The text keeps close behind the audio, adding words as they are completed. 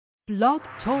Blog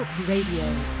Talk Radio.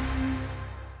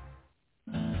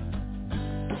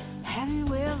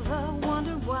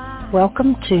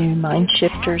 Welcome to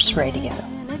MindShifters Radio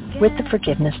with the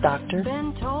Forgiveness Doctor,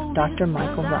 Dr.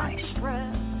 Michael Ryce.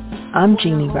 I'm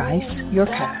Jeannie Ryce, your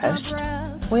co-host.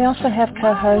 We also have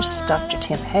co-hosts Dr.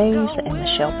 Tim Hayes and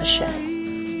Michelle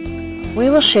Bechet. We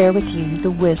will share with you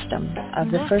the wisdom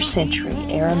of the first century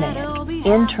Aramaic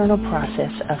internal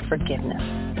process of forgiveness.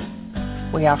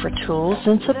 We offer tools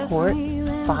and support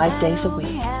 5 days a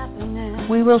week.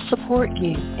 We will support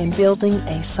you in building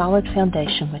a solid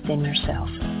foundation within yourself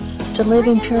to live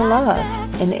in pure love,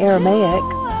 in Aramaic,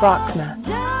 Rachma.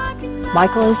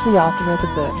 Michael is the author of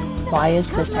the book, Why Is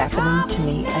This Happening to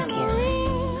Me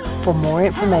Again? For more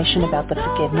information about the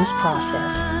forgiveness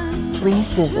process, please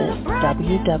visit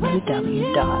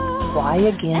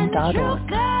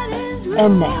www.whyagain.org.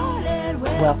 And now,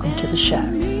 welcome to the show,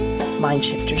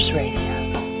 MindShifters Radio.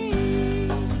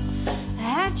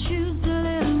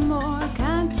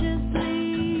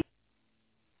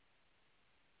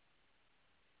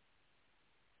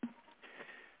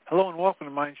 Hello and welcome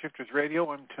to MindShifters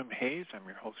Radio. I'm Tim Hayes. I'm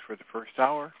your host for the first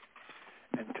hour.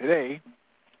 And today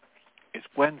is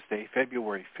Wednesday,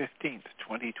 February 15th,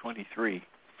 2023.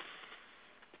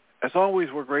 As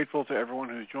always, we're grateful to everyone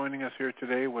who's joining us here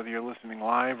today, whether you're listening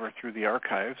live or through the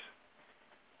archives,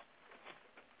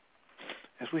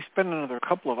 as we spend another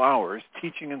couple of hours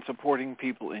teaching and supporting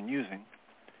people in using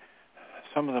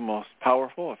some of the most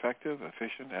powerful, effective,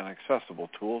 efficient, and accessible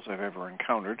tools I've ever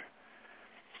encountered.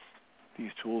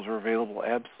 These tools are available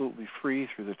absolutely free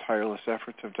through the tireless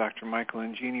efforts of Dr. Michael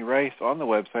and Jeanie Ryce on the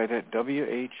website at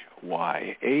whyagain.org.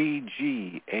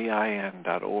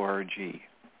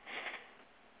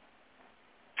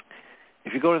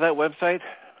 If you go to that website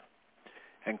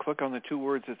and click on the two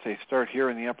words that say Start Here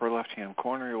in the upper left-hand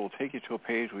corner, it will take you to a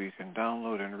page where you can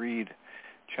download and read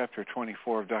Chapter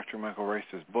 24 of Dr. Michael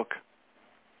Ryce's book.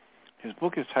 His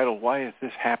book is titled, Why Is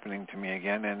This Happening to Me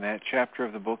Again? And that chapter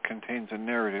of the book contains a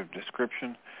narrative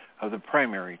description of the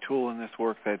primary tool in this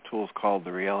work. That tool is called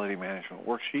the Reality Management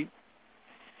Worksheet,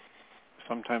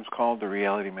 sometimes called the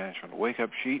Reality Management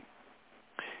Wake-Up Sheet.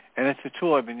 And it's a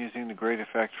tool I've been using to great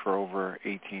effect for over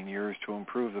 18 years to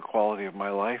improve the quality of my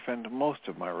life and most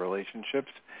of my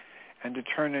relationships, and to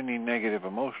turn any negative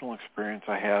emotional experience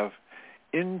I have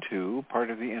into part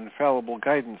of the infallible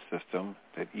guidance system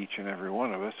that each and every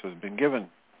one of us has been given.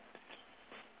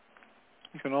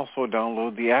 You can also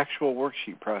download the actual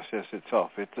worksheet process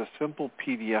itself. It's a simple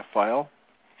PDF file.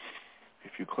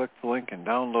 If you click the link and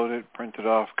download it, print it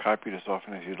off, copy it as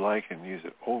often as you'd like, and use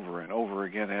it over and over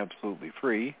again absolutely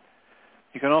free.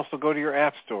 You can also go to your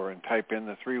app store and type in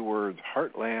the three words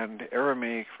Heartland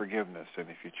Aramaic Forgiveness. And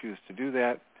if you choose to do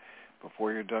that,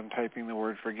 before you're done typing the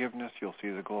word forgiveness, you'll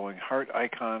see the glowing heart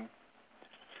icon.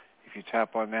 If you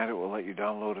tap on that, it will let you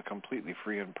download a completely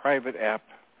free and private app.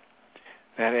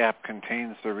 That app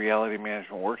contains the Reality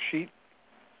Management Worksheet.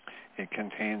 It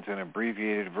contains an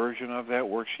abbreviated version of that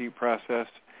worksheet process,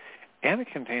 and it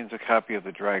contains a copy of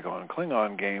the Dragon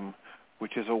Klingon game,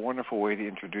 which is a wonderful way to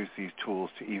introduce these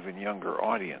tools to even younger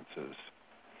audiences.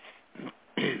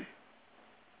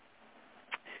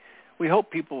 We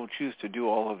hope people will choose to do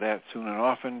all of that soon and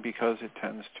often because it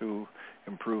tends to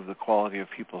improve the quality of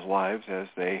people's lives as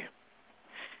they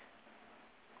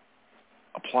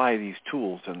apply these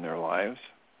tools in their lives.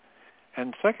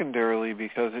 And secondarily,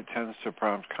 because it tends to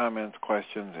prompt comments,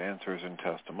 questions, answers, and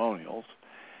testimonials.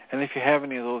 And if you have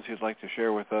any of those you'd like to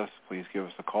share with us, please give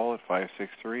us a call at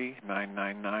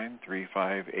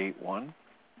 563-999-3581.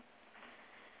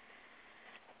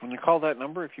 When you call that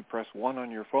number, if you press 1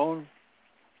 on your phone,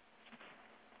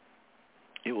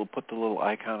 it will put the little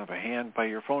icon of a hand by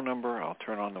your phone number. I'll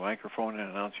turn on the microphone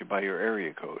and announce you by your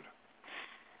area code.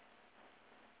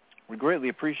 We greatly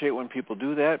appreciate when people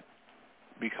do that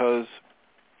because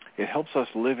it helps us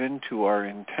live into our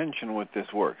intention with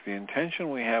this work. The intention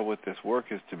we have with this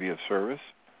work is to be of service,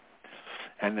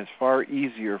 and it's far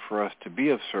easier for us to be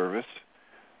of service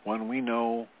when we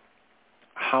know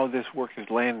how this work is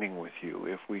landing with you.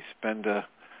 If we spend a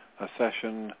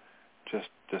session just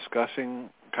discussing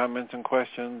comments and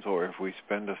questions, or if we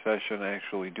spend a session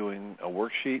actually doing a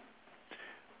worksheet,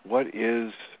 what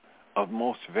is of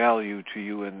most value to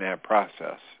you in that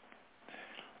process?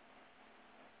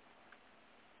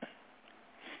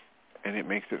 And it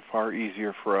makes it far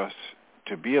easier for us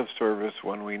to be of service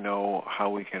when we know how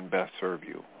we can best serve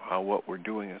you, how what we're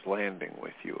doing is landing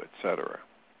with you, etc.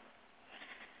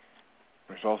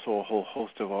 There's also a whole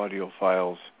host of audio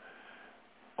files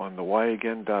on the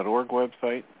whyagain.org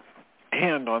website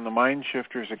and on the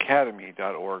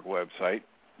MindShiftersAcademy.org website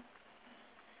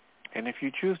And if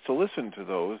you choose to listen to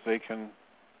those, they can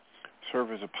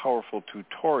serve as a powerful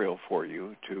tutorial for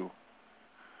you to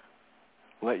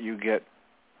let you get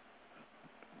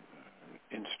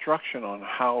instruction on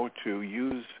how to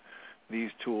use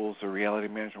these tools, the reality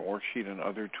management worksheet and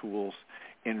other tools,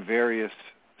 in various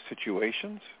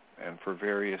situations and for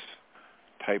various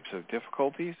types of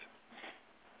difficulties.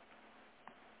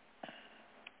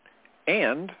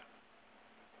 And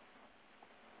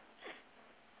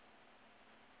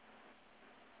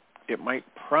it might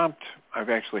prompt, I've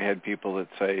actually had people that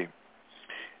say,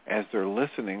 as they're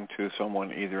listening to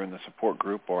someone either in the support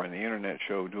group or in the internet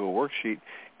show do a worksheet,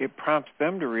 it prompts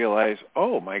them to realize,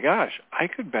 oh my gosh, I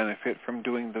could benefit from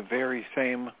doing the very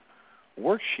same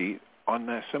worksheet on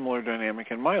a similar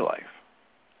dynamic in my life.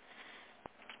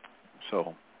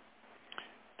 So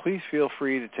please feel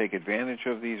free to take advantage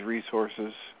of these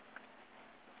resources,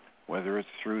 whether it's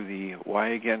through the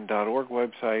whyagain.org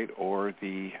website or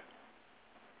the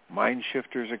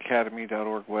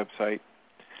MindShiftersAcademy.org website,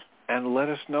 and let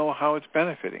us know how it's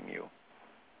benefiting you.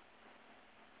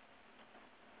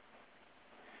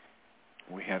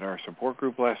 We had our support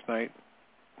group last night.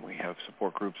 We have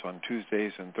support groups on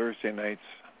Tuesdays and Thursday nights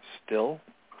still.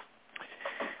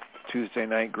 Tuesday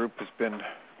night group has been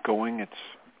going. It's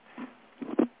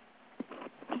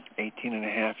 18 and a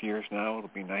half years now. It'll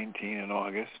be 19 in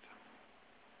August.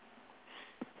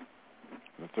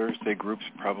 The Thursday group's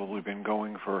probably been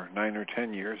going for 9 or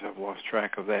 10 years. I've lost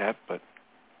track of that, but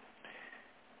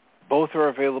both are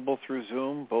available through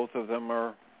Zoom. Both of them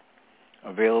are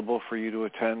available for you to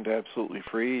attend absolutely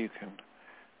free. You can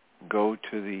go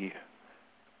to the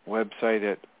website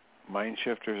at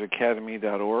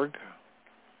MindShiftersAcademy.org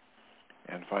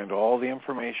and find all the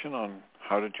information on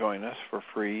how to join us for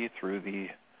free through the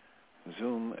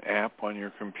Zoom app on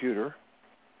your computer.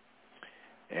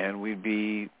 And we'd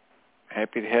be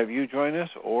happy to have you join us,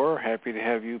 or happy to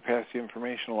have you pass the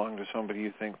information along to somebody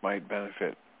you think might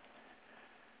benefit.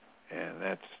 And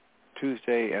that's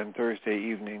Tuesday and Thursday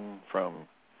evening from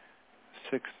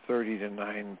 6:30 to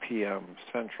 9 p.m.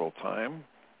 Central Time.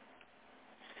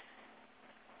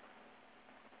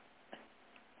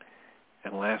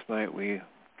 And last night we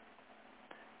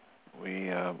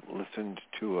listened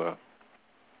to a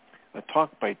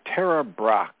talk by Tara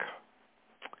Brach.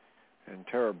 And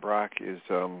Tara Brach is,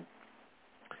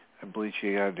 I believe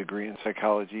she got a degree in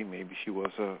psychology. Maybe she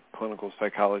was a clinical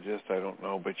psychologist. I don't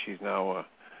know, but she's now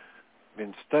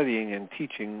been studying and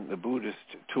teaching the Buddhist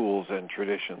tools and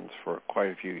traditions for quite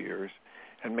a few years,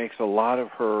 and makes a lot of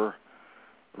her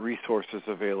resources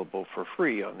available for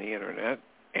free on the internet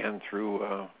and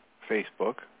through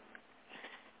Facebook.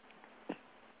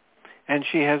 And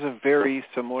she has a very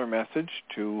similar message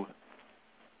to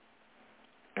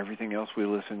everything else we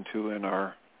listen to in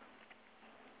our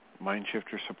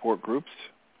MindShifter support groups.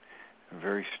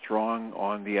 Very strong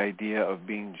on the idea of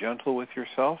being gentle with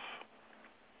yourself.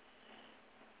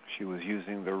 She was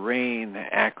using the RAIN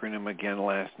acronym again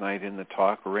last night in the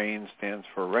talk. RAIN stands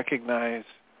for recognize,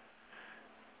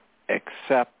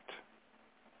 accept,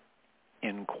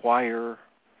 inquire,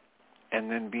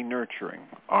 and then be nurturing.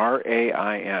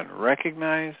 RAIN.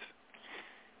 Recognize,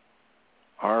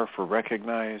 R for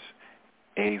recognize,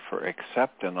 A for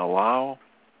accept and allow,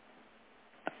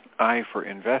 I for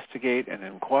investigate and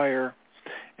inquire,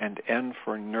 and N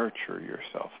for nurture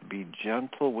yourself. Be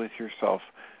gentle with yourself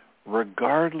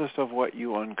regardless of what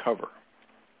you uncover.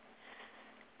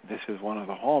 This is one of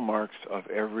the hallmarks of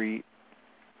every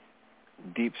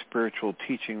deep spiritual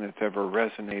teaching that's ever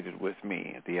resonated with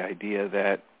me. The idea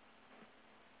that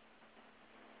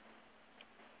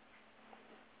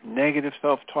negative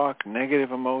self-talk,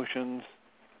 negative emotions,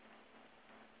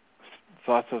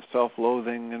 thoughts of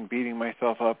self-loathing and beating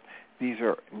myself up, these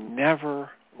are never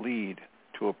lead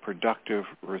to a productive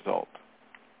result.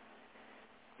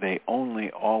 They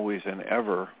only, always, and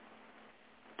ever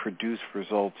produce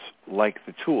results like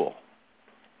the tool.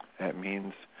 That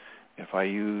means if I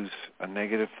use a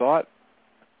negative thought,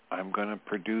 I'm going to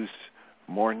produce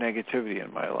more negativity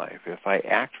in my life. If I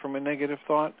act from a negative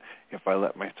thought, if I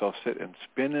let myself sit and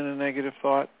spin in a negative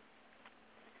thought,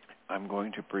 I'm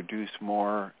going to produce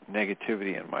more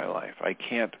negativity in my life. I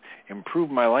can't improve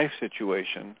my life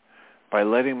situation by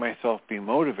letting myself be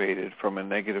motivated from a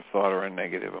negative thought or a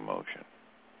negative emotion.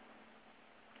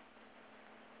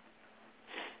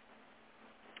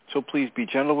 So please be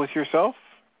gentle with yourself.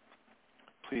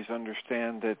 Please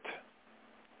understand that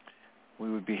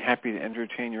we would be happy to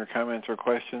entertain your comments or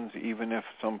questions, even if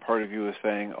some part of you is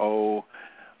saying, oh,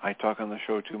 I talk on the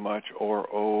show too much, or,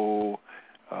 oh,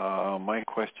 my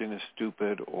question is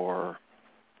stupid, or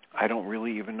I don't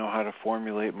really even know how to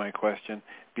formulate my question.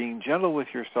 Being gentle with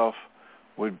yourself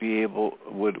would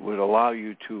allow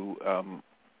you to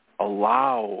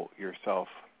allow yourself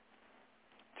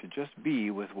to just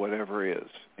be with whatever is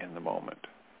in the moment.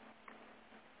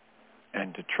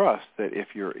 And to trust that if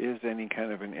there is any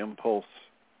kind of an impulse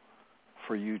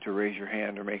for you to raise your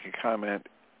hand or make a comment,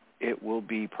 it will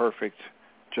be perfect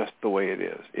just the way it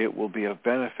is. It will be of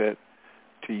benefit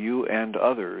to you and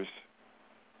others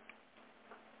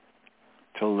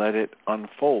to let it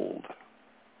unfold.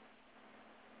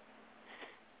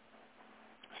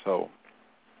 So,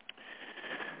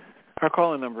 our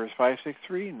call-in number is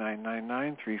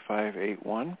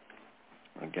 563-999-3581.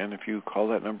 Again, if you call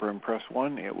that number and press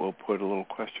 1, it will put a little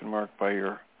question mark by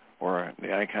or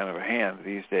the icon of a hand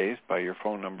these days by your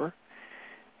phone number,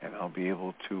 and I'll be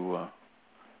able to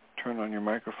turn on your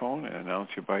microphone and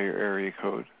announce you by your area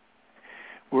code.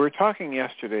 We were talking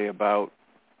yesterday about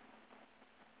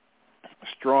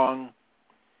strong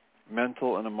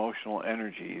mental and emotional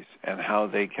energies and how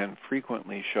they can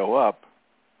frequently show up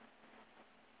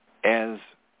as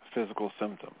physical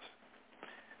symptoms.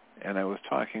 And I was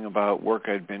talking about work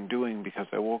I'd been doing because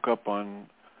I woke up on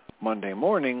Monday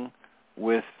morning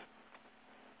with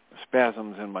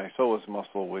spasms in my psoas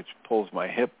muscle, which pulls my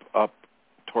hip up,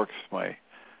 torques my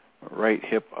right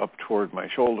hip up toward my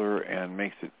shoulder, and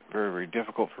makes it very, very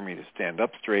difficult for me to stand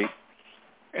up straight.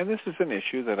 And this is an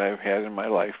issue that I've had in my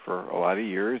life for a lot of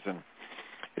years, and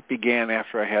it began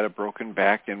after I had a broken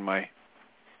vertebra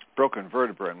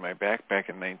in my back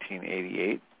in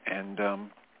 1988,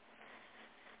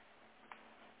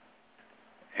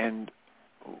 and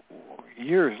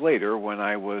years later, when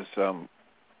I was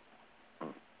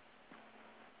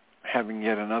having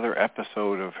yet another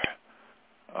episode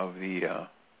of the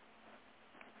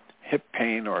hip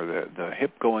pain, or the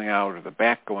hip going out, or the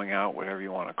back going out, whatever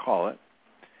you want to call it,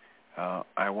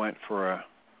 I went for a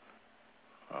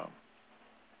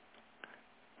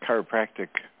chiropractic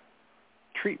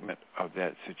treatment of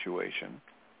that situation.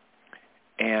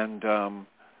 And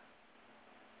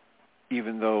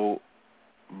even though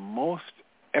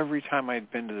every time I'd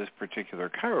been to this particular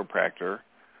chiropractor,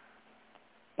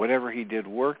 whatever he did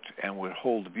worked and would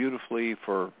hold beautifully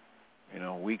for,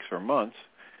 weeks or months,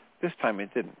 this time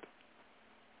it didn't.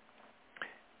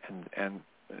 And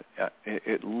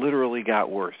it literally got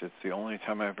worse. It's the only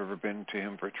time I've ever been to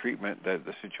him for treatment that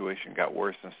the situation got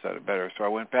worse instead of better. So I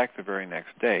went back the very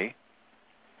next day.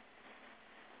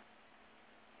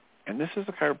 And this is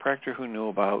a chiropractor who knew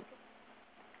about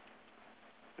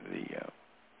the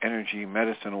energy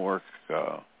medicine work.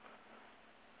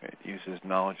 It uses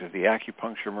knowledge of the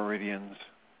acupuncture meridians,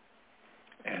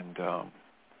 and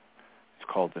it's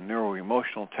called the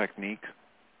neuro-emotional technique.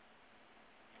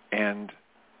 And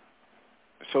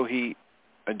so he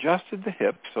adjusted the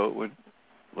hip so it would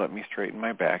let me straighten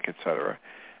my back, etc.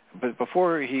 But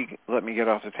before he let me get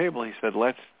off the table, he said,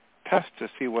 let's test to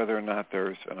see whether or not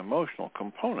there's an emotional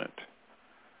component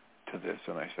to this.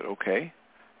 And I said, okay.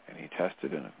 And he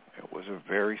tested, and it was a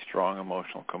very strong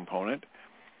emotional component.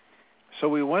 So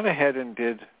we went ahead and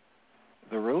did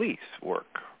the release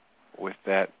work with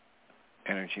that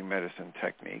energy medicine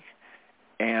technique.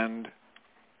 And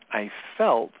I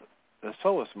felt the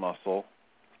psoas muscle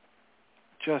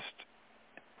just,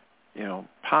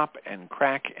 pop and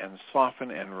crack and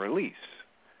soften and release.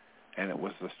 And it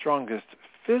was the strongest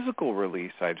physical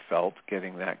release I'd felt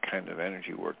getting that kind of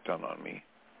energy work done on me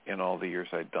in all the years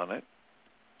I'd done it,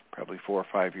 probably 4 or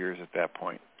 5 years at that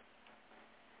point.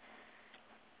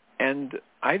 And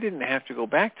I didn't have to go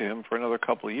back to him for another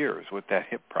couple of years with that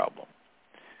hip problem.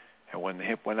 And when the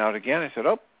hip went out again, I said,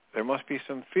 there must be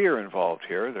some fear involved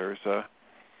here. The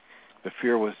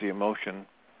fear was the emotion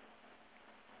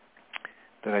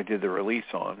that I did the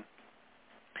release on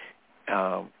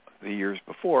the years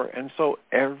before. And so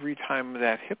every time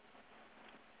that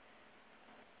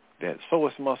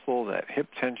psoas muscle, that hip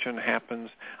tension happens,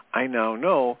 I now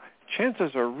know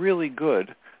chances are really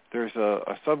good there's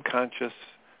a subconscious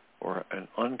or an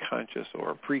unconscious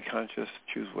or a preconscious,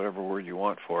 choose whatever word you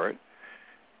want for it,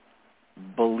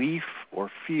 belief or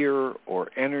fear or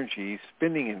energy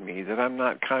spinning in me that I'm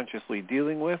not consciously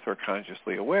dealing with or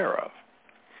consciously aware of.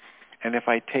 And if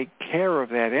I take care of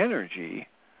that energy,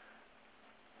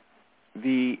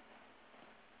 the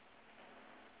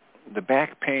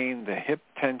back pain, the hip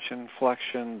tension,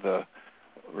 flexion, the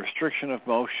restriction of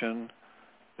motion,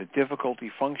 the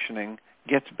difficulty functioning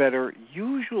gets better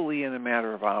usually in a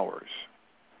matter of hours.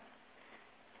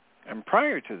 And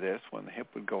prior to this, when the hip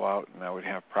would go out and I would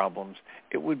have problems,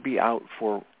 it would be out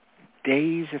for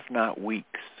days, if not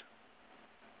weeks.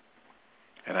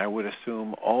 And I would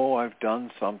assume, I've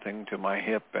done something to my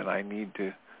hip and I need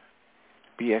to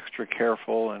be extra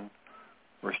careful and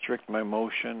restrict my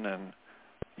motion and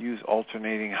use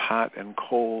alternating hot and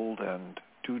cold and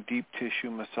do deep tissue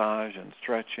massage and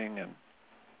stretching. And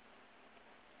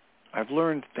I've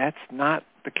learned that's not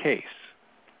the case,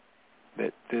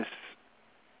 that this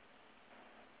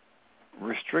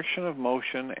restriction of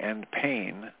motion and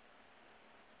pain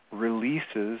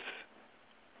releases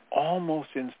almost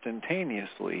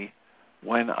instantaneously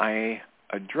when I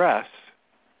address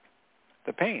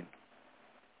the pain,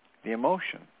 the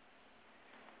emotion,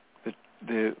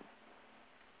 the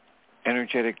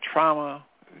energetic trauma,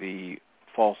 the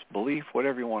false belief,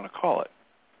 whatever you want to call it.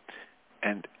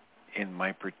 And in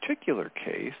my particular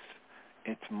case,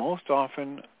 it's most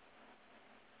often,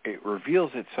 it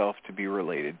reveals itself to be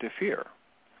related to fear.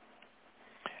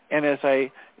 And as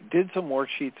I did some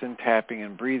worksheets and tapping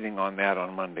and breathing on that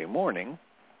on Monday morning,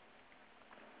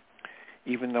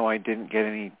 even though I didn't get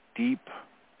any deep,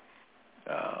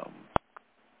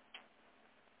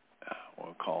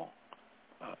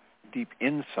 deep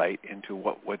insight into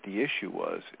what the issue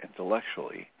was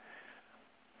intellectually,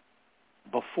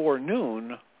 before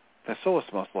noon, the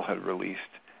psoas muscle had released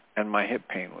and my hip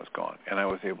pain was gone, and I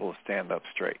was able to stand up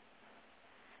straight.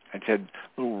 I had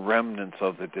little remnants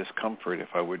of the discomfort if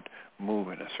I would move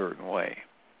in a certain way.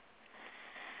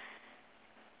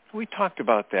 We talked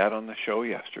about that on the show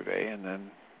yesterday, and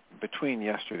then between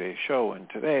yesterday's show and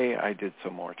today, I did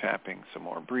some more tapping, some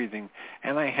more breathing,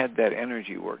 and I had that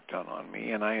energy work done on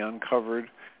me, and I uncovered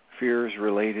fears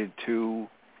related to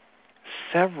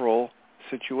several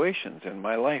situations in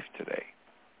my life today.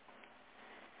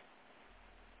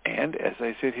 And as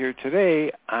I sit here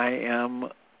today, I am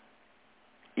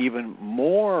even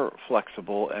more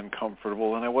flexible and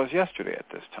comfortable than I was yesterday at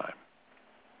this time.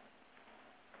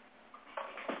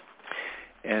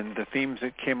 And the themes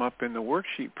that came up in the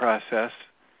worksheet process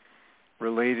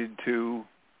related to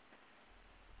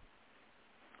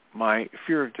my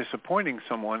fear of disappointing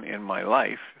someone in my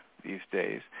life these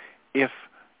days if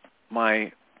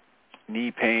my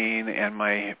knee pain and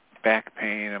my back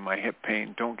pain and my hip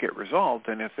pain don't get resolved,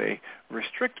 and if they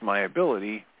restrict my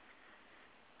ability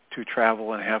to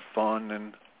travel and have fun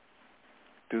and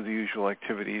do the usual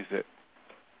activities that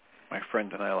my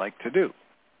friend and I like to do.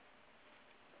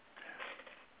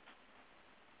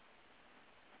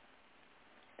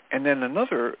 And then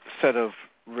another set of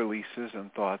releases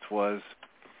and thoughts was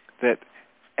that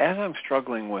as I'm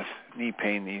struggling with knee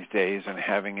pain these days and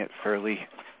having it fairly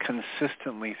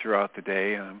consistently throughout the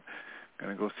day, and I'm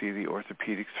going to go see the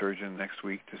orthopedic surgeon next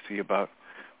week to see about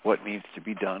what needs to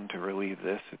be done to relieve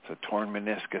this. It's a torn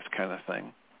meniscus kind of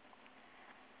thing.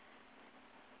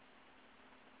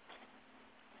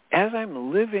 As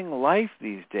I'm living life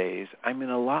these days, I'm in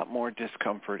a lot more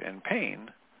discomfort and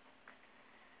pain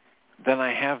than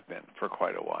I have been for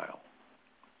quite a while.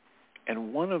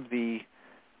 And one of the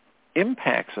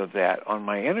impacts of that on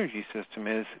my energy system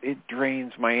is it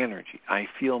drains my energy. I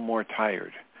feel more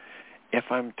tired. If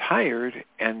I'm tired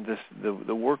and the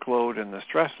workload and the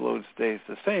stress load stays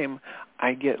the same,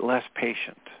 I get less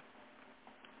patient.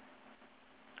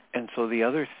 And so the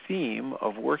other theme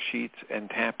of worksheets and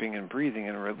tapping and breathing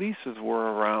and releases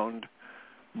were around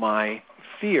my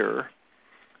fear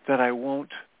that I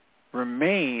won't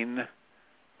remain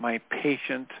my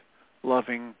patient,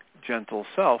 loving, gentle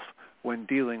self when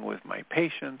dealing with my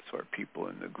patients or people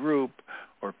in the group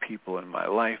or people in my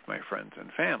life, my friends and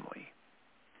family.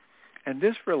 And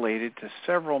this related to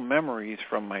several memories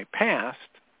from my past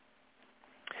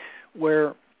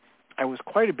where I was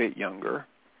quite a bit younger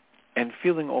and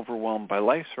feeling overwhelmed by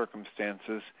life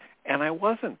circumstances, and I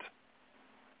wasn't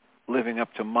living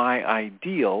up to my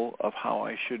ideal of how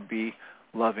I should be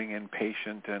loving and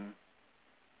patient and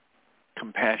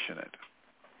compassionate.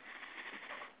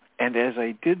 And as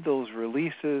I did those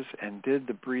releases and did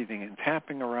the breathing and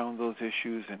tapping around those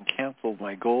issues and canceled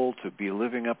my goal to be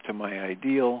living up to my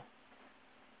ideal,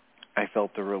 I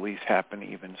felt the release happen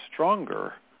even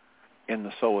stronger in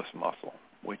the psoas muscle,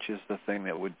 which is the thing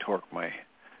that would torque my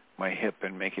hip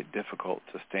and make it difficult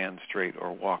to stand straight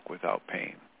or walk without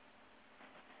pain.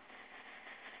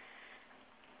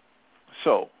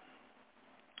 So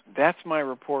that's my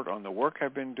report on the work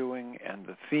I've been doing and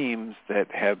the themes that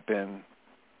have been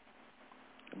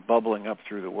bubbling up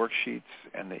through the worksheets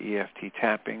and the EFT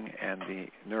tapping and the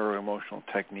neuroemotional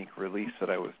technique release that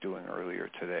I was doing earlier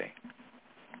today.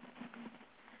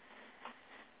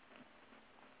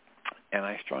 And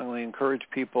I strongly encourage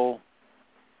people,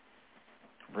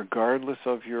 regardless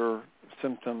of your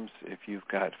symptoms, if you've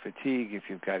got fatigue, if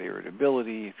you've got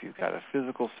irritability, if you've got a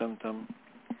physical symptom,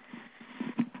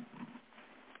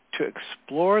 to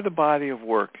explore the body of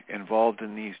work involved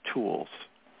in these tools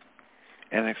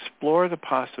and explore the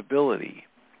possibility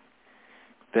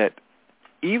that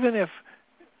even if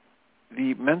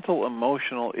the mental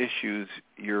emotional issues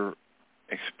you're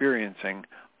experiencing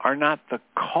are not the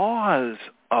cause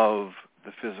of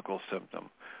the physical symptom,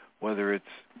 whether it's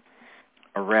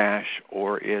a rash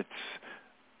or it's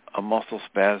a muscle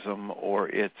spasm or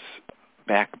it's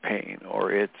back pain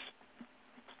or it's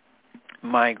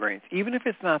migraines. Even if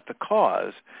it's not the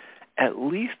cause, at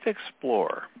least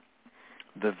explore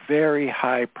the very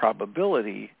high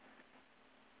probability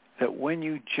that when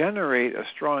you generate a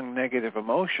strong negative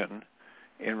emotion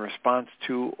in response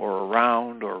to or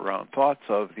around thoughts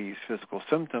of these physical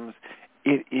symptoms,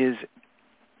 it is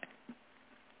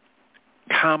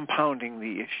compounding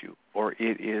the issue, or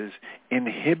it is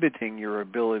inhibiting your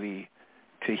ability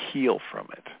to heal from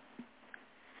it.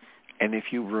 And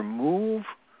if you remove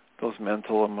those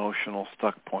mental, emotional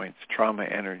stuck points, trauma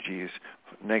energies,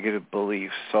 negative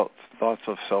beliefs, thoughts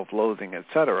of self-loathing,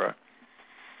 etc.,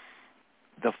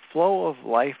 the flow of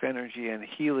life energy and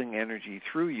healing energy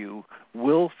through you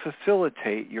will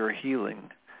facilitate your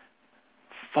healing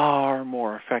far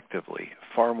more effectively,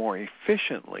 far more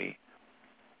efficiently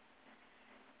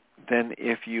than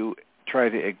if you try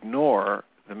to ignore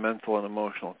the mental and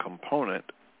emotional component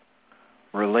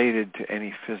related to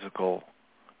any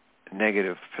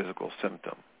negative physical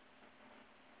symptom.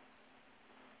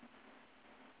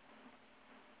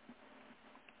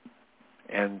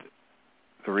 And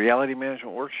the reality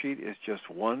management worksheet is just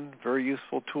one very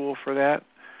useful tool for that.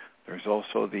 There's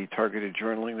also the targeted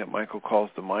journaling that Michael calls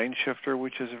the MindShifter,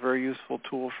 which is a very useful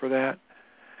tool for that.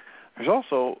 There's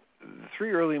also the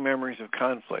 3 early memories of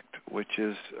conflict, which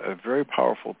is a very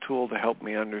powerful tool to help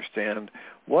me understand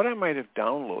what I might have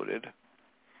downloaded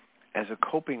as a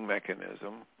coping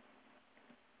mechanism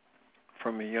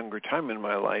from a younger time in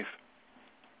my life,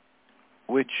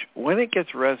 which, when it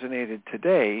gets resonated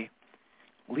today,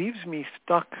 leaves me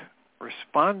stuck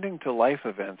responding to life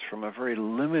events from a very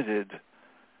limited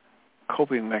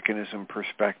coping mechanism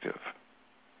perspective,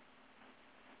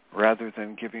 rather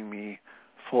than giving me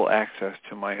full access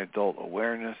to my adult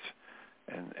awareness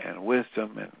and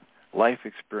wisdom and life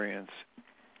experience.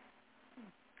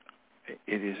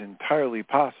 It is entirely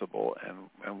possible,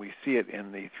 and we see it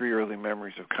in the 3 early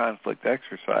memories of conflict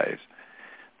exercise,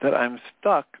 that I'm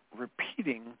stuck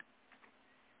repeating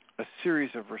a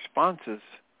series of responses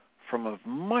from a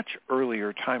much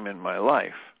earlier time in my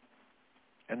life,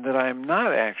 and that I'm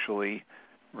not actually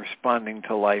responding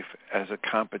to life as a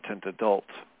competent adult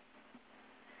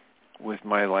with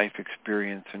my life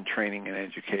experience and training and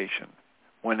education.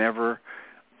 Whenever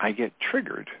I get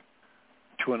triggered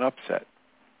to an upset,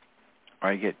 or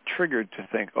I get triggered to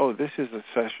think, oh, this is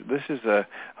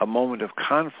a moment of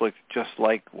conflict, just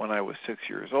like when I was 6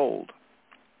 years old.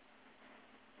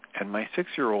 And my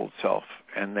 6-year-old self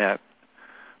and that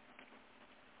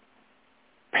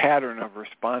pattern of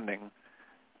responding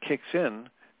kicks in,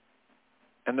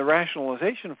 and the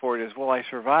rationalization for it is, well, I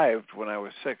survived when I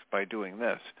was 6 by doing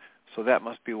this, so that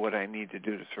must be what I need to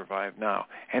do to survive now.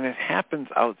 And it happens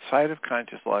outside of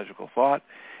conscious logical thought.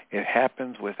 It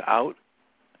happens without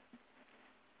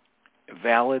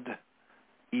valid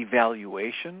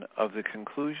evaluation of the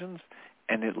conclusions,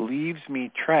 and it leaves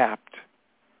me trapped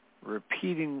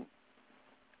repeating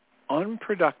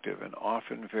unproductive and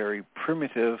often very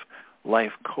primitive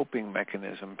life coping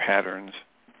mechanism patterns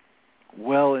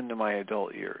well into my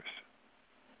adult years.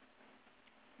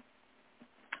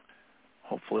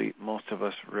 Hopefully most of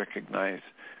us recognize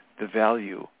the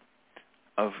value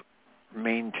of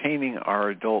maintaining our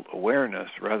adult awareness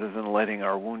rather than letting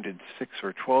our wounded 6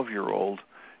 or 12-year-old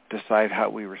decide how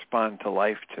we respond to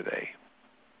life today.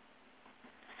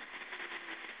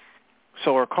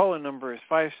 So our call-in number is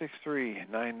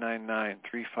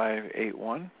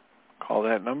 563-999-3581. Call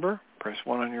that number, press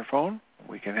 1 on your phone,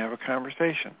 we can have a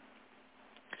conversation.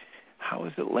 How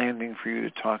is it landing for you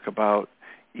to talk about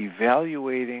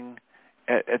evaluating,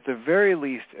 at the very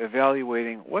least,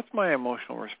 evaluating what's my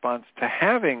emotional response to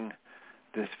having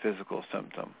this physical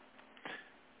symptom?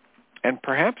 And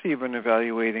perhaps even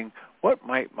evaluating what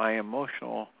might my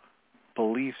emotional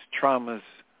beliefs, traumas,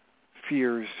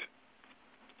 fears,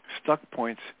 stuck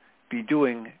points be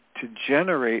doing to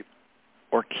generate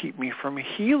or keep me from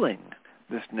healing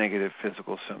this negative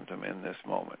physical symptom in this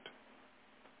moment.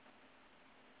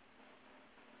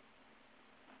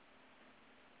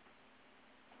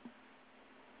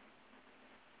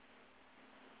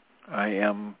 I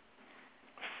am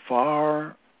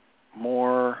far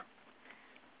more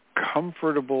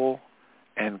comfortable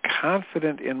and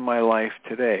confident in my life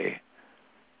today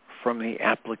from the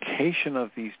application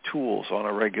of these tools on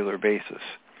a regular basis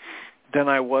than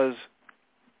I was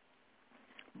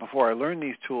before I learned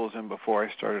these tools and before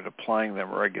I started applying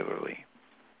them regularly.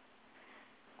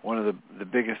 one of the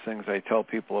biggest things I tell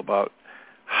people about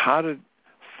how to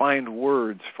find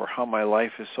words for how my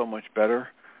life is so much better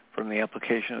from the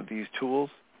application of these tools,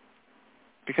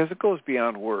 because it goes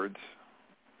beyond words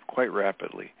quite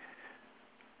rapidly.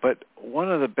 But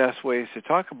one of the best ways to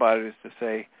talk about it is to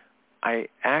say, I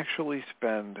actually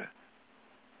spend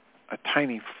a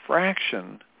tiny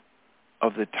fraction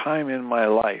of the time in my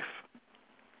life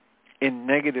in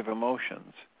negative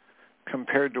emotions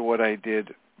compared to what I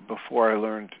did before I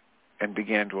learned and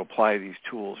began to apply these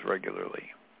tools regularly.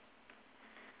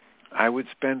 I would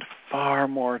spend far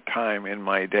more time in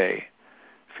my day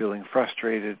feeling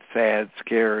frustrated, sad,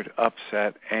 scared,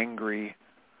 upset, angry,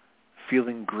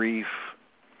 feeling grief,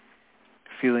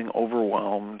 feeling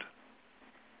overwhelmed.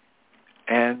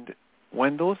 And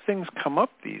when those things come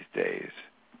up these days,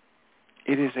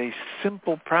 it is a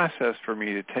simple process for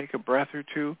me to take a breath or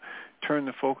two, turn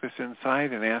the focus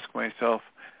inside, and ask myself,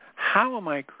 how am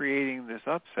I creating this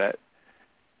upset?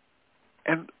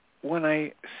 And when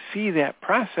I see that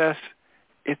process,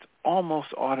 it's almost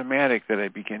automatic that I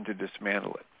begin to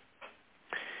dismantle it.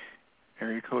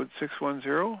 Area code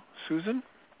 610, Susan?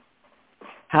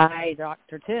 Hi,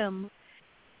 Dr. Tim.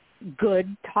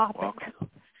 Good topic. Welcome.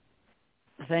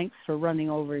 Thanks for running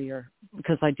over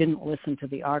because I didn't listen to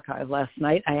the archive last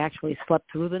night. I actually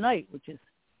slept through the night, which is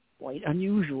quite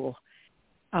unusual.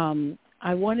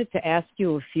 I wanted to ask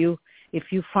you if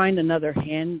you find another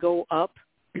hand go up.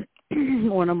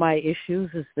 One of my issues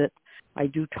is that I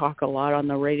do talk a lot on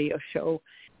the radio show,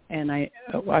 and I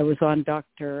was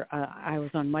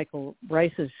on Michael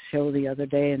Ryce's show the other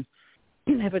day, and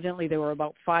evidently there were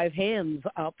about 5 hands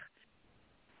up,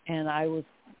 and I was,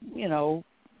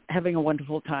 having a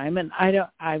wonderful time, and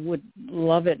I would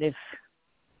love it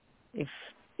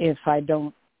if I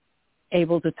don't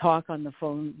able to talk on the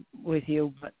phone with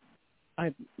you, but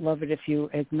I'd love it if you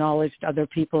acknowledged other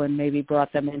people and maybe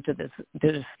brought them into the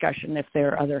discussion if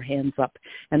there are other hands up.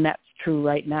 And that's true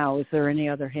right now. Is there any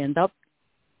other hand up?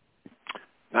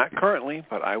 Not currently,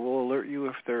 but I will alert you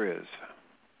if there is.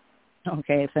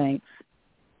 Okay, thanks.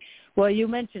 Well, you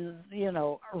mentioned,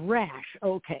 rash.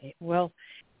 Okay, well,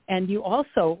 and you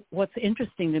also, what's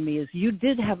interesting to me is you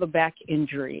did have a back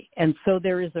injury, and so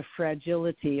there is a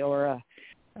fragility or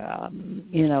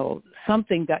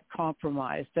something got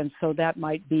compromised, and so that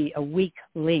might be a weak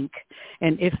link.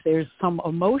 And if there's some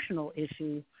emotional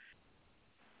issue,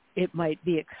 it might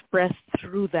be expressed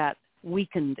through that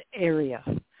weakened area.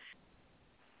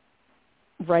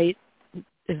 Right?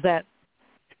 Is that?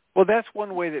 Well, that's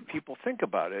one way that people think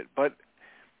about it, but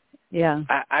yeah,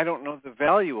 I don't know the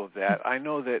value of that. I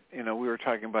know that, we were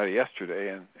talking about it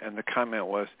yesterday, and the comment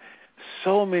was,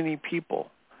 so many people,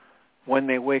 when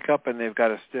they wake up and they've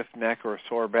got a stiff neck or a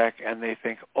sore back, and they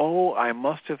think, oh, I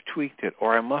must have tweaked it,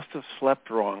 or I must have slept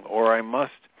wrong, or I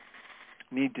must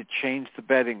need to change the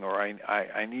bedding, or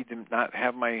I need to not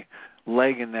have my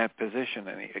leg in that position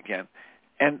again.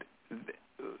 And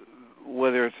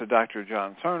whether it's the Dr.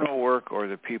 John Sarno work or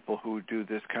the people who do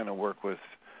this kind of work with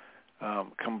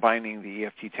combining the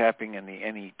EFT tapping and the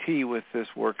NET with this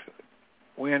work,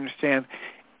 we understand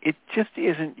it just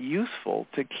isn't useful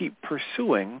to keep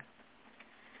pursuing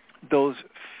those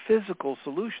physical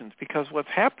solutions, because what's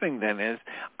happening then is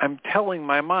I'm telling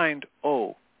my mind,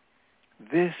 oh,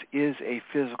 this is a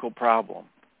physical problem.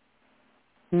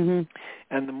 Mm-hmm.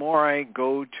 And the more I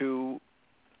go to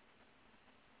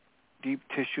deep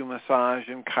tissue massage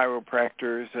and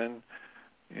chiropractors and,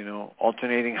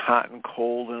 alternating hot and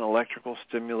cold and electrical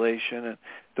stimulation, and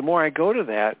the more I go to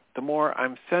that, the more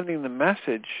I'm sending the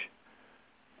message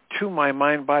to my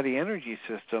mind-body energy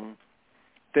system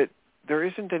that there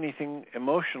isn't anything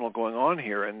emotional going on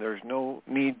here, and there's no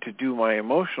need to do my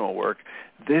emotional work.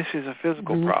 This is a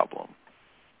physical mm-hmm. problem.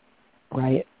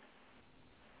 Right.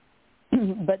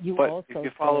 But also if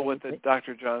you follow what the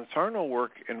Dr. John Sarno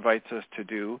work invites us to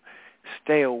do,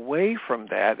 stay away from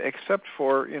that, except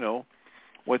for,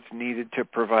 what's needed to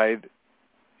provide,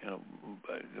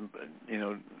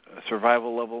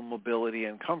 survival level mobility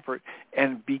and comfort,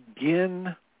 and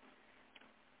begin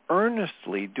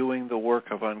earnestly doing the work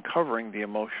of uncovering the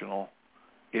emotional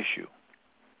issue,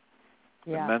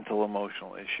 the mental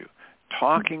emotional issue,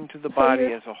 talking to the body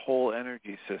as a whole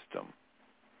energy system.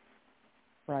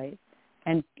 Right,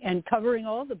 and covering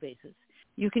all the bases.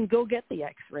 You can go get the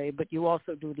X-ray, but you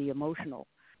also do the emotional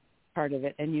part of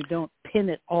it, and you don't pin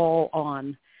it all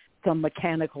on some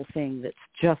mechanical thing that's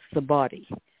just the body.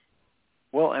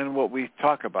 Well, and what we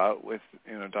talk about with,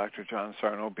 Dr. John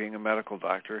Sarno being a medical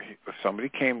doctor, if somebody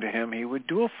came to him, he would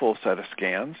do a full set of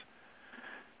scans.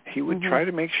 He would mm-hmm. try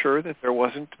to make sure that there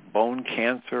wasn't bone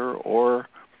cancer or,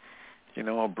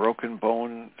 a broken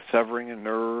bone severing a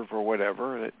nerve or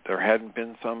whatever, that there hadn't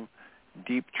been some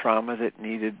deep trauma that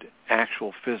needed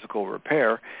actual physical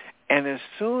repair. And as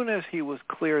soon as he was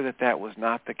clear that that was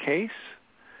not the case,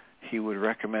 he would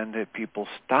recommend that people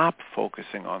stop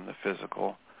focusing on the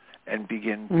physical and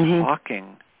begin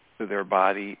talking to their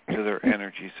body, to their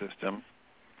energy system,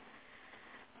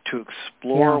 to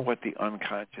explore what the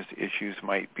unconscious issues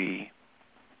might be,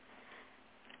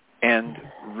 and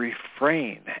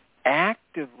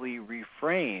actively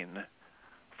refrain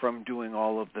from doing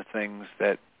all of the things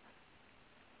that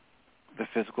the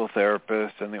physical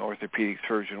therapist and the orthopedic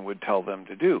surgeon would tell them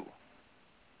to do.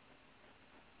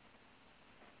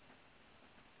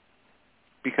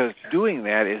 Because doing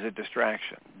that is a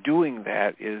distraction. Doing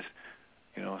that is,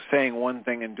 saying one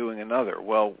thing and doing another.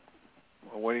 Well,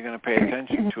 what are you going to pay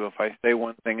attention to if I say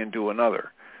one thing and do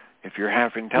another? If you're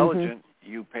half intelligent,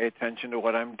 you pay attention to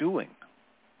what I'm doing.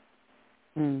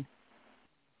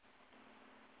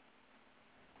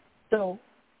 So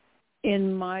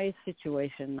in my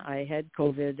situation, I had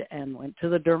COVID and went to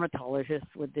the dermatologist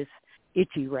with this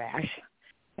itchy rash.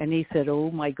 And he said,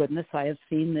 oh, my goodness, I have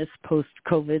seen this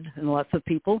post-COVID in lots of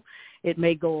people. It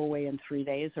may go away in 3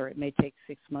 days, or it may take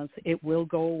 6 months. It will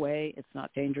go away. It's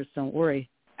not dangerous. Don't worry.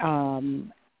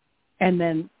 And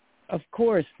then, of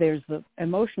course, there's the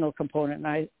emotional component.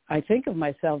 And I think of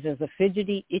myself as a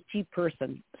fidgety, itchy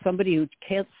person, somebody who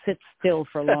can't sit still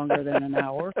for longer than an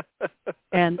hour.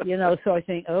 And, so I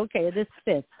think, okay, this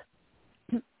fits.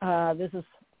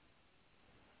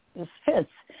 This fits.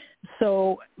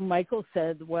 So Michael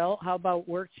said, well, how about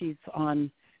worksheets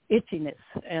on itchiness?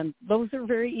 And those are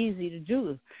very easy to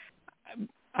do.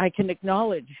 I can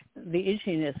acknowledge the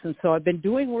itchiness. And so I've been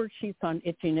doing worksheets on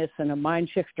itchiness and a mind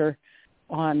shifter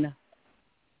on,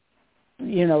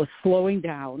 slowing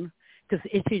down, because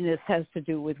itchiness has to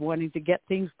do with wanting to get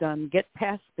things done, get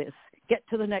past this, get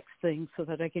to the next thing so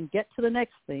that I can get to the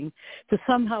next thing to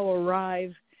somehow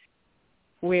arrive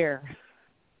where?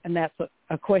 And that's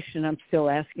a question I'm still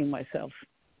asking myself.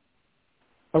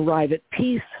 Arrive at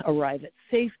peace, arrive at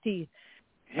safety.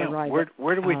 Yeah,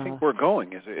 where do we think we're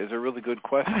going is a really good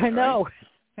question. I know.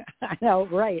 Right? I know,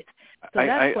 right. So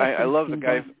I love the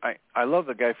guy. I love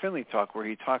the Guy Finley talk where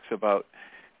he talks about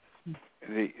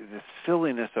the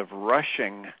silliness of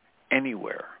rushing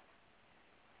anywhere.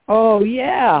 Oh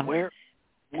yeah.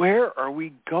 Where are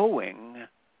we going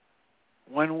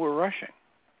when we're rushing?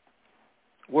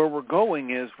 Where we're going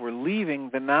is we're leaving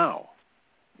the now.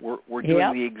 We're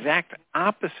doing the exact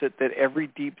opposite that every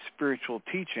deep spiritual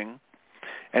teaching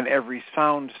and every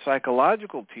sound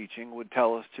psychological teaching would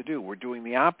tell us to do. We're doing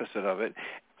the opposite of it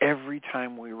every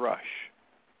time we rush.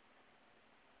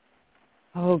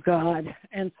 Oh, God.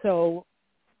 And so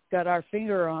got our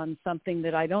finger on something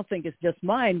that I don't think is just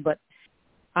mine, but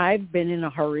I've been in a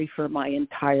hurry for my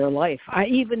entire life. I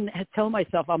even tell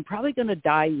myself I'm probably going to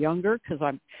die younger because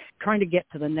I'm trying to get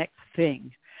to the next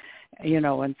thing,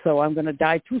 and so I'm going to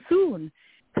die too soon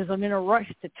because I'm in a rush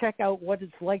to check out what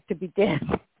it's like to be dead.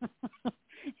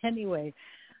 Anyway,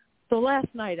 so last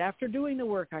night after doing the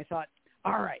work, I thought,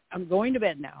 all right, I'm going to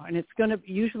bed now. And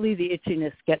usually the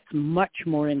itchiness gets much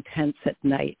more intense at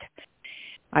night.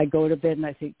 I go to bed and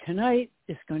I think tonight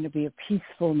is going to be a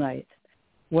peaceful night.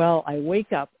 Well, I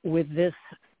wake up with this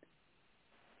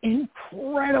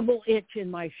incredible itch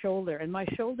in my shoulder. And my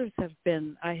shoulders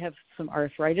I have some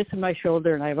arthritis in my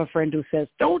shoulder, and I have a friend who says,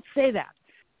 don't say that.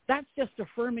 That's just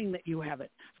affirming that you have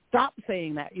it. Stop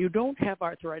saying that. You don't have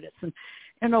arthritis.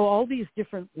 And all these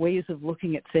different ways of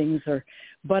looking at things are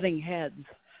butting heads.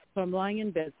 So I'm lying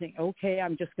in bed saying, okay,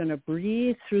 I'm just going to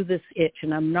breathe through this itch,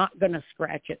 and I'm not going to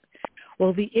scratch it.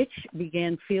 Well, the itch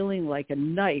began feeling like a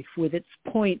knife with its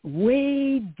point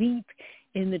way deep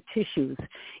in the tissues.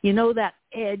 That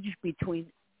edge between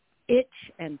itch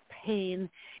and pain,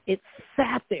 it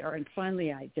sat there, and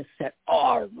finally I just said,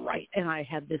 all right, and I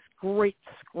had this great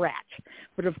scratch.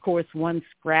 But, of course, one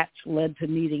scratch led to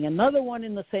needing another one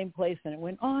in the same place, and it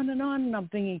went on, and I'm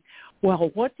thinking, well,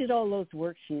 what did all those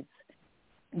worksheets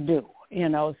do?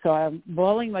 So I'm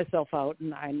bawling myself out,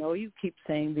 and I know you keep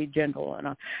saying be gentle,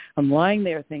 and I'm lying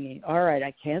there thinking, all right,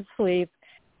 I can't sleep,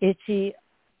 itchy,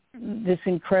 this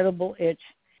incredible itch,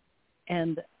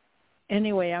 and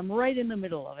anyway, I'm right in the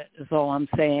middle of it is all I'm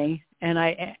saying, and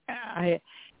I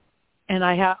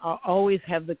always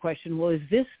have the question, well, is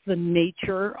this the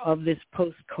nature of this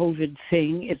post-COVID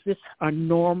thing? Is this a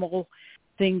normal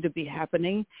thing to be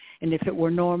happening? And if it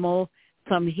were normal,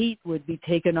 some heat would be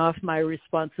taken off my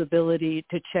responsibility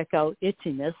to check out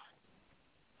itchiness.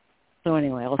 So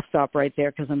anyway, I'll stop right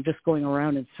there because I'm just going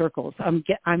around in circles. I'm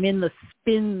in the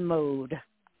spin mode.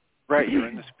 Right, you're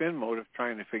in the spin mode of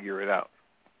trying to figure it out.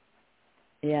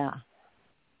 Yeah.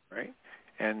 Right?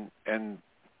 And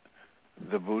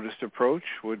the Buddhist approach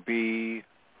would be,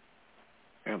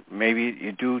 maybe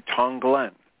you do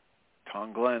Tonglen.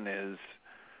 Tonglen is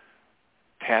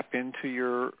tap into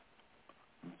your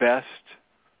best,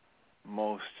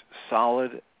 most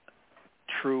solid,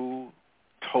 true,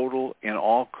 total, in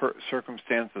all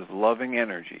circumstances, loving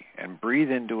energy, and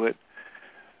breathe into it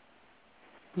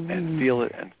and feel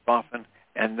it and soften.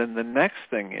 And then the next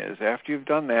thing is, after you've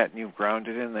done that and you've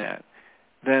grounded in that,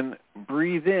 then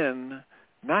breathe in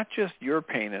not just your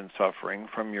pain and suffering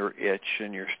from your itch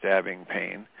and your stabbing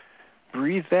pain.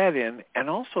 Breathe that in, and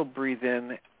also breathe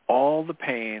in all the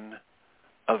pain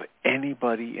of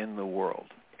anybody in the world,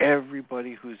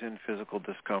 everybody who's in physical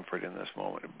discomfort in this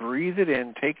moment. Breathe it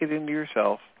in, take it into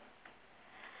yourself,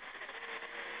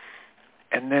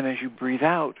 and then as you breathe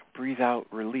out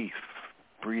relief,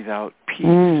 breathe out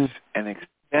peace, and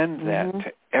extend that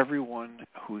to everyone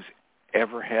who's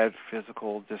ever had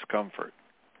physical discomfort.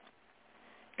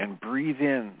 And breathe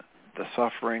in the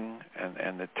suffering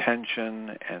and the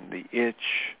tension and the itch,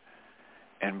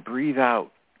 and breathe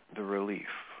out the relief.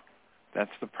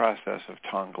 That's the process of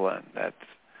Tonglen.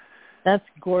 That's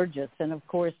gorgeous. And of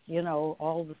course,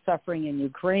 all the suffering in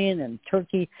Ukraine and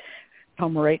Turkey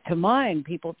come right to mind.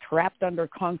 People trapped under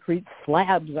concrete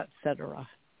slabs, etc.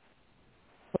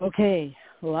 Okay,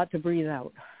 a lot to breathe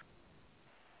out.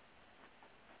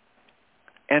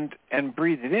 And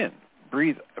breathe it in.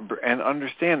 Breathe, and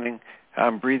understanding,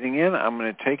 I'm breathing in, I'm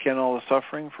going to take in all the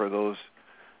suffering for those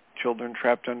children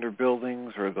trapped under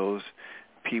buildings, or those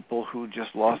people who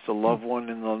just lost a loved one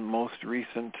in the most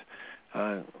recent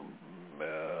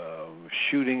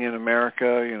shooting in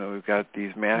America. We've got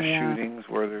these mass shootings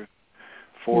where there's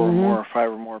 4 or more, or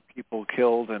 5 or more people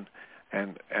killed, and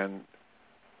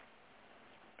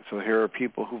so here are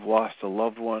people who've lost a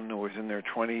loved one who was in their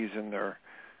 20s, in their,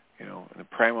 in the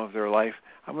prime of their life.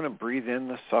 I'm going to breathe in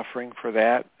the suffering for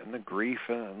that, and the grief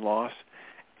and loss,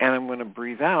 and I'm going to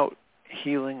breathe out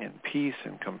healing and peace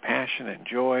and compassion and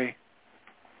joy.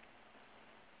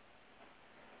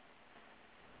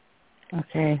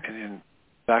 Okay. And in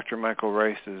Dr. Michael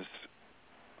Ryce's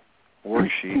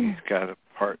worksheet, he's got a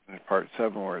part in part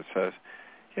 7 where it says,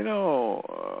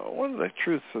 one of the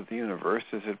truths of the universe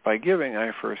is that by giving,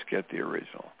 I first get the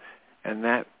original. And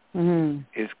that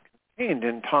is contained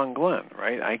in Tonglen,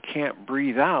 right? I can't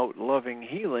breathe out loving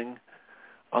healing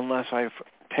unless I've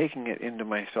taken it into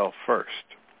myself first.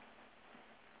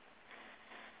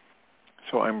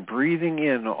 So I'm breathing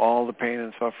in all the pain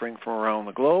and suffering from around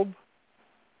the globe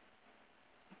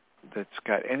that's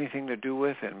got anything to do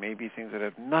with, and maybe things that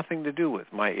have nothing to do with,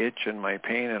 my itch and my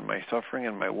pain and my suffering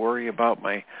and my worry about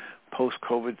my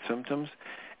post-COVID symptoms.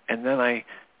 And then I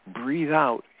breathe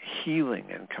out healing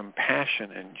and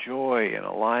compassion and joy and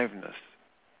aliveness.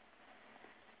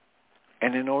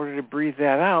 And in order to breathe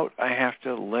that out, I have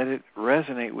to let it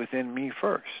resonate within me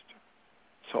first.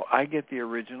 So I get the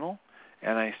original,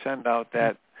 and I send out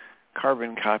that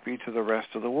carbon copy to the rest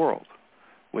of the world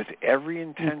with every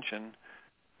intention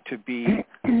to be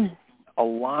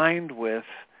aligned with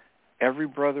every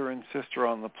brother and sister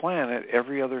on the planet,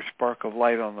 every other spark of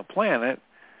light on the planet,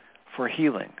 for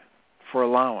healing, for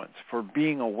allowance, for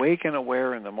being awake and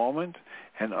aware in the moment,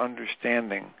 and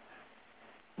understanding,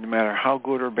 no matter how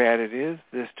good or bad it is,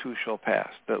 this too shall pass,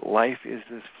 that life is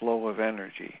this flow of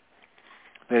energy,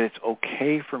 that it's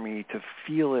okay for me to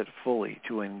feel it fully,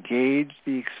 to engage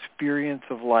the experience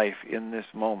of life in this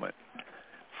moment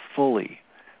fully,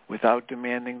 without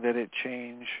demanding that it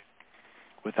change,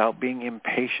 without being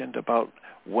impatient about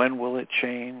when will it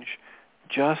change,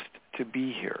 just to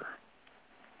be here,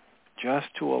 just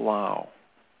to allow,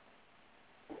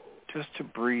 just to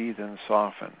breathe and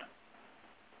soften,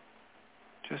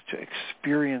 just to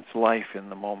experience life in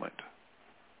the moment.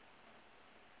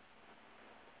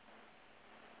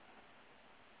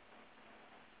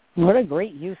 What a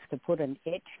great use to put an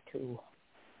itch to.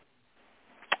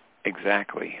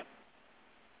 Exactly.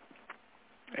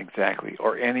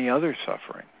 Or any other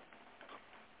suffering.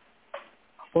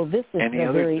 Well, this is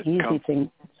a very easy thing.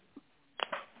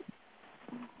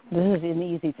 This is an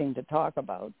easy thing to talk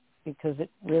about because it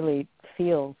really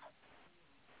feels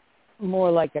more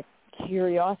like a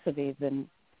curiosity than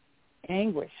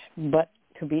anguish. But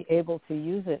to be able to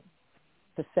use it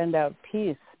to send out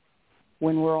peace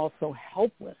when we're all so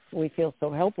helpless, we feel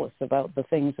so helpless about the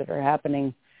things that are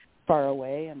happening far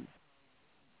away and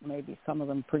maybe some of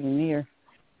them pretty near.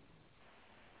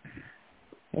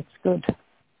 It's good.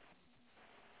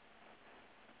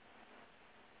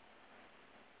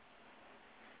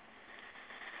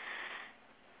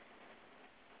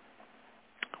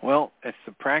 Well, it's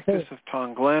the practice of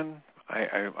Tonglen.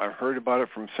 I've heard about it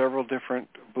from several different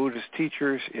Buddhist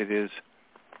teachers. It is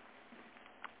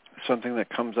something that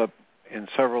comes up in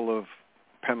several of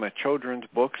Pema Chodron's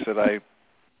books that I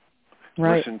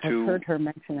listen to. I've heard her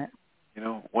mention it.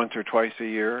 Once or twice a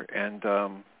year,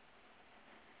 and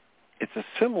it's a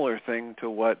similar thing to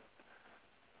what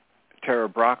Tara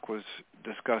Brach was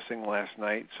discussing last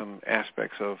night. Some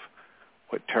aspects of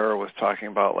what Tara was talking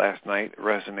about last night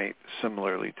resonate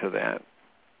similarly to that.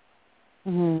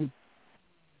 Mm-hmm.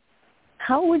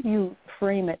 How would you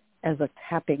frame it as a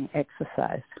tapping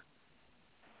exercise?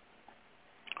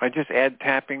 I just add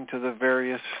tapping to the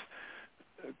various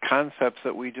concepts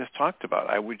that we just talked about.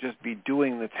 I would just be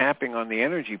doing the tapping on the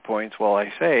energy points while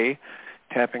I say,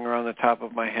 tapping around the top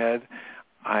of my head.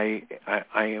 I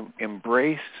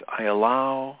embrace, I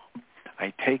allow,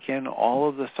 I take in all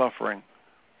of the suffering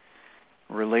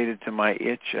related to my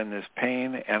itch and this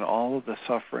pain, and all of the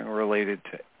suffering related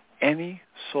to any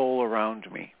soul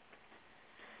around me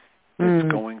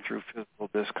that's going through physical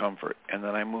discomfort. And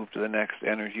then I move to the next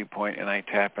energy point and I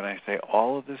tap and I say,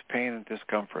 all of this pain and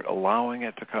discomfort, allowing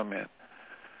it to come in,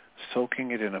 soaking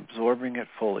it in, absorbing it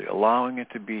fully, allowing it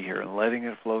to be here and letting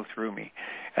it flow through me.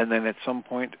 And then at some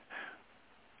point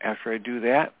after I do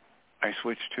that, I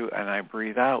switch to and I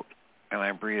breathe out. And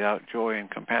I breathe out joy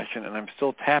and compassion, and I'm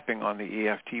still tapping on the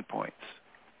EFT points.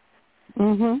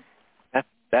 Mm-hmm.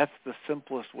 That's the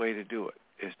simplest way to do it,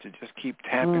 is to just keep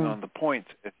tapping on the points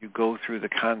as you go through the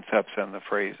concepts and the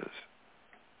phrases.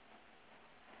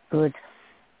 Good.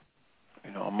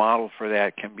 A model for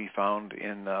that can be found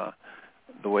in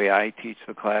the way I teach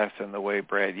the class and the way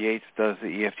Brad Yates does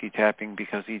the EFT tapping,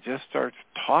 because he just starts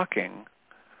talking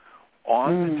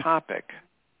on the topic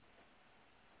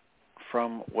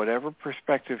from whatever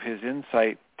perspective his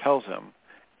insight tells him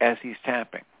as he's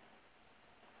tapping.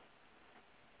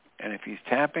 And if he's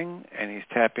tapping and he's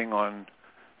tapping on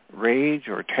rage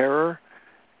or terror,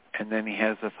 and then he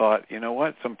has the thought, you know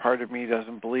what, some part of me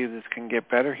doesn't believe this can get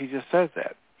better, he just says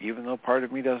that, even though part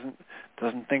of me doesn't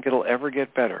think it'll ever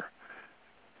get better.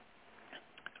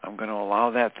 I'm going to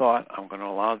allow that thought. I'm going to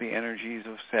allow the energies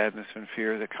of sadness and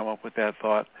fear that come up with that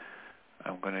thought.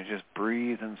 I'm going to just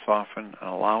breathe and soften and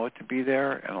allow it to be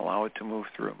there and allow it to move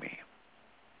through me.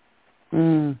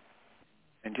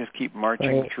 And just keep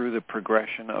marching through the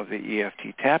progression of the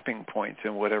EFT tapping points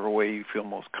in whatever way you feel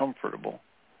most comfortable.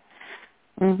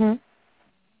 Mm-hmm.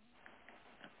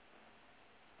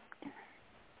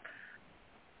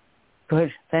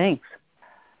 Good, thanks.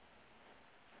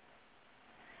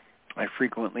 I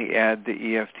frequently add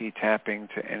the EFT tapping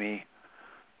to any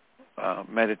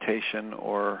meditation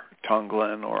or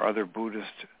Tonglen or other Buddhist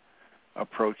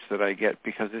approach that I get,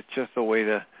 because it's just a way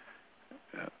to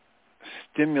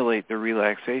stimulate the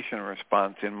relaxation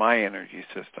response in my energy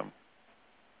system.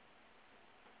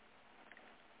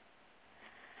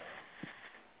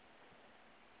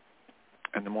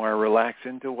 And the more I relax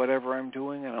into whatever I'm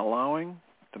doing and allowing,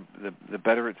 the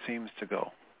better it seems to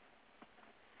go.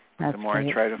 That's the more great.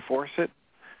 I try to force it,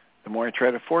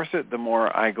 the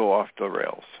more I go off the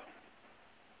rails.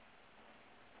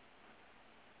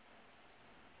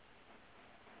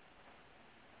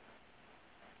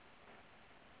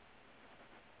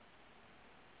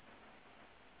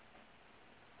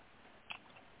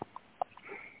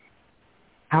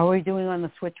 How are we doing on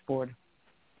the switchboard?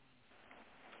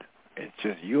 It's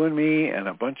just you and me and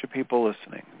a bunch of people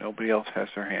listening. Nobody else has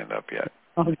their hand up yet.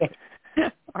 Okay.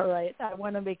 All right. I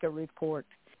want to make a report.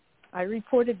 I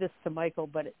reported this to Michael,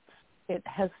 but it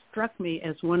has struck me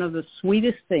as one of the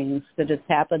sweetest things that has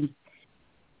happened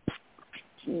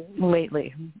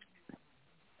lately.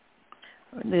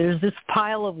 There's this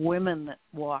pile of women that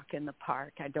walk in the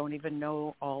park. I don't even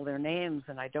know all their names,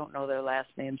 and I don't know their last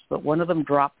names, but one of them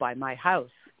dropped by my house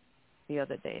the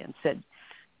other day and said,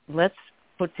 let's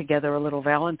put together a little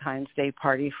Valentine's Day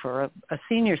party for a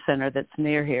senior center that's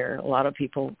near here. A lot of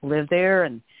people live there,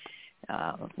 and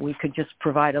we could just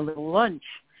provide a little lunch.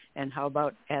 And how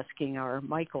about asking our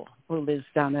Michael, who lives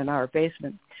down in our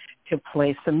basement, to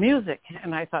play some music?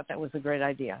 And I thought that was a great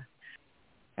idea.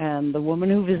 And the woman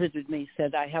who visited me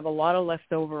said, I have a lot of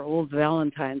leftover old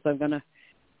Valentines. I'm going to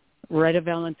write a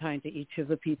Valentine to each of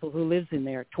the people who lives in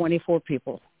there, 24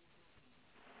 people.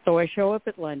 So I show up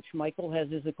at lunch. Michael has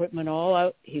his equipment all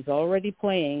out. He's already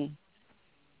playing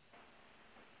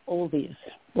oldies,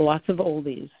 lots of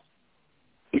oldies.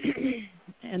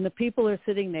 And the people are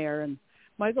sitting there, and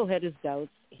Michael had his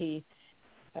doubts. He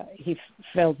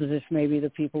felt as if maybe the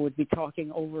people would be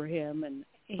talking over him, and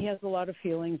he has a lot of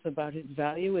feelings about his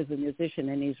value as a musician,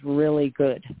 and he's really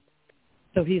good.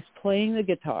 So he's playing the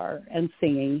guitar and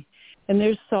singing, and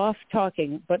there's soft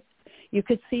talking, but you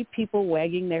could see people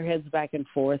wagging their heads back and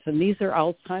forth. And these are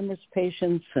Alzheimer's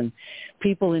patients and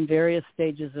people in various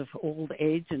stages of old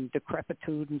age and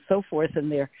decrepitude and so forth.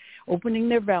 And they're opening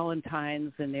their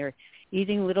Valentines and they're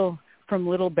eating from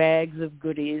little bags of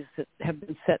goodies that have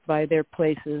been set by their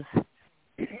places.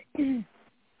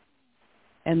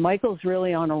 And Michael's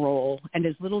really on a roll, and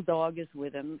his little dog is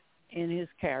with him in his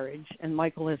carriage, and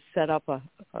Michael has set up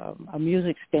a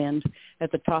music stand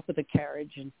at the top of the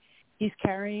carriage, and he's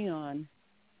carrying on,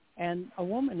 and a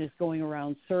woman is going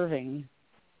around serving.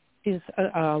 She's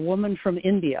a woman from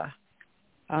India,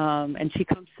 and she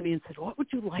comes to me and said, "What would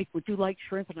you like? Would you like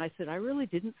shrimp?" And I said, "I really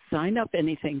didn't sign up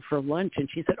anything for lunch." And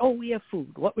she said, "Oh, we have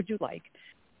food. What would you like?"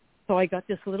 So I got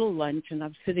this little lunch, and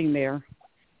I'm sitting there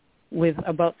with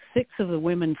about 6 of the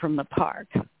women from the park.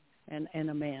 And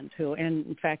a man, too. And,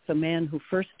 in fact, the man who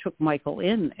first took Michael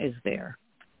in is there.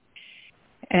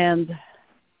 And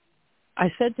I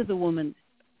said to the woman,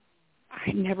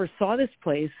 I never saw this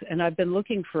place, and I've been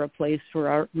looking for a place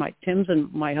for Tim's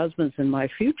and my husband's and my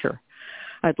future.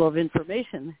 I'd love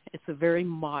information. It's a very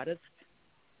modest,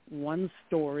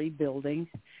 one-story building.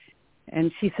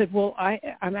 And she said, well,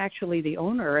 I'm actually the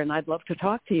owner, and I'd love to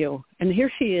talk to you. And here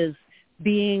she is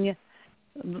being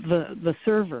the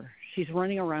server. She's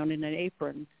running around in an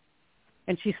apron,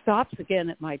 and she stops again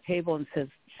at my table and says,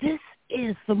 "This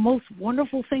is the most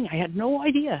wonderful thing. I had no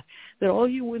idea that all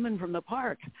you women from the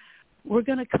park were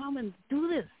going to come and do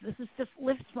this. This is just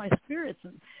lifts my spirits."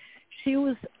 And she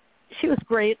was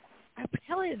great. I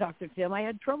tell you, Dr. Tim, I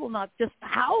had trouble not just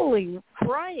howling,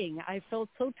 crying. I felt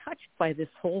so touched by this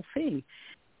whole thing.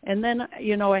 And then,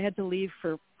 I had to leave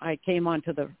I came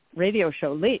onto the radio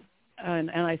show late.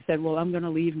 And I said, well, I'm going to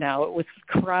leave now. It was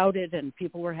crowded and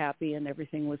people were happy and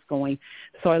everything was going.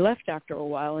 So I left after a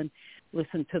while and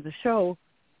listened to the show.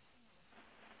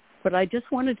 But I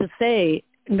just wanted to say,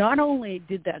 not only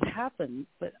did that happen,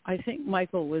 but I think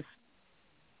Michael was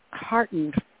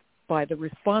heartened by the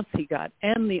response he got.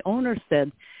 And the owner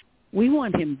said, we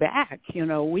want him back.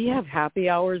 We have happy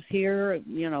hours here,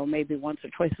 maybe once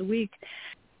or twice a week.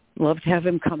 Love to have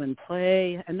him come and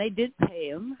play. And they did pay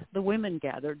him. The women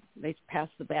gathered. They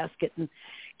passed the basket and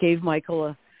gave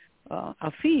Michael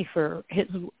a fee for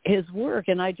his work.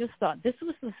 And I just thought, this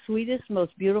was the sweetest,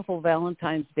 most beautiful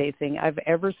Valentine's Day thing I've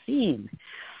ever seen.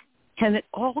 And it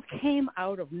all came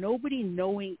out of nobody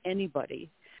knowing anybody,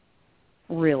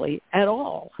 really, at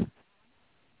all.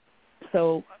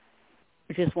 So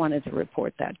I just wanted to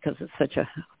report that because it's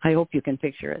I hope you can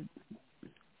picture it.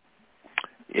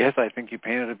 Yes, I think you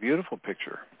painted a beautiful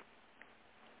picture.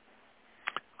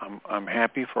 I'm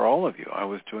happy for all of you. I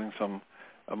was doing some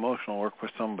emotional work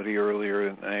with somebody earlier,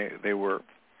 and they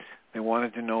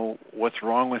wanted to know what's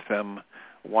wrong with them,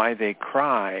 why they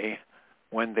cry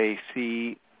when they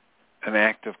see an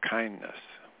act of kindness.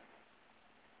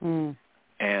 Mm.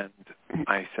 And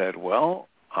I said, well,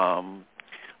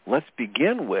 let's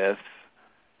begin with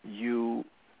your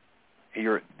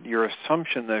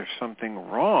assumption there's something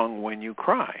wrong when you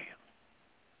cry.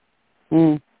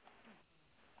 Mm.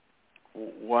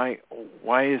 Why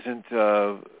isn't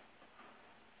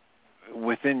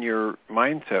within your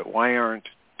mindset, why aren't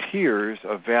tears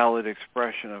a valid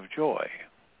expression of joy?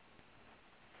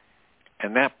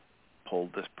 And that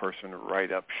pulled this person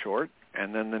right up short.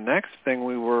 And then the next thing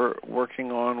we were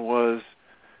working on was,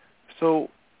 so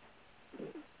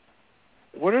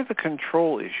what are the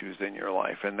control issues in your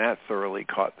life? And that thoroughly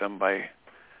caught them by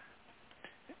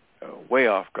way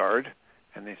off guard.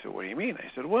 And they said, what do you mean? I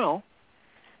said, well,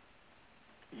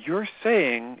 you're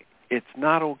saying it's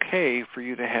not okay for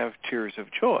you to have tears of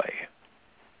joy.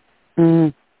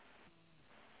 Mm.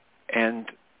 And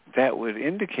that would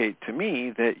indicate to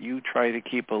me that you try to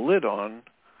keep a lid on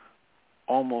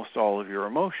almost all of your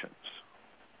emotions.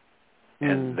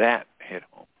 And that hit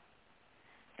home.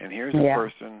 And here's a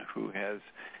person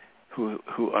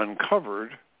who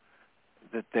uncovered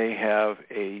that they have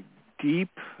a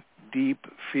deep, deep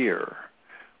fear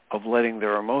of letting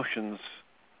their emotions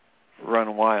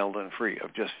run wild and free,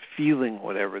 of just feeling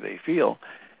whatever they feel.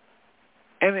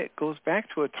 And it goes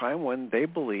back to a time when they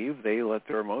believe they let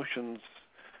their emotions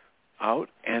out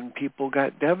and people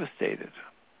got devastated,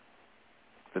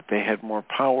 that they had more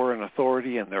power and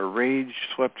authority and their rage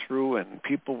swept through and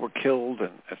people were killed,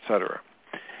 and et cetera.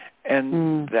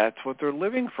 And that's what they're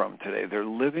living from today. They're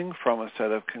living from a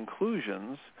set of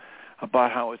conclusions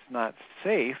about how it's not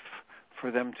safe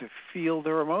for them to feel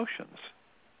their emotions.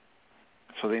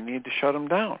 So they need to shut them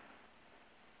down.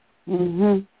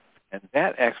 Mm-hmm. And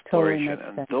that exploration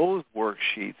totally and those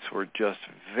worksheets were just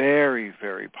very,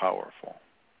 very powerful.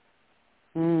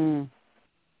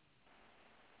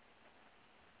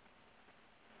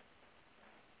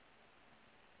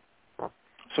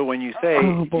 So when you say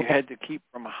you had to keep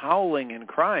from howling and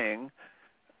crying,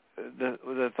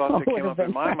 the thought that came up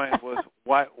in my mind was,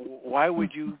 why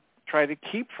would you try to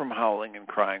keep from howling and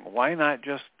crying? Why not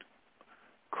just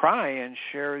cry and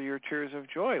share your tears of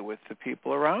joy with the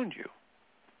people around you?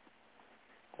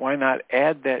 Why not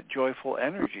add that joyful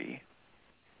energy,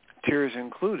 tears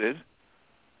included,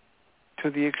 to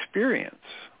the experience?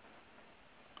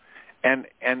 And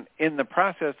in the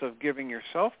process of giving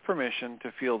yourself permission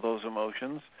to feel those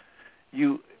emotions,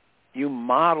 you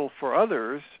model for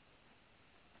others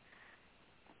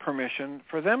permission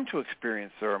for them to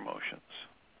experience their emotions.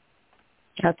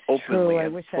 That's openly true. I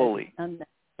and wish fully. I had done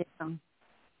that. Yeah.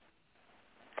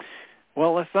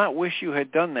 Well, let's not wish you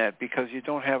had done that because you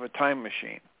don't have a time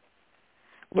machine.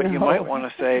 But you might want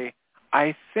to say,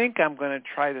 I think I'm going to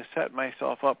try to set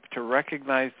myself up to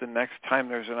recognize the next time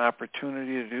there's an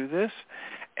opportunity to do this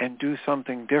and do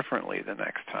something differently the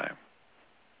next time.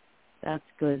 That's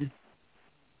good.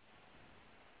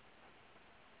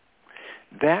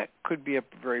 That could be a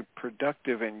very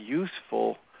productive and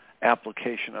useful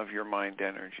application of your mind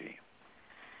energy.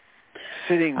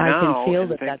 Sitting now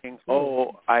and thinking,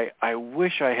 I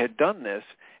wish I had done this,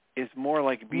 is more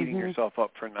like beating yourself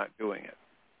up for not doing it.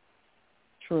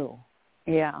 True.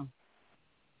 Yeah.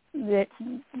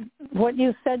 What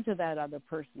you said to that other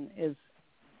person is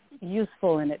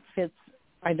useful and it fits.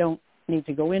 I don't need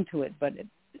to go into it, but it's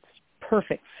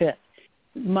perfect fit.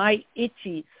 My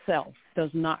itchy self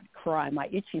does not cry. My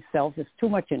itchy self is too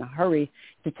much in a hurry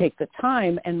to take the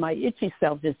time, and my itchy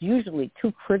self is usually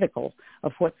too critical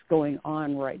of what's going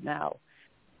on right now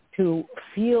to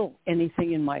feel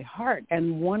anything in my heart.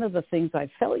 And one of the things I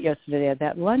felt yesterday at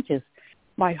that lunch is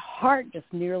my heart just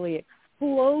nearly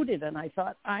exploded, and I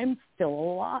thought, I'm still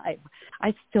alive.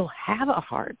 I still have a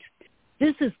heart.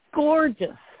 This is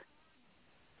gorgeous.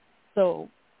 So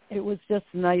it was just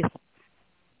nice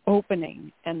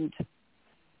opening. And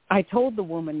I told the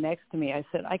woman next to me, I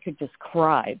said, I could just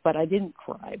cry, but I didn't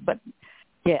cry. But,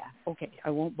 yeah, okay, I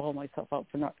won't bawl myself out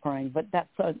for not crying, but that's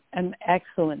an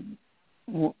excellent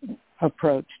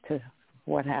approach to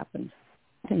what happened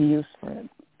and use for it.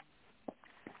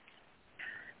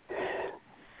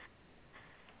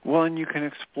 Well, and you can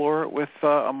explore it with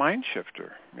a mind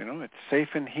shifter. You know, it's safe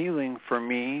and healing for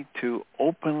me to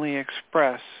openly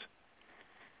express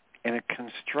in a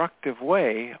constructive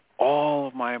way all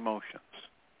of my emotions.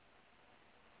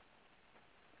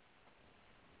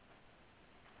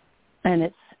 And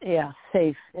it's,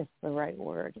 safe is the right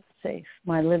word. It's safe.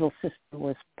 My little sister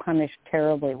was punished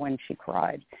terribly when she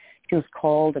cried. She was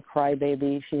called a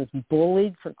crybaby. She was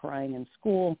bullied for crying in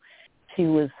school. She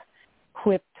was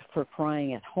quipped for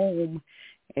crying at home.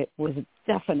 It was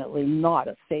definitely not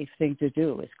a safe thing to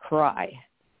do, is cry.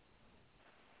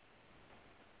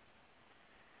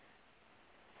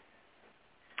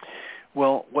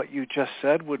 Well, what you just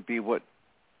said would be what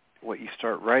you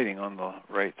start writing on the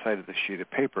right side of the sheet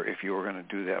of paper if you were going to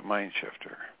do that mind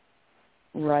shifter.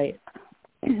 Right.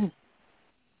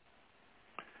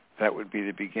 That would be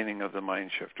the beginning of the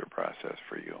mind shifter process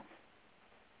for you.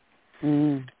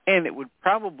 Mm. And it would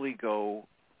probably go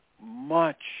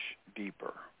much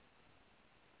deeper.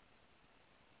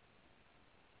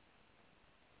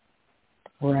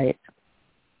 Right.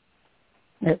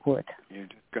 It would. You're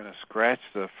just going to scratch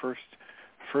the first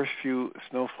few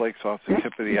snowflakes off the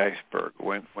tip of the iceberg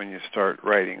when you start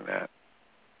writing that.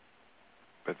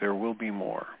 But there will be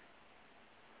more.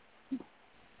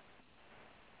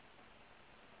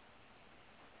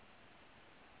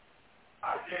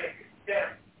 Okay, Tim.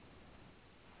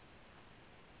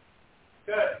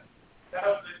 Good. That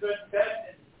was a good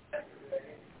session.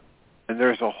 And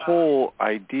there's a whole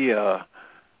idea,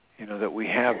 that we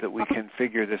have that we can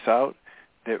figure this out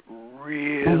that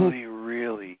really,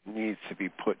 really needs to be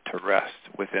put to rest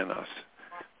within us.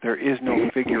 There is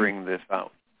no figuring this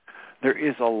out. There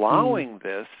is allowing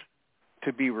this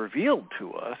to be revealed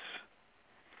to us,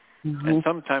 and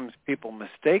sometimes people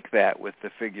mistake that with the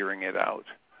figuring it out.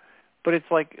 But it's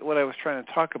like what I was trying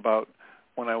to talk about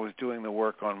when I was doing the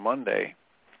work on Monday,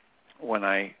 when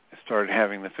I started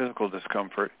having the physical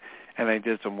discomfort, and I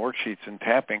did some worksheets and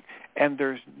tapping, and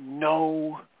there's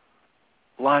no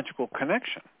logical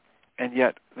connection, and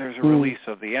yet there's a release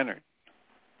of the energy.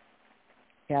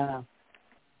 Yeah.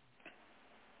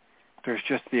 There's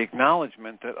just the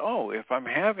acknowledgement that, if I'm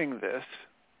having this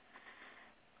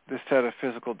set of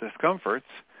physical discomforts,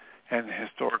 and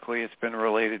historically it's been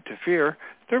related to fear,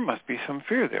 there must be some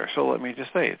fear there. So let me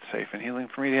just say it's safe and healing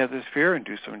for me to have this fear and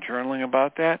do some journaling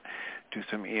about that, do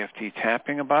some EFT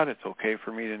tapping about it. It's okay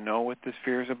for me to know what this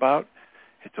fear is about.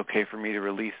 It's okay for me to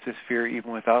release this fear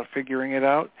even without figuring it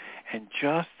out. And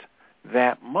just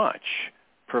that much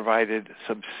provided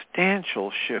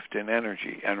substantial shift in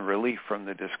energy and relief from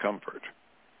the discomfort.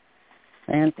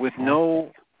 And with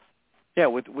no,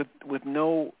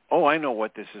 oh, I know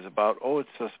what this is about. Oh, it's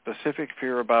a specific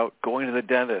fear about going to the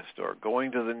dentist or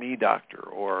going to the knee doctor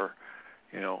or,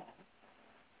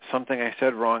 something I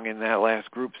said wrong in that last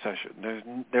group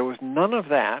session. There was none of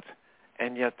that,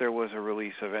 and yet there was a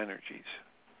release of energies.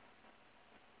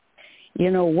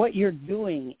 What you're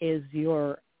doing is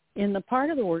you're in the part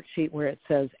of the worksheet where it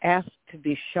says ask to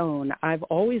be shown. I've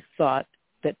always thought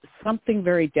that something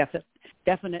very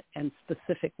definite and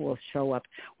specific will show up.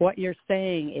 What you're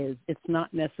saying is it's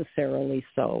not necessarily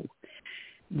so.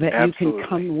 That Absolutely. You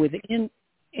can come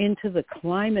into the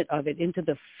climate of it, into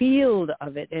the field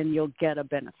of it, and you'll get a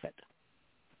benefit.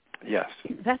 Yes.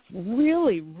 That's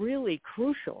really, really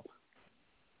crucial.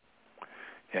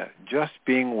 Yeah, just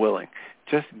being willing,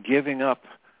 just giving up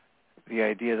the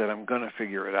idea that I'm going to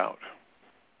figure it out,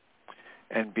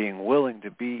 and being willing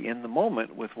to be in the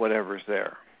moment with whatever's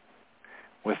there,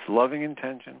 with loving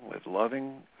intention, with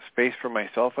loving space for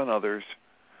myself and others,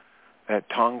 that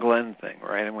Tonglen thing,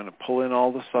 right? I'm going to pull in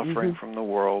all the suffering from the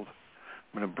world.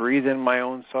 I'm going to breathe in my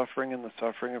own suffering and the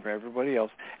suffering of everybody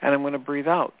else, and I'm going to breathe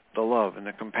out the love and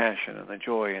the compassion and the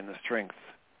joy and the strength.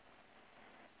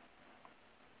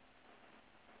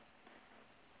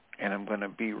 And I'm going to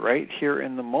be right here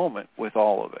in the moment with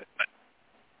all of it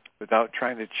without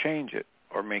trying to change it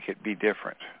or make it be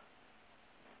different.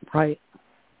 Right.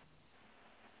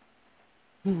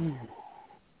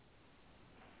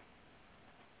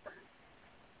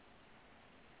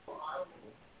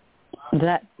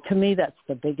 That, to me, that's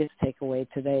the biggest takeaway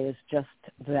today, is just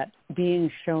that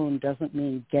being shown doesn't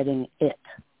mean getting it.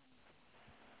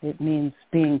 It means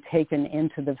being taken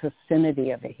into the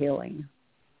vicinity of a healing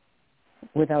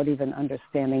without even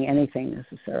understanding anything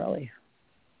necessarily.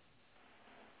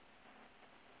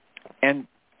 And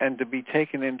to be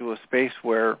taken into a space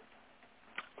where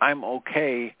I'm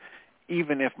okay,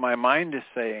 even if my mind is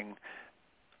saying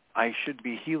I should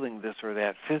be healing this or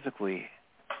that physically,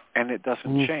 and it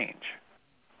doesn't change.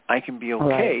 I can be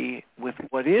okay with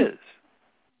what is.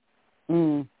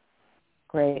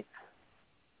 Great.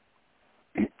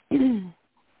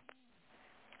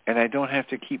 And I don't have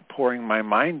to keep pouring my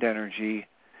mind energy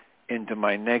into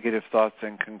my negative thoughts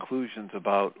and conclusions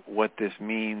about what this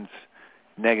means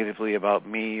negatively about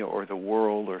me or the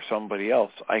world or somebody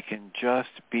else. I can just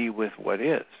be with what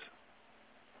is.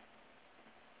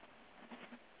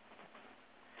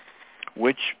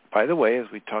 Which, by the way, as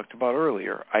we talked about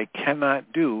earlier, I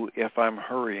cannot do if I'm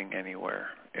hurrying anywhere,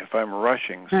 if I'm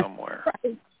rushing somewhere.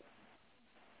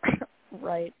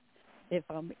 Right. If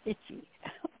I'm itchy.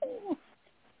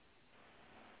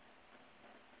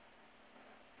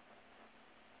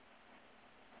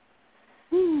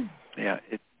 Yeah,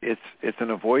 it's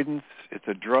an avoidance. It's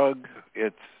a drug.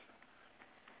 It's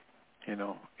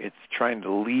it's trying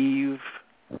to leave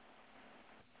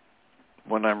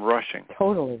when I'm rushing.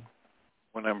 Totally.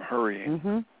 When I'm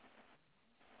hurrying.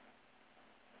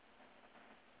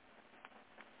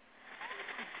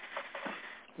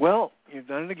 Well, you've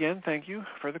done it again. Thank you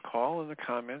for the call and the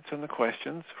comments and the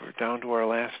questions. We're down to our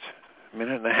last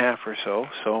minute and a half or so.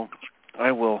 So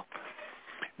I will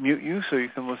mute you so you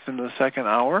can listen to the second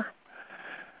hour.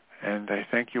 And I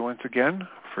thank you once again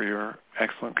for your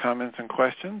excellent comments and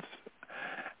questions.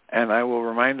 And I will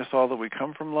remind us all that we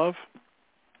come from love.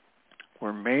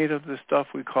 We're made of the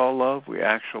stuff we call love. We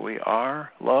actually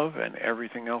are love, and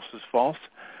everything else is false.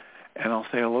 And I'll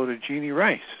say hello to Jeanie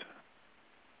Ryce.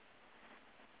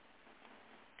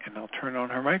 And I'll turn on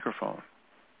her microphone.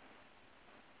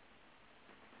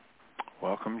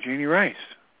 Welcome, Jeanie Ryce.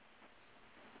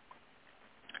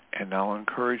 And I'll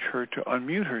encourage her to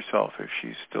unmute herself if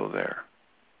she's still there.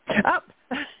 Oh.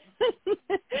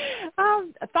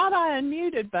 I thought I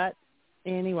unmuted, but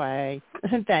anyway,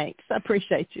 thanks. I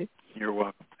appreciate you. You're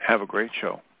welcome. Have a great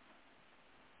show.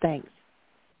 Thanks.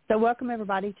 So welcome,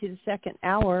 everybody, to the second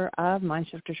hour of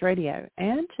MindShifters Radio.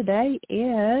 And today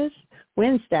is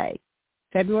Wednesday,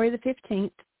 February the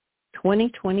 15th,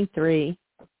 2023.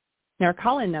 And our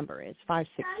call-in number is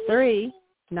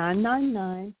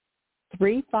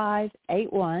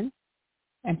 563-999-3581.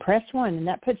 And press 1, and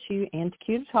that puts you into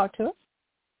queue to talk to us.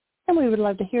 And we would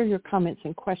love to hear your comments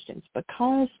and questions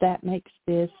because that makes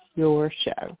this your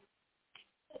show.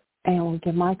 And we'll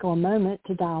give Michael a moment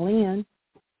to dial in.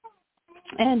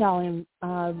 And I'll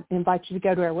invite you to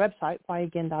go to our website,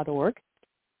 whyagain.org,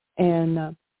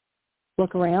 and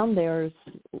look around. There's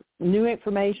new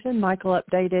information. Michael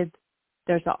updated.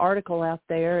 There's an article out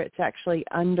there. It's actually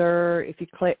under, if you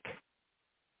click,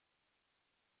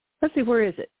 let's see, where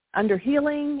is it? Under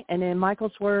healing, and in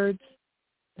Michael's words,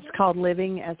 It's called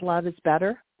Living as Love is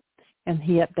Better, and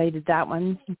he updated that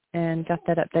one and got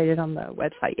that updated on the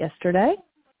website yesterday.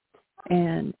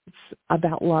 And it's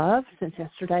about love. Since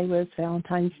yesterday was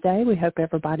Valentine's Day, we hope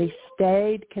everybody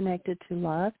stayed connected to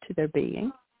love, to their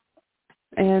being.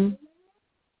 And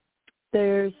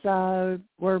there's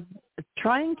we're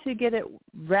trying to get it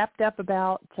wrapped up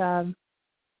about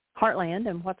Heartland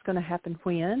and what's going to happen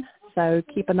when. So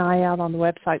keep an eye out on the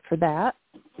website for that.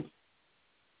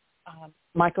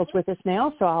 Michael's with us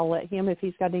now, so I'll let him, if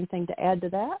he's got anything to add to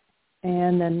that,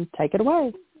 and then take it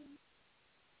away.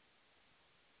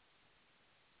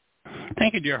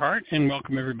 Thank you, dear heart, and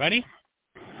welcome, everybody.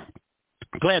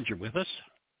 Glad you're with us.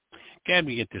 Glad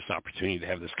we get this opportunity to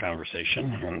have this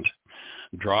conversation and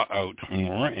draw out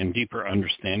more and deeper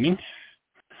understanding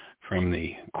from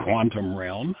the quantum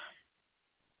realm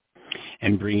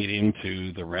and bring it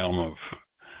into the realm of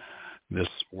this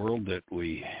world that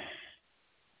we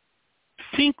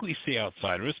think we see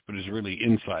outside of us, but is really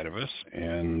inside of us,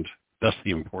 and thus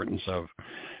the importance of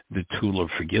the tool of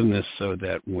forgiveness, so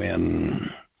that when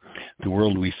the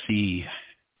world we see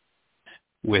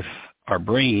with our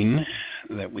brain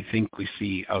that we think we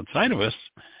see outside of us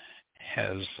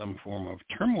has some form of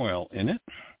turmoil in it,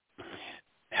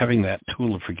 having that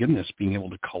tool of forgiveness, being able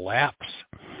to collapse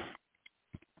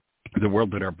the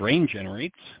world that our brain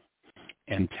generates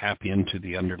and tap into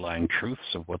the underlying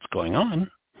truths of what's going on,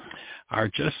 are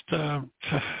just,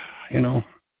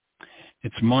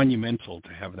 it's monumental to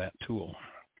have that tool.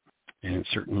 And it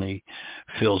certainly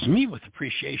fills me with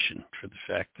appreciation for the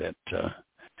fact that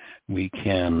we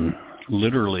can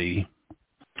literally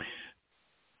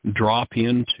drop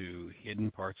into hidden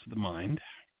parts of the mind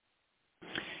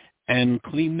and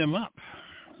clean them up,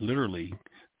 literally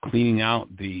cleaning out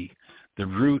the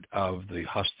root of the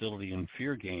hostility and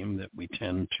fear game that we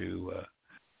tend to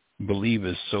believe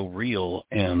is so real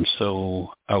and so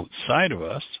outside of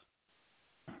us,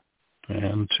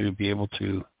 and to be able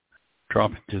to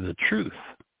drop into the truth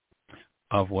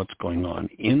of what's going on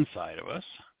inside of us,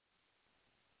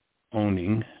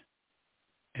 owning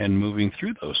and moving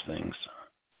through those things,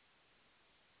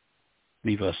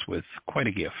 leave us with quite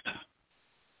a gift.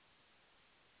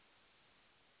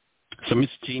 So,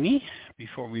 Miss Jeanie,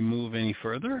 before we move any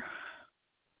further,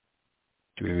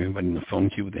 do we have anybody in the phone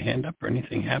queue with a hand up or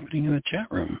anything happening in the chat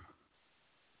room?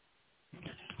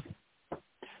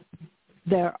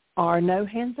 There are no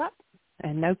hands up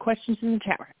and no questions in the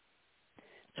chat room.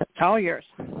 So it's all yours.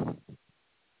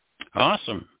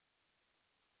 Awesome.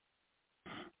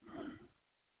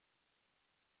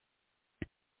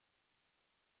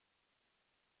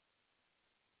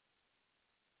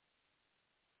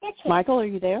 Michael, are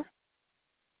you there?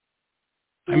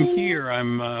 I'm here.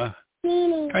 I'm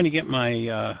trying to get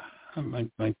my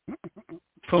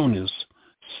phone is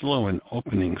slow in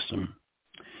opening some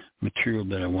material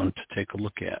that I wanted to take a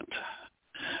look at.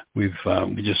 We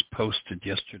just posted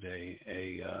yesterday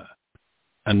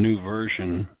a new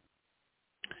version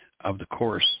of the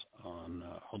course on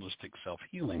holistic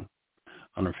self-healing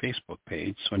on our Facebook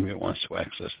page. So anybody wants to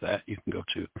access that, you can go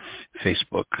to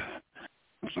Facebook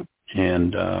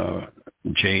and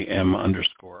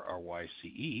JM_RYCE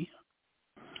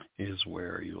is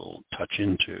where you'll touch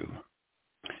into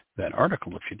that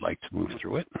article if you'd like to move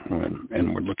through it.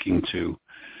 And we're looking to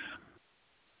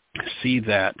see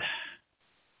that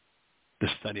the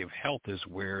study of health is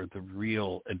where the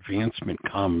real advancement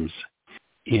comes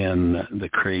in the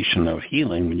creation of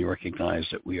healing, when you recognize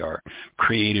that we are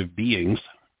creative beings,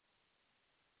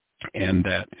 and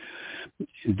that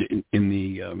in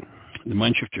the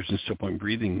MindShifters and Still Point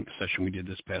Breathing session we did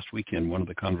this past weekend, one of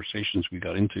the conversations we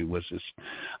got into was this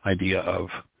idea of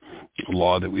a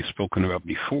law that we've spoken about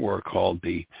before called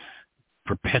the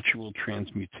perpetual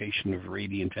transmutation of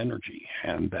radiant energy,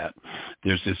 and that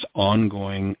there's this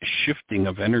ongoing shifting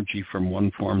of energy from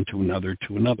one form to another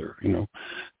to another.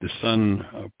 The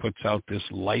sun puts out this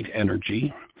light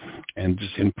energy and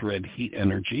this infrared heat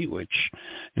energy, which,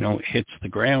 hits the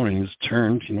ground and is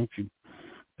turned,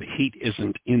 the heat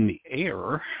isn't in the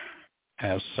air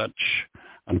as such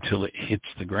until it hits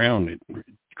the ground. It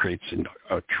creates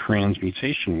a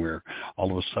transmutation where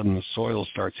all of a sudden the soil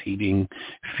starts heating,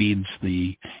 feeds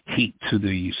the heat to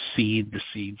the seed. The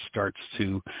seed starts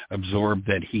to absorb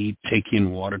that heat, take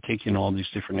in water, take in all these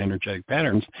different energetic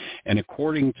patterns. And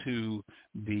according to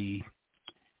the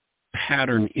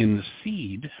pattern in the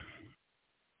seed,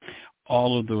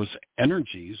 all of those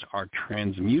energies are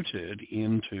transmuted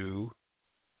into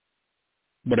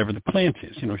whatever the plant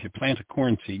is. If you plant a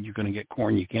corn seed, you're going to get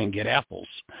corn. You can't get apples.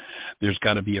 There's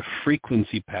got to be a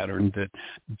frequency pattern that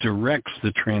directs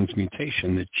the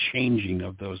transmutation, the changing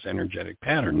of those energetic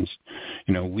patterns.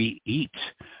 We eat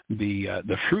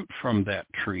the fruit from that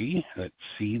tree, that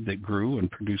seed that grew and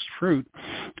produced fruit,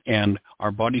 and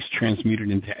our bodies transmute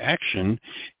it into action,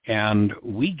 and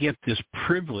we get this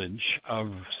privilege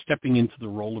of stepping into the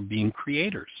role of being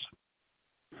creators,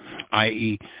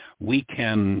 i.e., we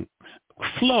can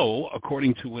flow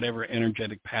according to whatever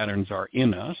energetic patterns are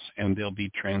in us, and they'll be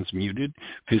transmuted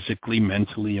physically,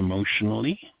 mentally,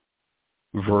 emotionally,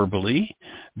 verbally.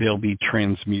 They'll be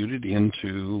transmuted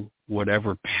into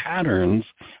whatever patterns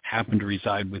happen to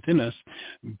reside within us.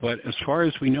 But as far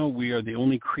as we know, we are the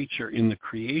only creature in the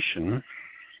creation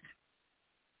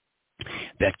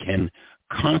that can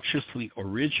consciously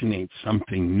originate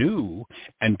something new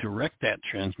and direct that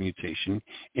transmutation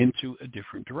into a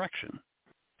different direction.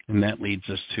 And that leads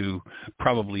us to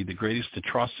probably the greatest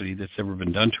atrocity that's ever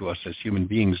been done to us as human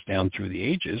beings down through the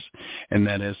ages, and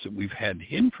that is that we've had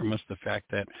hidden from us the fact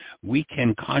that we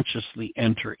can consciously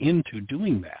enter into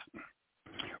doing that.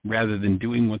 Rather than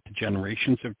doing what the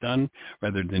generations have done,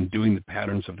 rather than doing the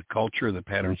patterns of the culture or the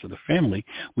patterns of the family,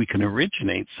 we can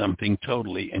originate something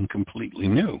totally and completely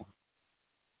new.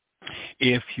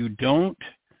 If you don't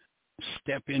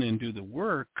step in and do the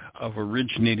work of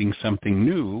originating something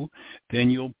new,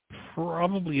 then you'll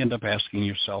probably end up asking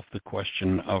yourself the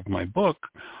question of my book,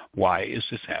 why is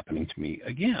this happening to me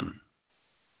again?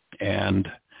 And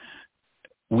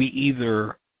we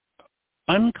either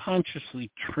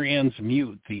unconsciously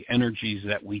transmute the energies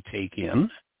that we take in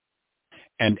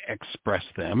and express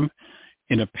them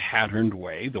in a patterned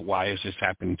way, the why is this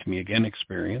happening to me again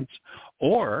experience,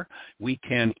 or we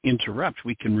can interrupt,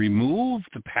 we can remove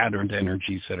the patterned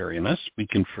energies that are in us, we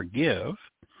can forgive,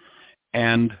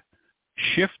 and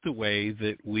shift the way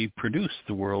that we produce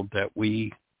the world that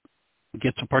we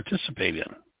get to participate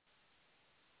in.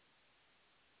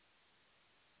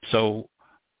 So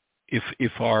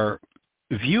if our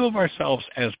view of ourselves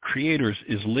as creators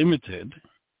is limited,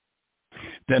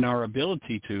 then our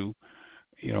ability to,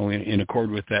 in accord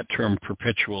with that term,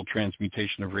 perpetual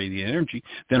transmutation of radiant energy,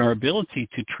 then our ability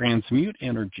to transmute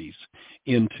energies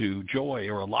into joy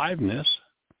or aliveness,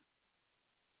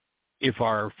 if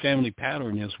our family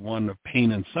pattern is one of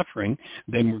pain and suffering,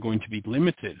 then we're going to be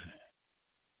limited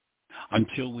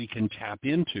until we can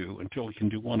until we can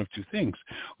do one of two things.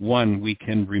 One, we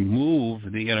can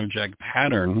remove the energetic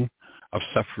pattern of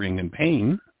suffering and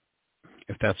pain,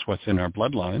 if that's what's in our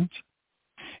bloodlines,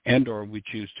 and or we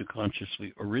choose to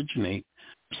consciously originate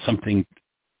something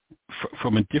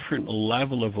from a different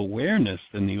level of awareness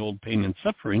than the old pain and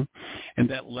suffering, and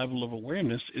that level of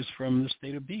awareness is from the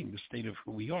state of being, the state of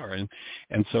who we are.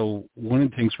 And so one of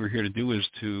the things we're here to do is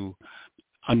to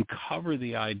uncover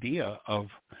the idea of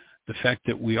the fact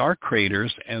that we are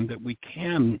creators and that we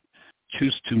can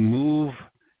choose to move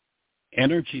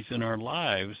energies in our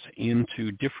lives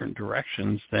into different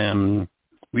directions than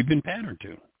we've been patterned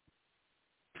to.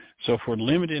 So if we're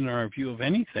limited in our view of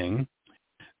anything,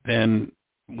 then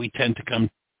we tend to come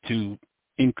to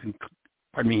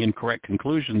incorrect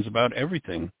conclusions about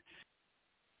everything.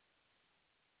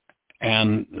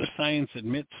 And the science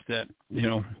admits that,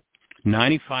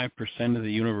 95% of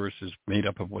the universe is made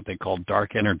up of what they call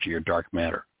dark energy or dark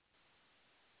matter.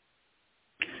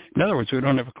 In other words, we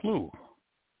don't have a clue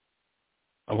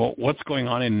about what's going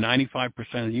on in 95%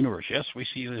 of the universe. Yes, we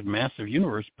see this massive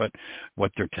universe, but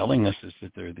what they're telling us is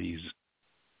that there are these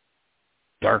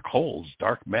dark holes,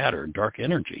 dark matter, dark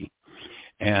energy.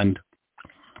 And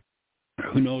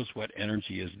who knows what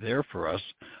energy is there for us,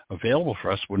 available for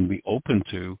us when we open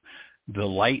to the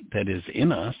light that is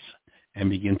in us and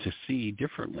begin to see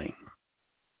differently.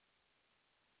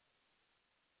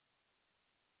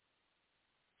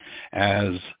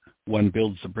 As one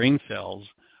builds the brain cells,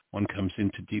 one comes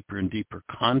into deeper and deeper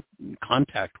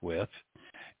contact with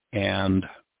and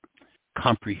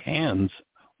comprehends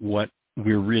what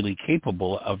we're really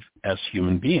capable of as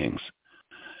human beings.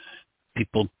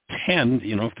 People tend,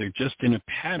 if they're just in a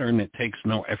pattern, it takes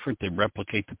no effort. They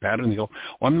replicate the pattern. They go,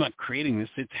 I'm not creating this.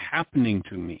 It's happening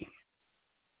to me.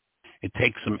 It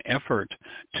takes some effort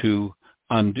to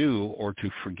undo or to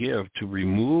forgive, to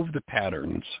remove the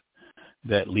patterns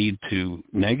that lead to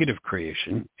negative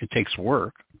creation. It takes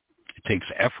work. It takes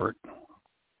effort.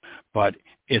 But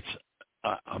it's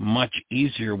a much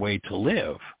easier way to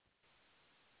live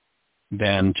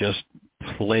than just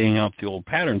playing out the old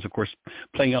patterns. Of course,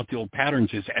 playing out the old patterns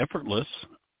is effortless,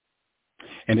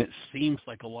 and it seems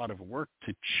like a lot of work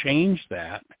to change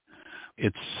that.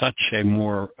 It's such a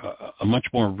much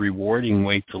more rewarding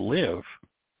way to live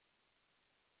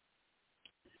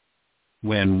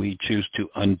when we choose to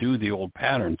undo the old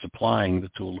patterns, applying the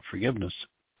tool of forgiveness.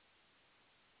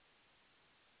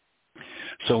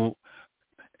 So,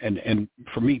 and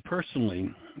for me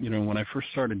personally, when I first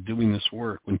started doing this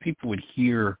work, when people would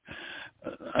hear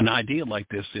an idea like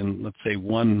this in, let's say,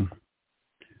 one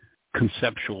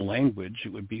conceptual language,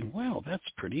 it would be, wow, that's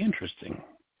pretty interesting.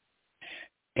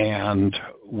 And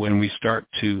when we start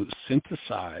to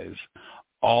synthesize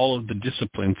all of the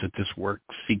disciplines that this work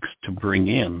seeks to bring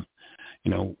in,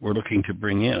 we're looking to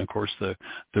bring in, of course, the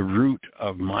root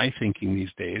of my thinking these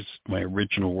days. My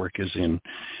original work is in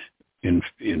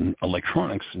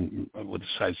electronics and with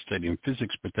a side study in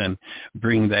physics, but then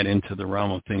bring that into the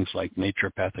realm of things like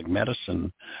naturopathic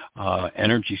medicine,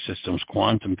 energy systems,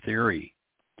 quantum theory,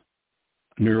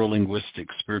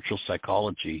 neurolinguistics, spiritual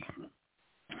psychology,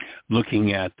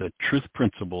 looking at the truth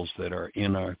principles that are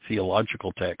in our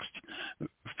theological text,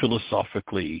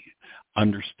 philosophically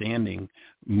understanding,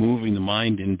 moving the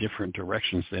mind in different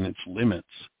directions than its limits,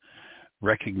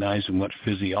 recognizing what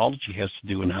physiology has to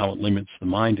do and how it limits the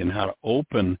mind, and how to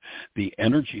open the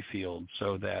energy field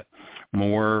so that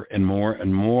more and more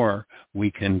and more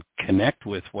we can connect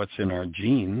with what's in our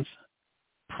genes,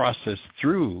 process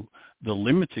through the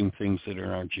limiting things that are in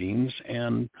our genes,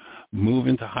 and move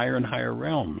into higher and higher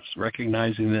realms,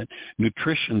 recognizing that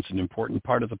nutrition is an important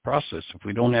part of the process. If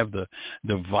we don't have the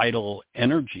vital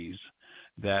energies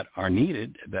that are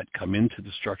needed, that come into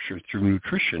the structure through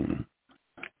nutrition,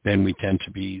 then we tend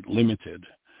to be limited.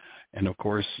 And of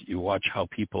course, you watch how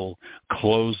people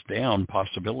close down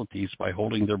possibilities by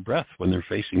holding their breath when they're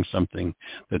facing something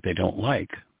that they don't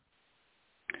like.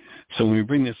 So when we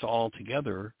bring this all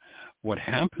together, what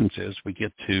happens is we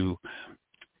get to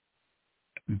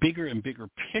bigger and bigger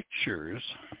pictures,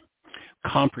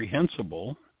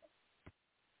 comprehensible,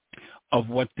 of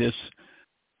what this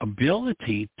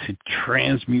ability to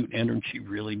transmute energy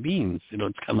really means. It's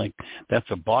kind of like that's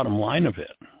a bottom line of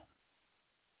it.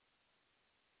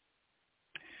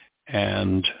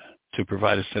 And to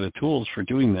provide a set of tools for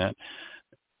doing that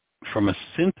from a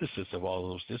synthesis of all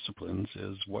those disciplines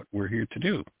is what we're here to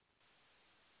do.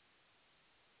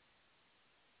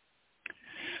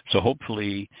 So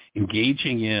hopefully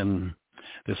engaging in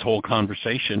this whole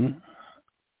conversation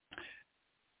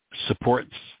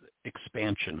supports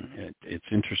expansion. It's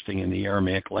interesting, in the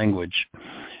Aramaic language,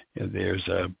 there's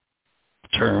a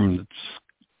term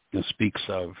that speaks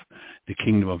of the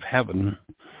kingdom of heaven.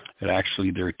 That actually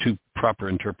there are two proper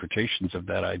interpretations of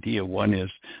that idea. One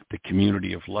is the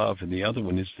community of love, and the other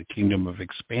one is the kingdom of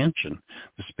expansion,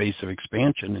 the space of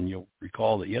expansion. And you'll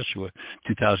recall that Yeshua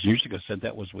 2,000 years ago said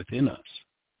that was within us.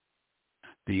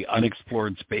 The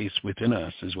unexplored space within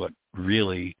us is what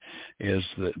really is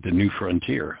the new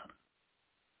frontier.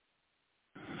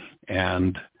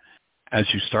 And as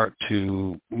you start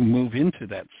to move into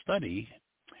that study,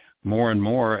 more and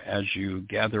more as you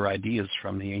gather ideas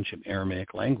from the ancient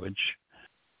Aramaic language,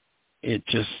 it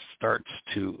just starts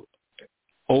to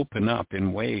open up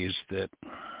in ways that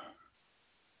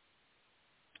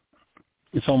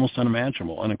it's almost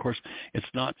unimaginable. And of course, it's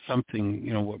not something,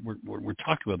 what we're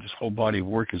talking about, this whole body of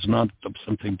work is not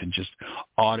something to just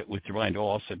audit with your mind. Oh,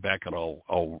 I'll sit back and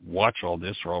I'll watch all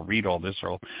this, or I'll read all this,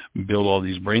 or I'll build all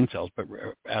these brain cells, but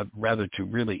rather to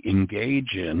really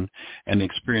engage in and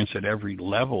experience at every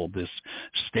level this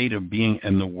state of being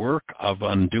and the work of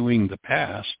undoing the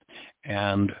past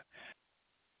and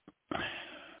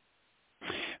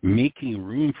making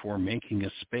room for, making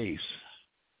a space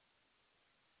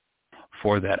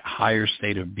for that higher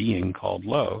state of being called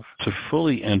love to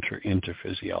fully enter into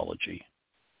physiology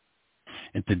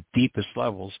at the deepest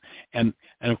levels. And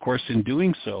of course, in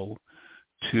doing so,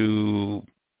 to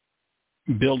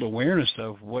build awareness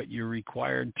of what you're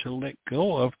required to let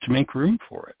go of to make room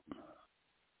for it.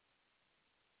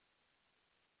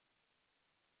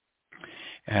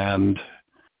 And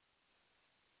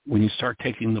when you start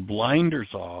taking the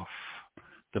blinders off,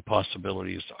 the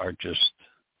possibilities are just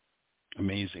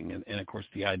amazing. And of course,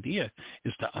 the idea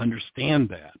is to understand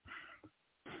that.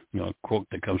 A quote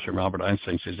that comes from Albert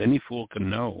Einstein says, any fool can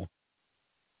know.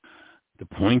 The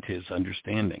point is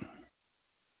understanding.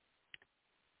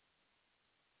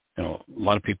 A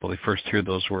lot of people, they first hear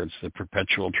those words, the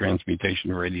perpetual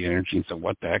transmutation of radiant energy, and say,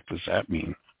 what the heck does that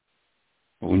mean?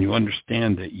 But when you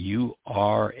understand that you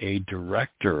are a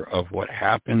director of what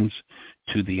happens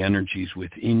to the energies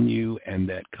within you and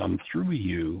that come through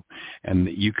you, and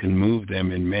that you can move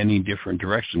them in many different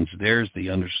directions, there's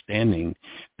the understanding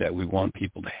that we want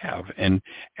people to have. And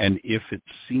if it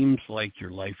seems like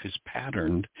your life is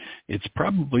patterned, it's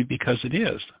probably because it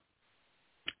is.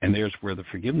 And there's where the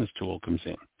forgiveness tool comes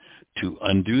in, to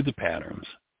undo the patterns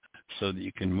so that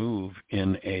you can move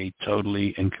in a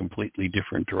totally and completely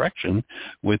different direction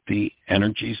with the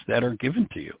energies that are given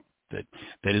to you. That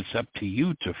it's up to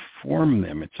you to form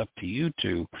them. It's up to you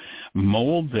to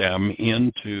mold them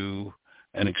into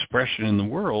an expression in the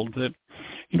world that,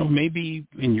 maybe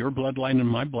in your bloodline and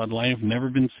my bloodline have never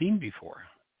been seen before.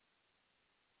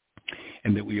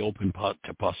 And that we open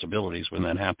to possibilities when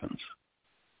that happens.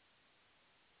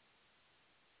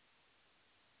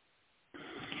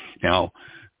 Now,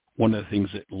 one of the things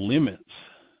that limits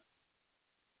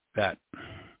that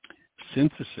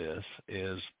synthesis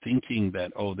is thinking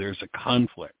that, there's a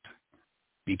conflict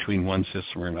between one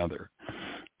system or another.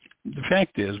 The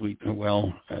fact is,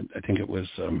 I think it was,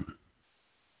 I'm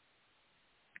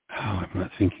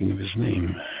not thinking of his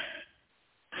name.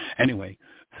 Anyway,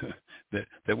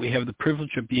 that we have the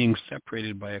privilege of being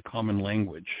separated by a common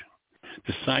language.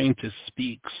 The scientist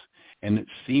speaks, and it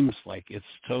seems like it's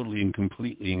totally and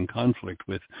completely in conflict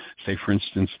with, say, for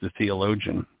instance, the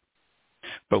theologian.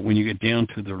 But when you get down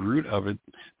to the root of it,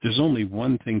 there's only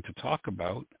one thing to talk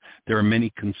about. There are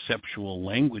many conceptual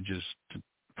languages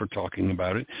for talking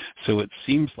about it. So it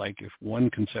seems like if one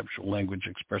conceptual language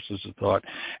expresses a thought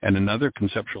and another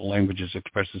conceptual language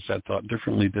expresses that thought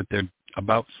differently, that they're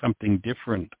about something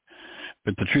different.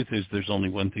 But the truth is there's only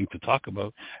one thing to talk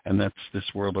about, and that's this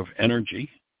world of energy.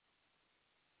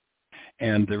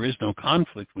 And there is no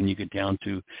conflict when you get down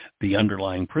to the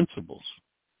underlying principles.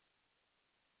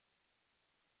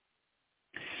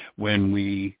 When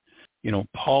we,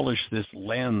 polish this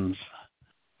lens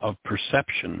of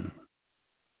perception,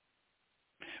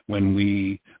 when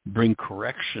we bring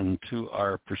correction to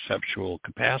our perceptual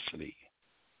capacity,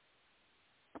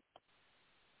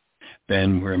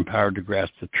 then we're empowered to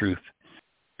grasp the truth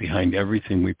behind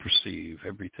everything we perceive,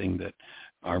 everything that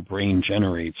our brain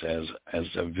generates as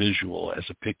a visual, as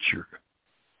a picture,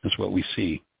 is what we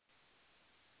see.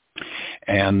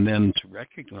 And then to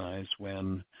recognize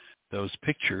when those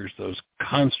pictures, those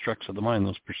constructs of the mind,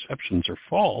 those perceptions are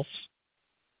false,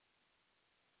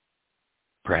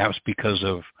 perhaps because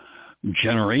of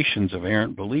generations of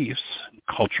errant beliefs,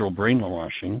 cultural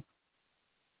brainwashing,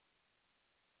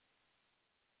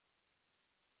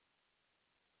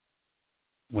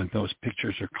 when those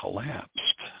pictures are collapsed,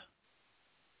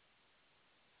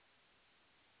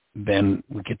 then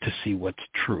we get to see what's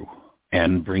true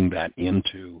and bring that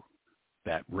into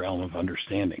that realm of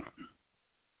understanding.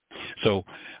 So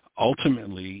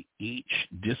ultimately, each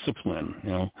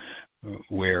discipline,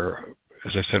 where,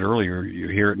 as I said earlier, you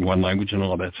hear it in one language and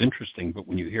all that's interesting, but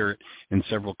when you hear it in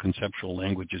several conceptual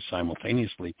languages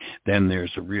simultaneously, then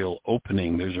there's a real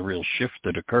opening, there's a real shift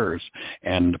that occurs,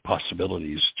 and the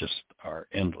possibilities just are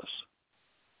endless.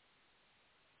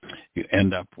 You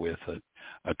end up with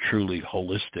a truly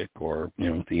holistic, or,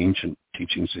 the ancient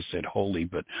teachings, they said holy,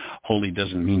 but holy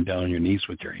doesn't mean down on your knees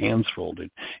with your hands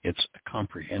folded. It's a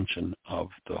comprehension of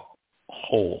the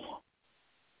whole,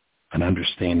 an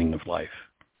understanding of life.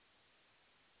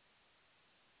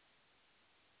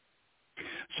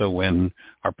 So when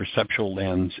our perceptual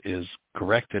lens is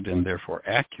corrected and therefore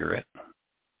accurate,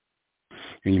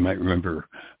 and you might remember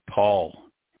Paul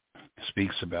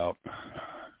speaks about,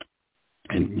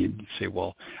 and you'd say,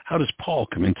 well, how does Paul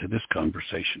come into this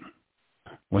conversation?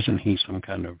 Wasn't he some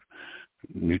kind of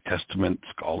New Testament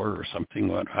scholar or something?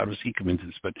 How does he come into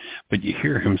this? But you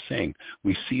hear him saying,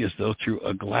 we see as though through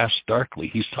a glass darkly.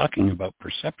 He's talking about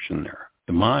perception there.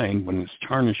 The mind, when it's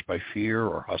tarnished by fear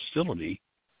or hostility,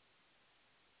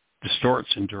 distorts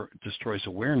and destroys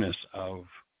awareness of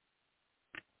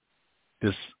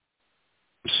this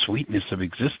sweetness of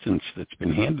existence that's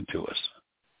been handed to us.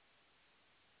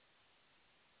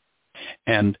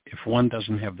 And if one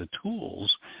doesn't have the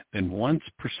tools, then once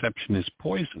perception is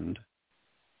poisoned,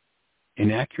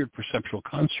 inaccurate perceptual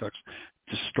constructs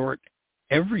distort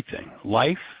everything.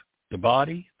 Life, the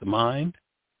body, the mind,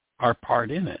 our part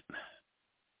in it.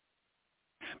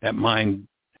 That mind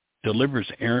delivers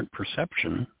errant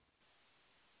perception,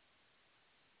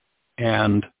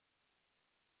 and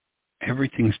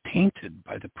everything's tainted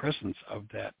by the presence of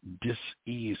that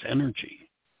dis-ease energy,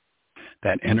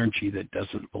 that energy that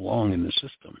doesn't belong in the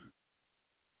system.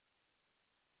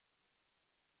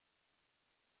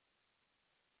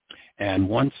 And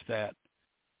once that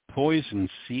poison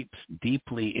seeps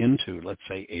deeply into, let's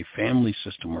say, a family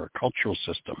system or a cultural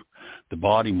system, the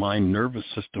body, mind, nervous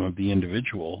system of the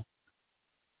individual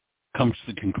comes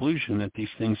to the conclusion that these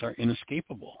things are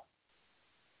inescapable.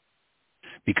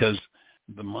 Because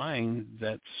the mind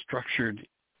that's structured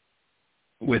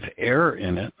with error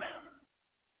in it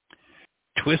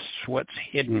twists what's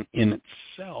hidden in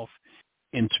itself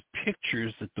into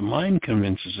pictures that the mind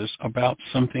convinces us about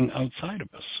something outside of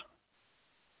us.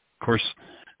 course,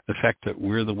 the fact that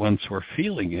we're the ones who are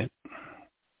feeling it,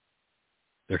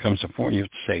 there comes a point you have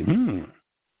to say,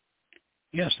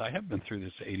 yes, I have been through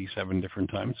this 87 different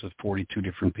times with 42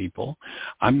 different people.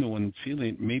 I'm the one that's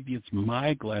feeling it. Maybe it's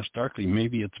my glass darkly.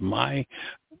 Maybe it's my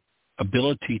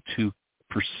ability to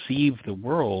perceive the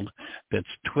world that's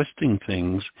twisting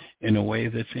things in a way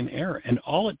that's in error. And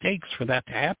all it takes for that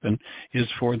to happen is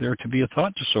for there to be a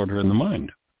thought disorder in the mind.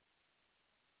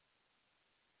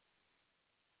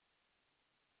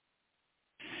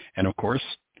 And of course,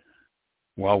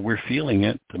 while we're feeling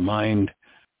it, the mind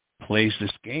plays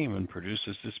this game and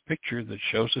produces this picture that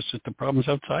shows us that the problem's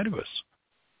outside of us,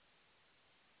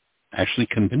 actually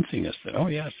convincing us that, oh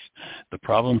yes, the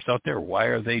problem's out there. Why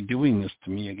are they doing this to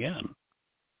me again?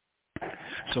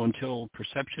 So until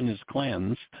perception is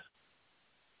cleansed,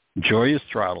 joy is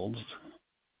throttled,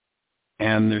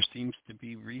 and there seems to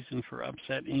be reason for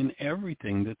upset in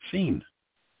everything that's seen.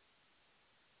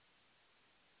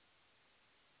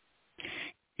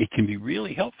 It can be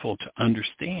really helpful to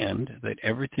understand that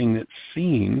everything that's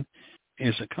seen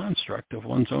is a construct of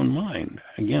one's own mind.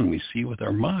 Again, we see with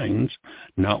our minds,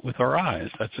 not with our eyes.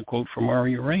 That's a quote from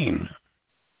Aria Rain.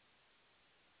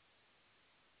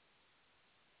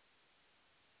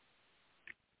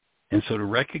 And so to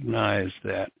recognize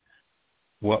that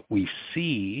what we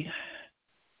see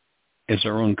is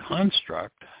our own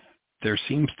construct, there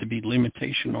seems to be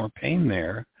limitation or pain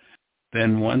there,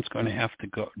 then one's going to have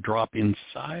to drop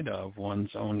inside of one's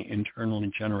own internally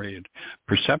generated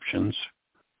perceptions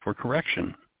for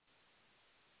correction.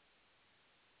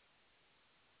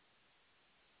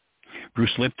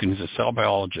 Bruce Lipton is a cell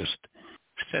biologist,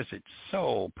 says it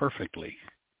so perfectly,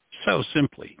 so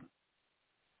simply.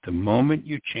 The moment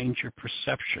you change your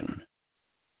perception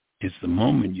is the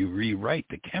moment you rewrite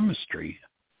the chemistry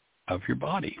of your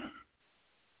body.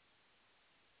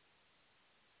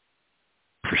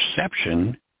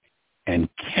 Perception and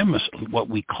what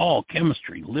we call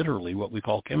chemistry, literally what we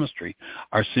call chemistry,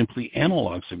 are simply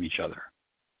analogs of each other.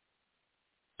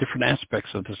 Different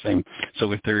aspects of the same.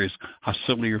 So if there is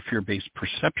hostility or fear-based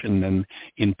perception, then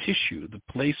in tissue, the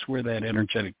place where that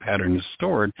energetic pattern is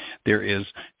stored, there is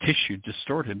tissue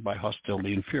distorted by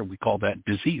hostility and fear. We call that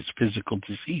disease, physical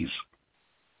disease.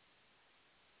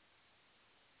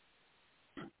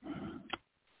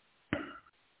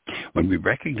 When we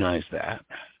recognize that,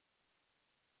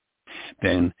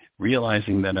 then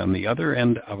realizing that on the other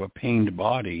end of a pained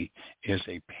body is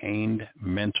a pained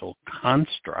mental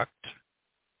construct,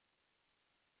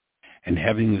 and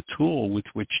having the tool with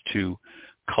which to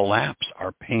collapse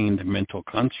our pained mental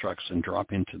constructs and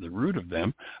drop into the root of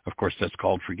them, of course that's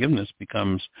called forgiveness,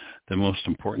 becomes the most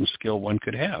important skill one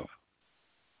could have.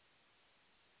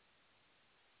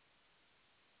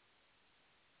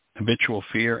 Habitual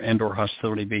fear and or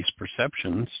hostility-based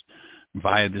perceptions,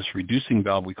 via this reducing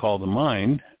valve we call the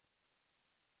mind,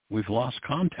 we've lost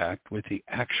contact with the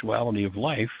actuality of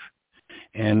life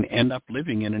and end up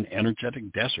living in an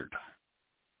energetic desert.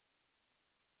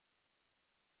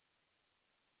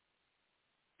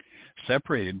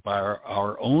 Separated by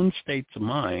our own states of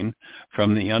mind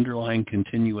from the underlying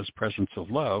continuous presence of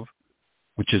love,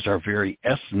 which is our very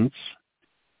essence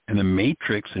and the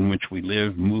matrix in which we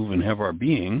live, move, and have our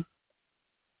being.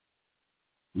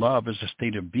 Love as a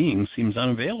state of being seems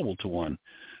unavailable to one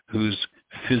whose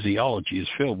physiology is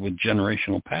filled with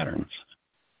generational patterns.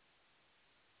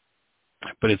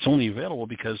 But it's only available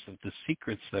because of the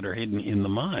secrets that are hidden in the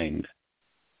mind.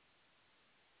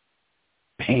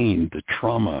 Pain, the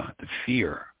trauma, the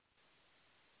fear.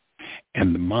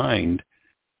 And the mind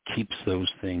keeps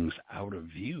those things out of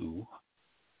view.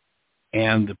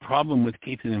 And the problem with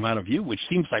keeping them out of view, which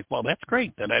seems like, well, that's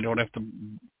great that I don't have to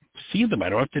see them. I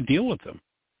don't have to deal with them.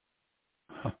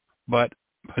 But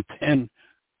then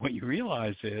what you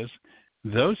realize is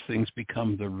those things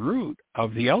become the root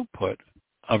of the output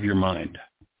of your mind.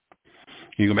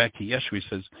 You go back to Yeshua, he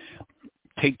says,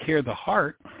 take care of the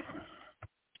heart,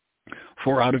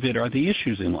 for out of it are the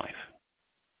issues in life.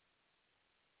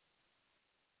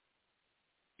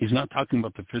 He's not talking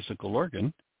about the physical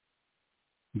organ.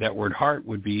 That word heart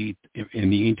would be, in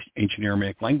the ancient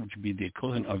Aramaic language, would be the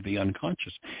equivalent of the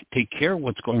unconscious. Take care of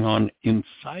what's going on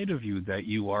inside of you that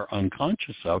you are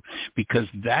unconscious of, because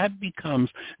that becomes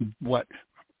what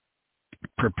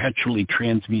perpetually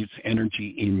transmutes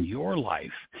energy in your life,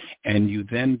 and you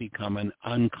then become an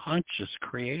unconscious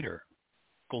creator.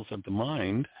 Of the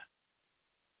mind,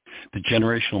 the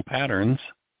generational patterns,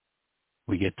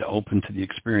 we get to open to the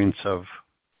experience of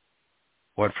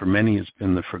what for many has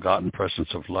been the forgotten presence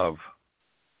of love.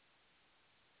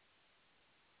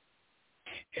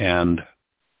 And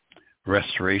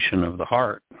restoration of the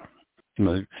heart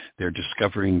they're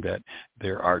discovering that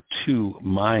there are two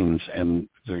minds, and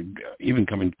they're even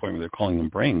coming to the point where they're calling them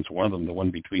brains. One of them, the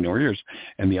one between our ears,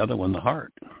 and the other one, the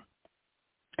heart.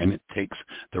 And it takes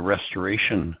the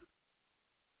restoration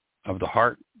of the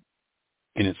heart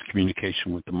in its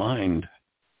communication with the mind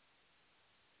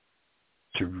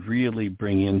to really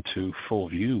bring into full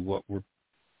view what we're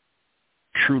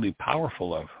truly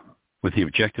powerful of, with the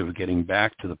objective of getting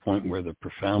back to the point where the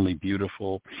profoundly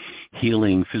beautiful,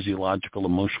 healing, physiological,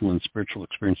 emotional, and spiritual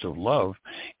experience of love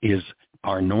is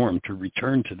our norm, to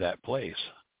return to that place.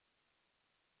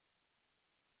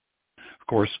 Of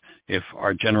course, if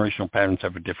our generational patterns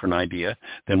have a different idea,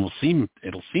 then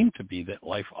it'll seem to be that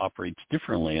life operates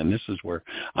differently. And this is where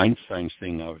Einstein's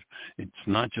thing of it's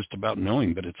not just about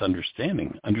knowing, but it's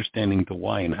understanding the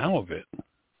why and how of it.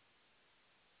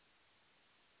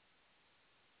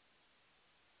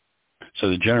 So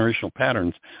the generational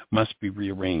patterns must be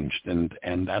rearranged,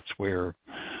 and that's where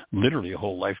literally a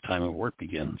whole lifetime of work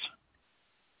begins.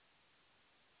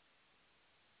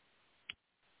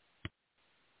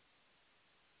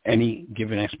 Any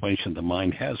given explanation the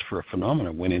mind has for a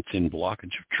phenomenon when it's in blockage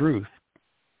of truth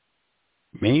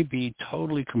may be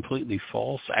totally, completely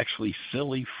false, actually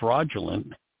silly,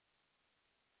 fraudulent,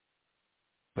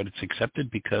 but it's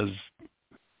accepted because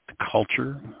the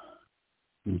culture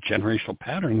and generational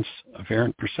patterns of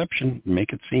errant perception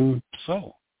make it seem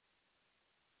so.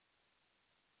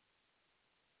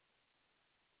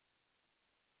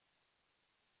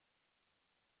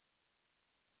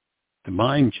 The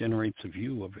mind generates a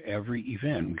view of every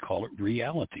event. We call it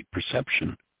reality,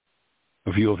 perception.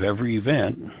 A view of every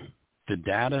event. The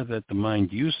data that the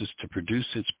mind uses to produce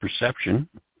its perception,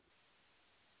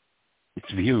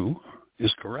 its view,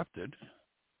 is corrupted.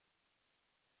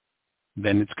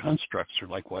 Then its constructs are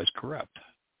likewise corrupt.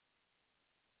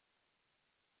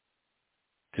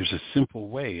 There's a simple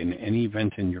way in any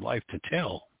event in your life to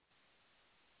tell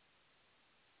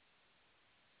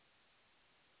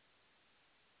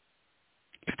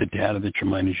if the data that your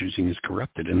mind is using is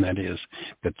corrupted, and that is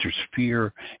that there's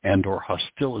fear and or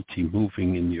hostility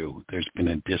moving in you. There's been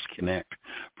a disconnect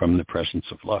from the presence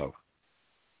of love.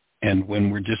 And when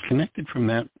we're disconnected from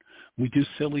that, we do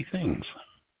silly things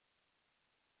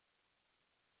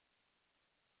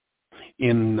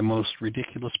in the most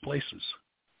ridiculous places.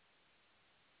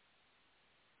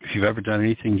 If you've ever done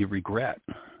anything you regret,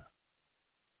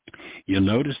 you'll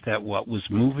notice that what was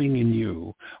moving in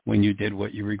you when you did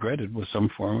what you regretted was some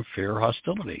form of fear or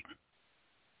hostility.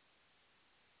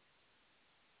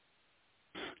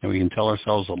 And we can tell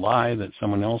ourselves a lie that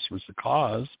someone else was the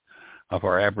cause of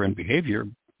our aberrant behavior,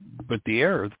 but the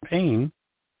error, the pain,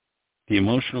 the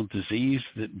emotional disease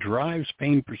that drives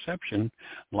pain perception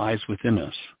lies within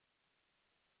us.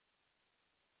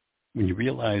 When you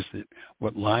realize that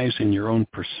what lies in your own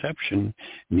perception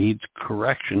needs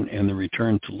correction and the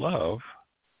return to love,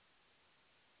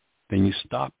 then you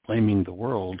stop blaming the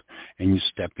world and you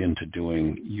step into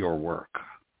doing your work.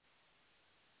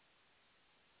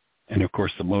 And of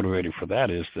course, the motivator for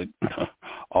that is that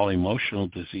all emotional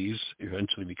disease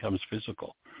eventually becomes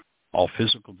physical. All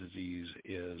physical disease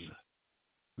is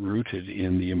rooted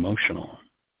in the emotional.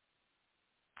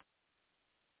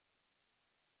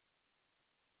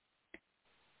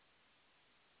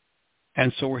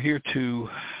 And so we're here to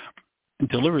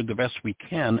deliver the best we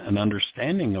can an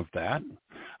understanding of that,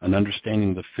 an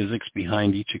understanding of the physics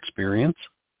behind each experience,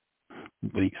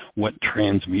 what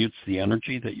transmutes the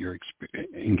energy that you're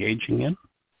engaging in,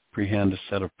 prehend a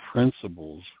set of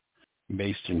principles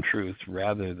based in truth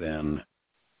rather than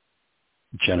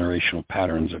generational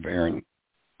patterns of errant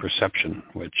perception,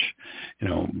 which,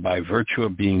 by virtue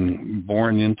of being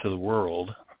born into the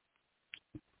world,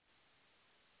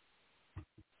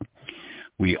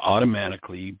 we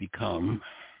automatically become,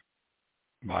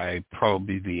 by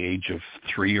probably the age of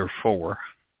 3 or 4,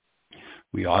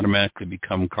 we automatically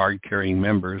become card-carrying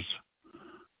members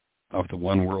of the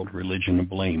one world religion of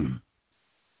blame.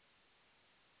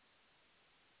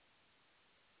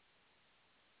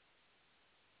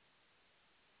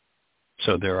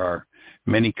 So there are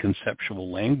many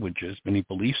conceptual languages, many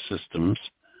belief systems,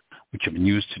 which have been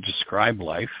used to describe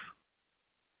life.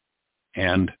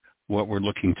 And what we're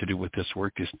looking to do with this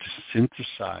work is to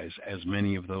synthesize as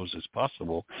many of those as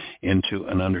possible into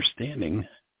an understanding,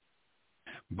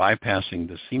 bypassing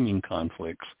the seeming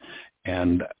conflicts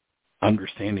and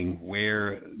understanding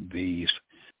where these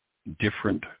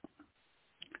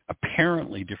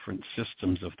apparently different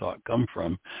systems of thought come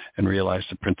from, and realize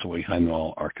the principle behind them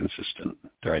all are consistent.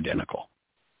 They're identical.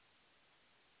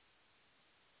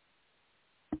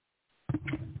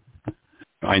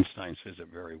 Einstein says it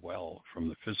very well from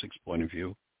the physics point of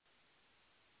view.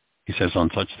 He says, on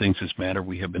such things as matter,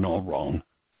 we have been all wrong.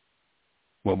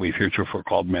 What we've heretofore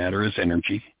called matter is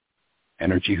energy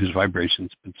whose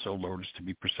vibrations have been so lowered as to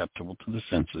be perceptible to the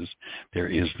senses. There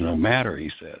is no matter,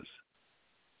 he says.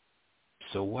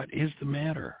 So what is the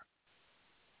matter?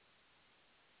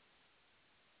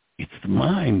 It's the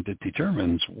mind that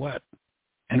determines what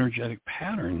energetic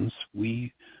patterns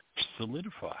we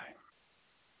solidify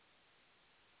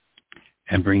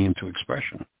and bring into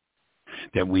expression,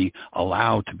 that we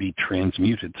allow to be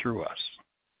transmuted through us.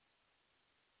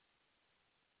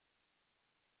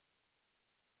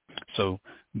 So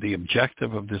the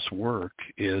objective of this work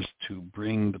is to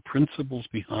bring the principles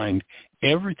behind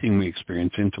everything we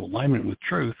experience into alignment with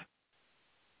truth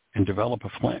and develop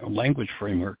a language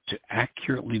framework to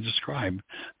accurately describe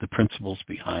the principles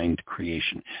behind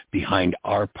creation, behind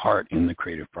our part in the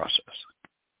creative process,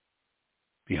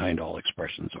 behind all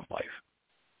expressions of life.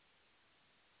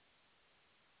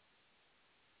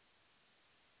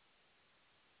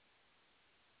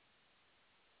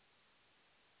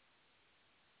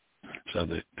 So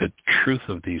the truth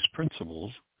of these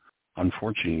principles,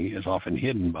 unfortunately, is often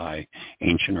hidden by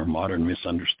ancient or modern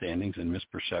misunderstandings and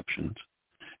misperceptions.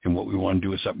 And what we want to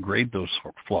do is upgrade those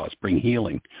flaws, bring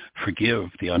healing, forgive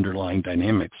the underlying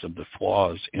dynamics of the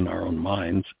flaws in our own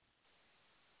minds,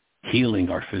 healing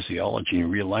our physiology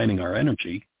and realigning our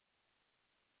energy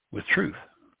with truth.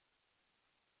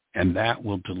 And that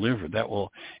will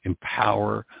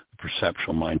empower the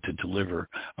perceptual mind to deliver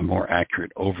a more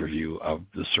accurate overview of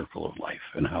the circle of life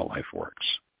and how life works.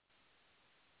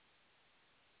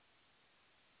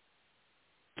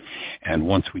 And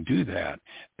once we do that,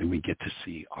 then we get to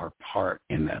see our part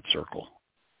in that circle,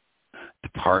 the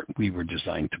part we were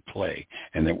designed to play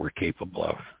and that we're capable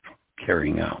of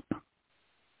carrying out.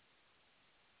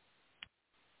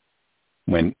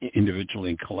 When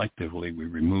individually and collectively we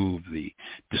remove the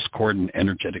discordant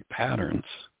energetic patterns,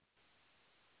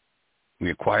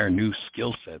 we acquire new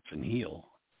skill sets and heal,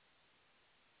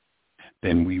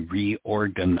 then we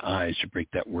reorganize, to break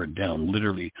that word down,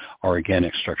 literally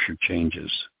organic structure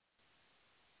changes,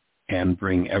 and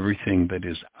bring everything that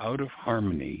is out of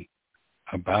harmony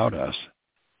about us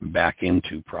back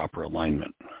into proper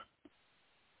alignment.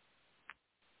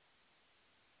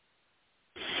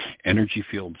 Energy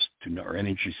fields or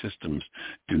energy systems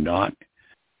do not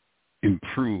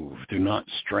improve, do not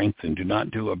strengthen, do not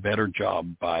do a better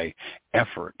job by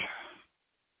effort.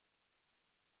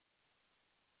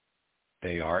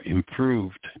 They are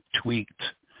improved, tweaked,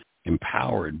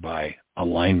 empowered by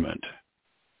alignment.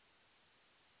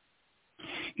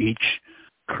 Each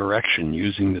correction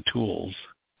using the tools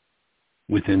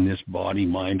within this body,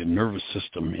 mind, and nervous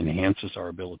system enhances our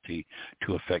ability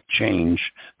to affect change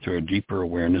through a deeper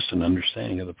awareness and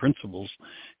understanding of the principles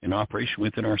in operation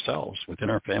within ourselves, within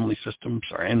our family systems,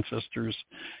 our ancestors,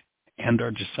 and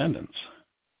our descendants,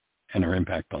 and our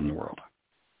impact on the world.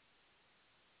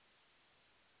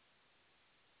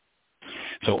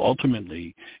 So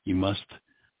ultimately, you must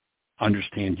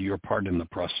understand your part in the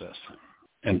process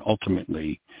and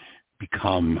ultimately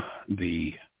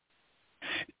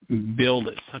build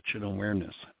such an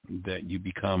awareness that you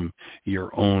become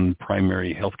your own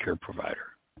primary healthcare provider.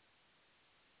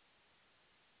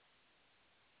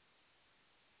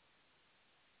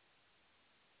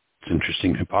 It's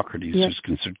interesting, Hippocrates, who's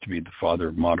considered to be the father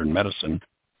of modern medicine,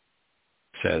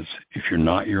 says, if you're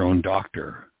not your own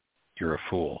doctor, you're a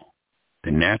fool. The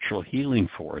natural healing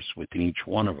force within each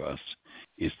one of us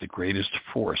is the greatest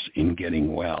force in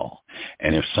getting well.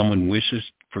 And if someone wishes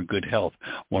for good health,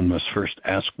 one must first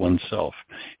ask oneself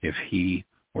if he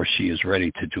or she is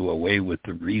ready to do away with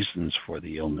the reasons for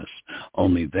the illness.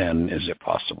 Only then is it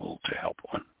possible to help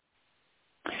one.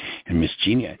 And Miss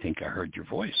Jeanie, I think I heard your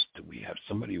voice. Do we have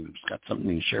somebody who's got something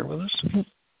to share with us?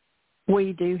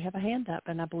 We do have a hand up,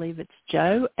 and I believe it's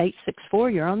Joe,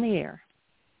 864. You're on the air.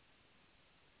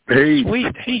 Hey.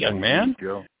 Sweet. Hey, young man.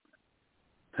 Joe.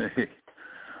 Hey.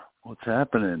 What's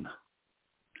happening?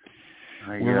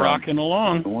 We're rocking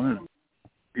along.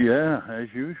 Yeah, as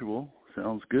usual.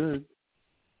 Sounds good.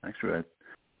 Actually,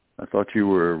 I thought you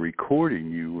were recording.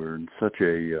 You were in such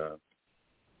a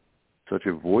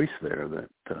voice there that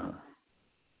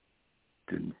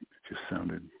just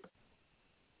sounded,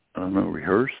 I don't know,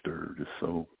 rehearsed or just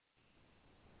so.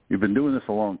 You've been doing this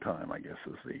a long time, I guess,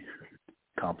 is the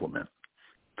compliment.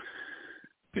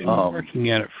 Been working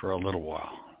at it for a little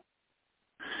while.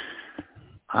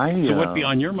 So what'd be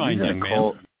on your mind, young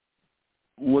man?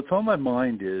 What's on my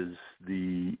mind is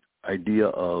the idea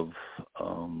of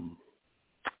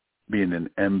being an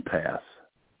empath,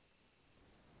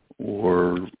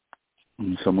 or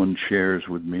when someone shares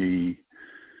with me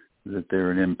that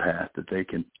they're an empath, that they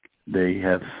can they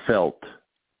have felt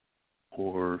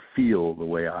or feel the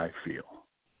way I feel.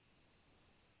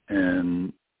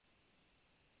 And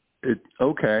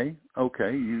okay,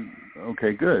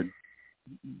 good.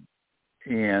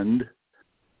 And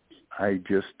I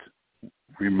just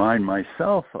remind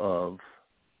myself of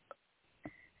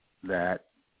that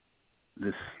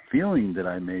this feeling that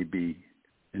I may be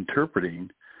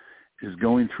interpreting is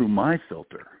going through my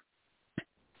filter,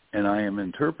 and I am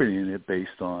interpreting it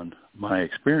based on my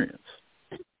experience.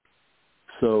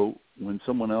 So when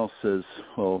someone else says,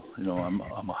 well, I'm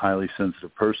a highly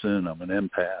sensitive person, I'm an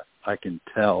empath, I can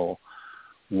tell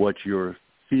what you're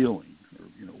feeling or,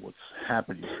 what's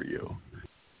happening for you.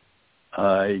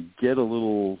 I get a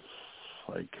little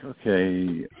like,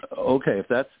 okay, if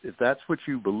that's what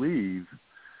you believe,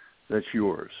 that's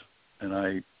yours. And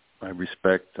I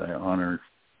respect, I honor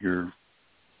your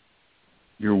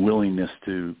willingness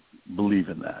to believe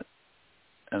in that.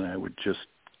 And I would just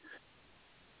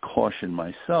caution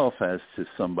myself as to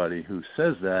somebody who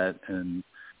says that, and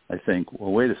I think,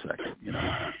 well, wait a second,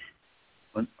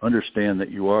 understand that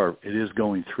it is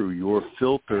going through your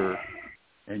filter,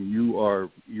 and your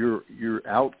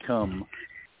outcome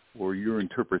or your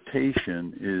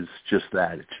interpretation is just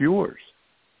that. It's yours.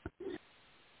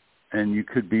 And you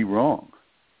could be wrong.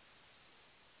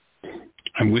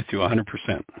 I'm with you 100%.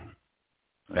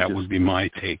 That would be my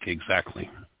take exactly.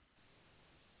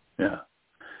 Yeah.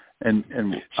 And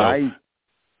so,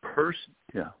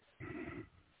 yeah.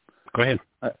 Go ahead.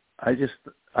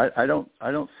 I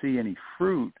don't see any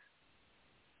fruit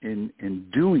in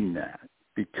doing that,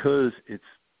 because it's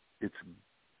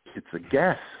a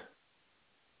guess.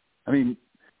 I mean,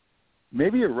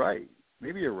 maybe you're right.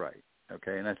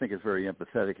 Okay, and I think it's very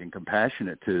empathetic and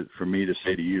compassionate for me to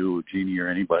say to you, Jeannie, or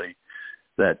anybody,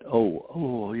 that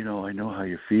I know how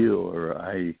you feel, or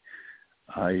I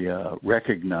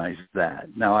recognize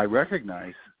that. Now I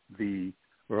recognize I'm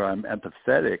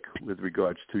empathetic with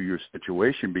regards to your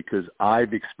situation because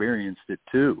I've experienced it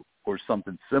too, or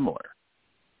something similar.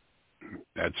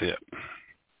 That's it.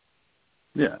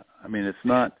 Yeah, I mean, it's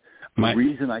not the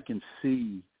reason I can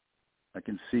see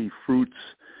fruits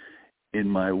in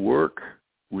my work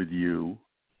with you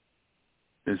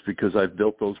is because I've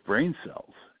built those brain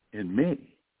cells in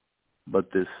me.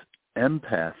 But this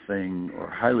empath thing, or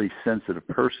highly sensitive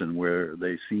person, where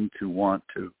they seem to want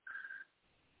to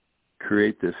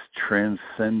create this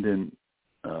transcendent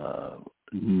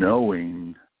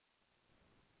knowing,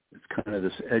 it's kind of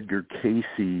this Edgar Cayce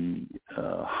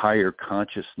higher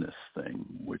consciousness thing,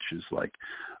 which is like,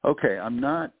 okay, I'm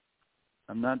not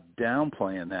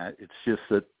downplaying that. It's just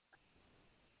that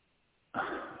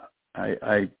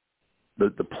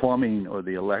the plumbing or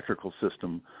the electrical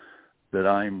system that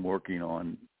I'm working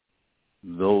on,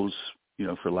 those,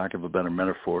 for lack of a better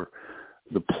metaphor,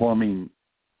 the plumbing,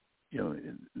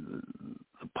 the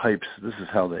pipes, this is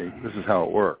how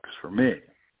it works for me.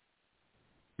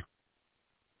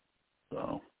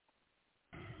 So,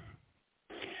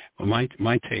 well,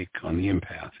 my take on the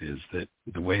empath is that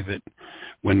the way that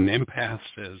when an empath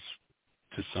says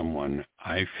to someone,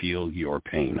 I feel your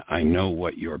pain, I know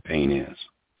what your pain is,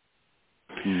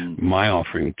 my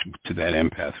offering to that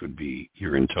empath would be,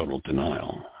 you're in total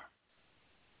denial.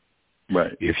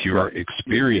 Right. If you're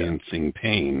experiencing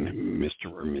pain,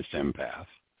 Mr. or Miss Empath,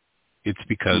 it's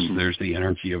because there's the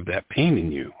energy of that pain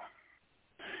in you.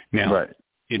 Now,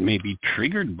 it may be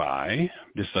triggered by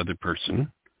this other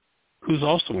person who's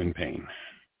also in pain.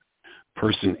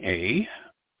 Person A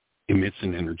emits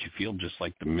an energy field just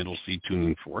like the middle C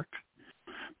tuning fork.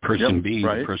 Person B,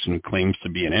 the person who claims to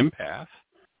be an empath,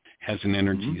 has an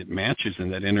energy that matches,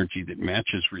 and that energy that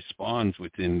matches responds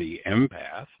within the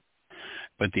empath.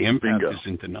 But the empath is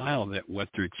in denial that what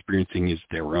they're experiencing is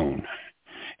their own,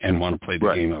 and want to play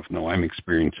the game of, no, I'm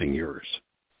experiencing yours.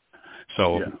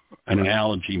 So an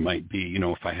analogy might be,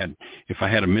 if I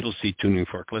had a middle C tuning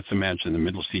fork, let's imagine the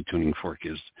middle C tuning fork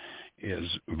is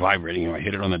vibrating. I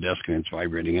hit it on the desk and it's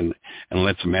vibrating, and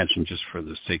let's imagine, just for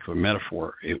the sake of a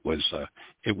metaphor, it was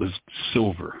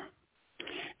silver.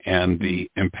 And the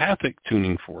empathic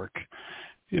tuning fork,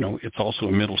 it's also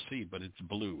a middle C, but it's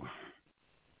blue.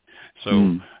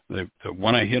 So the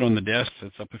one I hit on the desk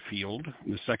sets up a field.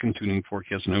 The second tuning fork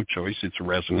has no choice. It's a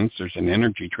resonance. There's an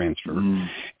energy transfer.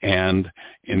 And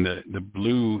in the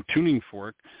blue tuning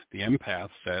fork, the empath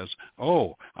says,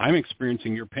 oh, I'm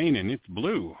experiencing your pain, and it's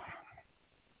blue.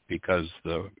 Because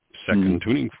the second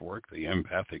tuning fork, the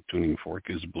empathic tuning fork,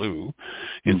 is blue.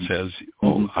 It says,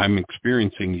 oh, I'm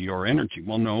experiencing your energy.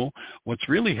 Well, no, what's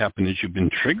really happened is you've been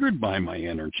triggered by my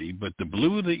energy, but the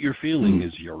blue that you're feeling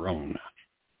is your own.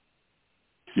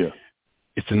 Yeah.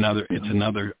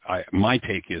 my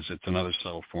take is it's another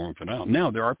subtle form of denial.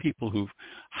 Now, there are people who've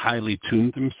highly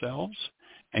tuned themselves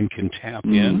and can tap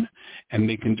in, and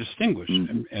they can distinguish.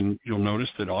 And you'll notice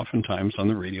that oftentimes on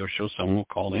the radio show, someone will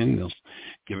call in, they'll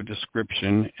give a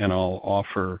description, and I'll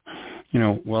offer,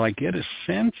 well, I get a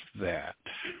sense that.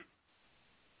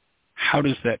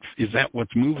 Is that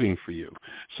what's moving for you?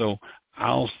 So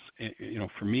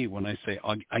for me, when I say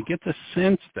I get the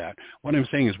sense that, what I'm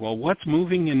saying is, well, what's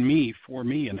moving in me for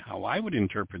me, and how I would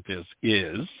interpret this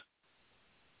is,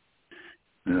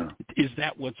 is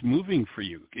that what's moving for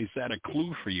you? Is that a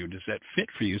clue for you? Does that fit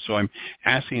for you? So I'm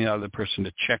asking the other person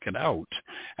to check it out,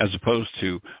 as opposed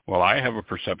to, well, I have a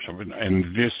perception of it,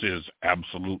 and this is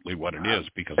absolutely what it is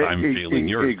because I'm feeling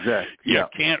yours. Exactly. You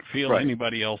can't feel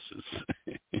anybody else's.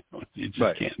 You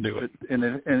just can't do it.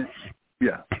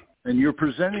 And you're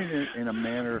presenting it in a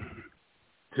manner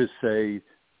to say,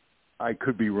 I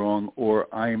could be wrong, or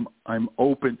I'm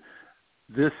open.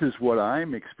 This is what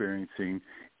I'm experiencing.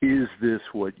 Is this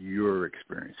what you're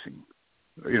experiencing?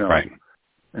 Right.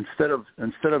 Instead of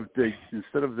this,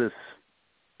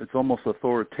 it's almost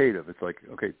authoritative. It's like,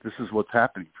 okay, this is what's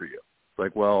happening for you. It's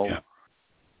like, well,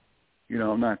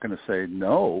 I'm not going to say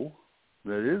no,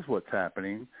 that is what's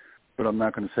happening, but I'm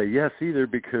not going to say yes either,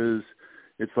 because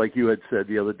it's like you had said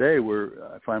the other day, where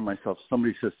I find myself,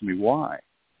 somebody says to me, why?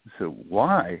 I said,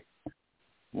 why?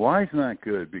 Why's not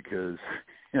good, because,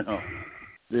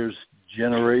 there's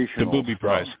generational the booby stuff.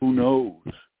 Prize. Who knows?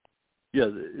 Yeah,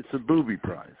 it's a booby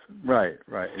prize. Right.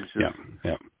 It's just,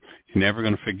 You're never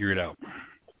going to figure it out.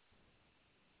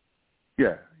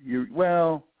 Yeah. You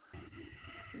can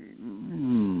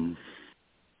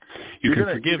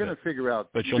forgive you're going to figure out,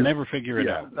 but you'll never figure it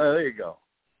out. There you go.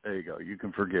 You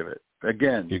can forgive it.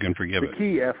 Again, you can forgive the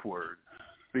key F word.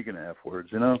 Speaking of F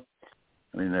words,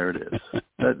 there it is.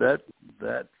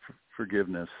 that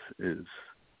forgiveness is.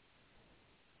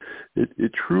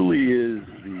 It truly is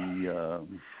the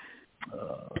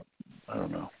I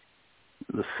don't know,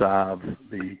 the salve,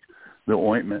 the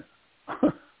ointment.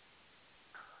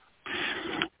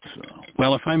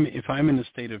 Well, if I'm in a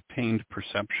state of pained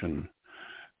perception,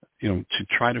 to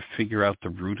try to figure out the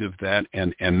root of that,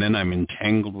 and then I'm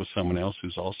entangled with someone else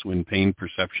who's also in pain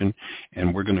perception,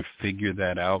 and we're going to figure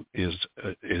that out is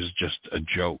just a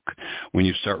joke. When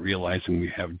you start realizing we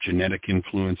have genetic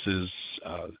influences,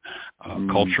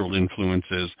 cultural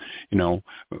influences,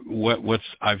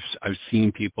 I've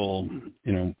seen people,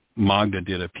 Magda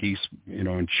did a piece,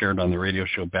 and shared on the radio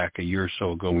show back a year or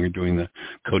so ago when we were doing the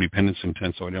codependence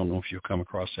intent. So I don't know if you've come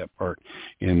across that part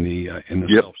in the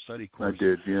self-study course. I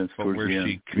did, yes. But where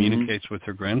she communicates with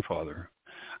her grandfather.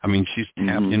 I mean, she's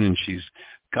tapped in and she's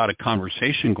got a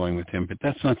conversation going with him, but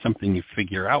that's not something you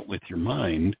figure out with your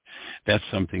mind. That's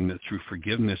something that through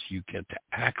forgiveness you get to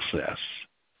access.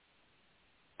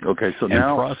 Okay, so and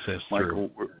now, process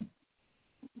Michael,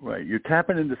 right, you're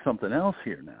tapping into something else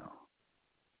here now,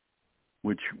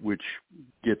 which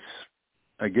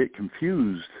I get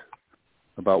confused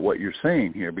about what you're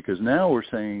saying here, because now we're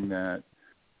saying that,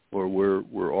 or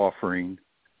we're offering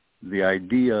the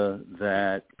idea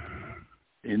that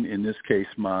in this case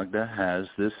Magda has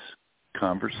this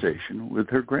conversation with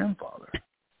her grandfather.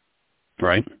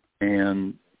 Right.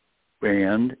 And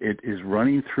it is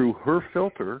running through her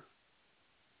filter,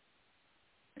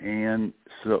 and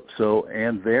so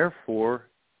and therefore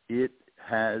it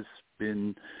has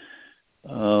been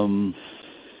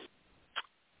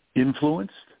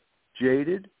influenced,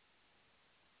 jaded,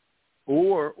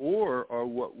 or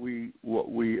what we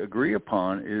agree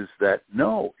upon is that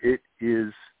no, it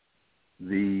is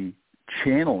the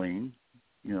channeling,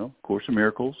 Course in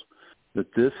Miracles,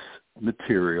 that this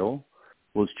material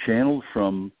was channeled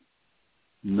from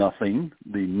nothing,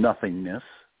 the nothingness,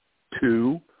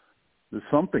 to the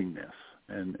somethingness,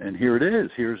 and here it is.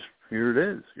 Here it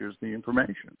is. Here's the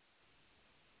information.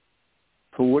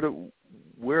 So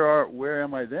where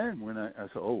am I then when I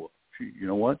say, oh, you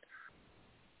know what?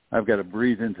 I've got to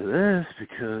breathe into this,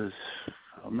 because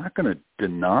I'm not going to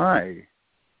deny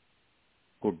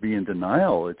or be in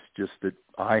denial. It's just that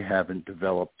I haven't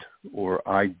developed, or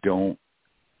I don't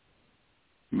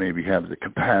maybe have the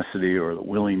capacity or the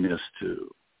willingness to,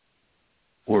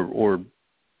 or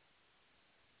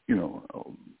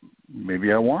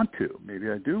maybe I want to. Maybe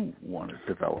I do want to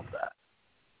develop that.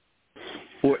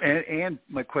 And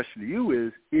my question to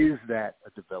you is that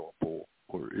a developable,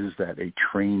 or is that a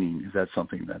training? Is that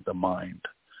something that the mind,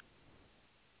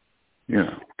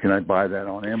 can I buy that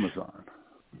on Amazon?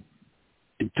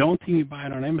 I don't think you buy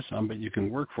it on Amazon, but you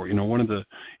can work for it. One of the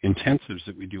intensives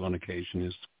that we do on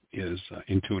occasion is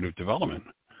intuitive development,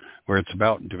 where it's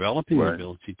about developing right. the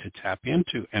ability to tap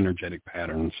into energetic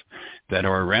patterns that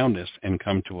are around us and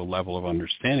come to a level of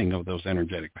understanding of those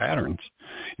energetic patterns.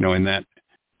 You know, in that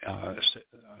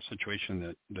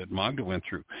situation that Magda went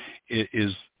through,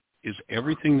 is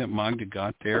everything that Magda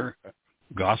got there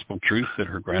gospel truth that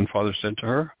her grandfather said to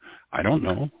her? I don't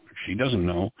know. She doesn't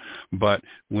know. But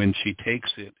when she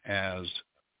takes it as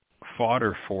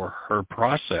fodder for her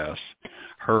process,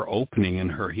 her opening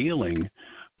and her healing,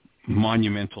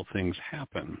 monumental things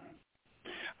happen.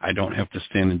 I don't have to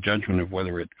stand in judgment of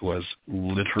whether it was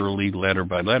literally letter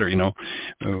by letter. You know,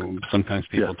 sometimes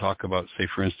people talk about, say,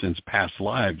 for instance, past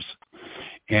lives.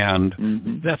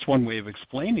 And that's one way of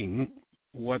explaining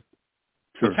what's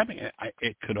happening.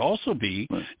 It could also be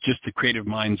just the creative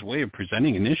mind's way of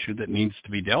presenting an issue that needs to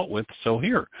be dealt with. So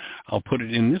here, I'll put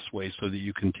it in this way so that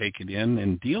you can take it in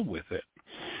and deal with it.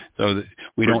 So that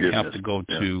we don't have to go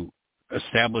to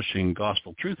establishing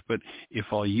gospel truth, but if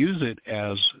I'll use it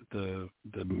as the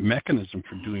mechanism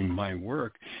for doing my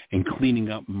work and cleaning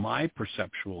up my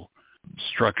perceptual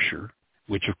structure,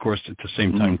 which of course at the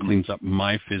same time cleans up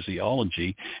my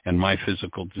physiology and my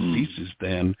physical diseases,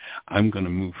 then I'm going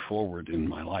to move forward in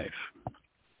my life.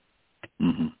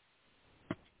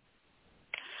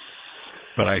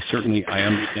 But I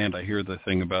understand. I hear the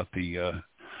thing about the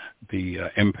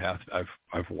empath.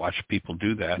 I've watched people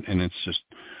do that, and it's just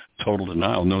total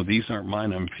denial. No, these aren't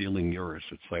mine. I'm feeling yours.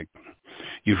 It's like,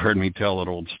 you've heard me tell that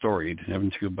old story,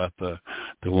 haven't you, about the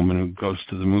woman who goes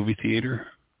to the movie theater?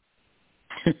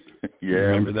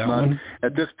 Remember that one?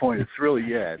 At this point, it's really,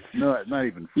 it's not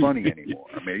even funny anymore.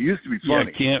 I mean, it used to be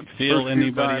funny. I can't feel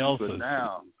anybody else's. But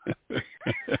now.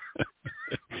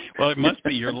 Well, it must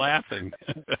be you're laughing.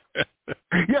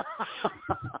 Yeah,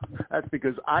 that's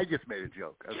because I just made a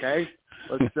joke. Okay,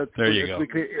 there you go.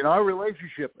 In our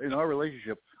relationship,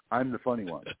 I'm the funny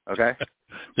one. Okay.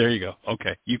 There you go.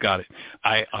 Okay, you got it.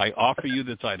 I offer you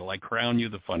the title. I crown you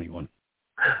the funny one.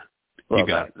 You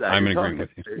got it. I'm in agreement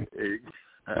with you.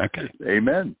 Okay.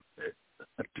 Amen.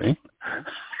 Okay.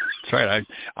 That's right.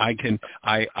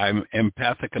 I'm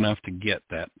empathic enough to get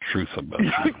that truth about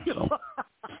you. So.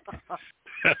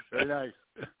 Very nice.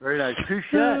 Very nice.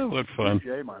 Touche. What fun.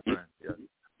 Touche, my friend.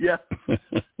 Yeah.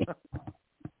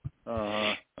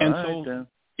 And so,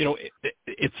 you know,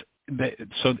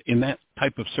 so in that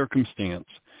type of circumstance,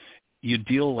 you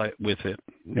deal with it.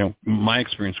 You know, my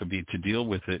experience would be to deal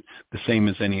with it the same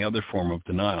as any other form of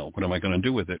denial. What am I going to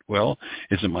do with it? Well,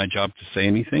 is it my job to say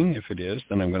anything? If it is,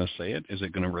 then I'm going to say it. Is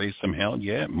it going to raise some hell?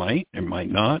 Yeah, it might. It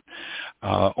might not.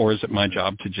 Or is it my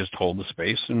job to just hold the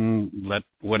space and let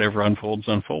whatever unfolds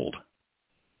unfold?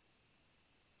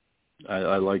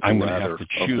 I like. I'm going to have to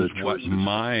choose what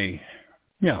my.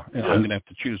 I'm going to have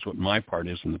to choose what my part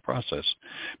is in the process,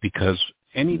 because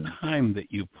any time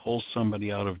that you pull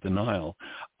somebody out of denial,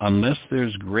 unless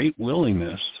there's great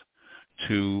willingness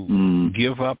to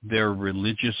give up their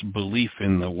religious belief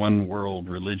in the one world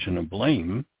religion of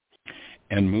blame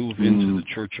and move into the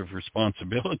church of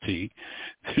responsibility,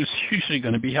 there's usually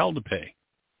going to be hell to pay.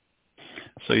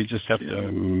 So you just have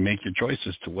to make your choice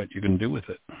as to what you're going to do with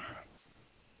it.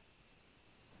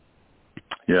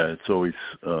 Yeah, it's always,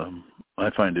 I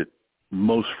find it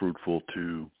most fruitful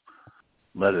to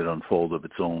let it unfold of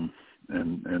its own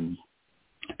and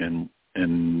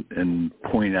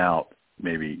point out,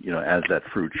 maybe, you know, as that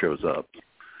fruit shows up.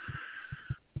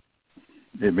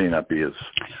 It may not be as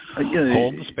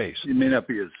hold the space. It may not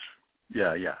be as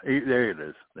there it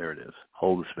is.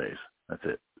 Hold the space. That's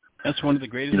it. That's one of the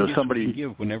greatest gifts we can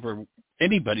give whenever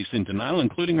anybody's in denial,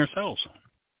 including ourselves.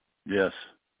 Yes.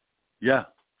 Yeah.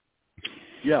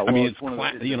 Yeah, well, I mean, it's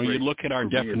you look at our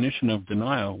definition of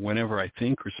denial. Whenever I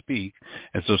think or speak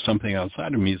as though something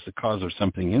outside of me is the cause of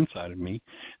something inside of me,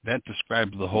 that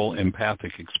describes the whole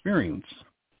empathic experience.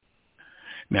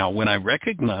 Now, when I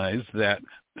recognize that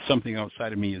something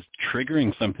outside of me is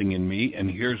triggering something in me,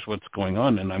 and here's what's going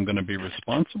on, and I'm going to be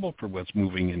responsible for what's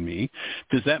moving in me,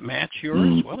 does that match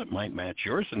yours? Well, it might match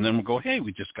yours, and then we'll go, hey,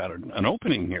 we just got an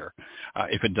opening here.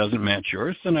 If it doesn't match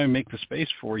yours, then I make the space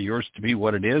for yours to be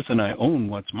what it is, and I own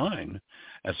what's mine,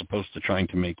 as opposed to trying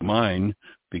to make mine,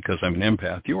 because I'm an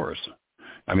empath, yours.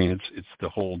 I mean, it's the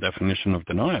whole definition of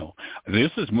denial.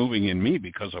 This is moving in me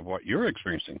because of what you're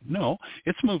experiencing. No,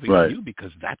 it's moving in you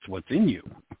because that's what's in you.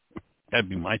 That'd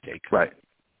be my take. Right.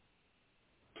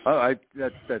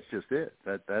 That's just it.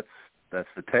 That's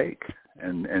the take,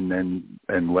 and then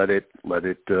let it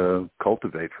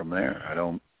cultivate from there. I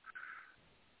don't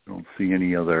see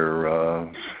any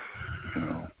other.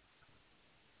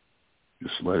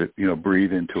 Just let it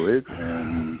breathe into it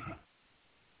and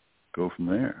go from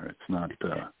there. It's not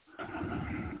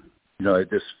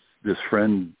this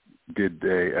friend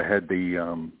I had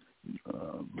the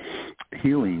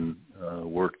healing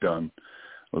work done.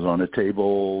 I was on a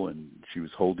table, and she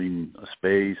was holding a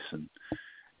space,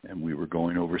 and we were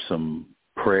going over some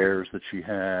prayers that she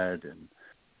had, and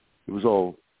it was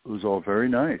all very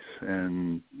nice.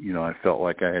 And I felt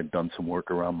like I had done some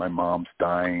work around my mom's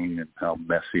dying and how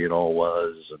messy it all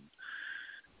was,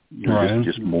 and right.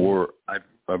 just more.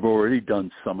 I've already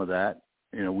done some of that.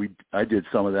 I did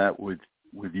some of that with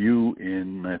you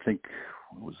in, I think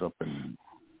it was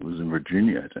in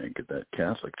Virginia, I think, at that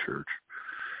Catholic church.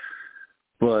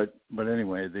 But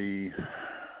anyway, the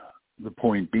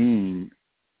point being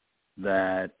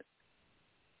that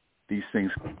these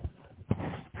things,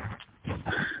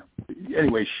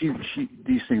 anyway,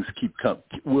 these things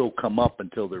will come up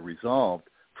until they're resolved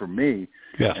for me.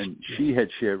 Yes. And she had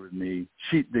shared with me,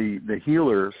 the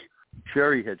healer,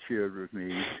 Sherry, had shared with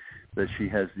me that she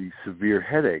has these severe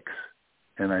headaches,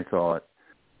 and I thought,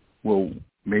 well,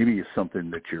 maybe it's something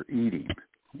that you're eating.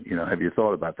 Have you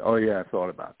thought about that? Oh yeah, I thought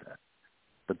about that.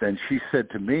 But then she said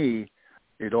to me,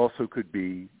 it also could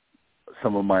be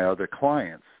some of my other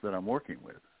clients that I'm working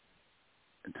with.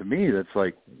 And to me, that's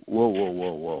like,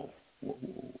 whoa.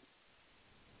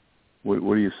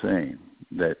 What are you saying?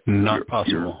 That not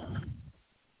possible.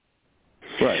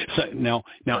 Right. So now,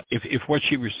 if what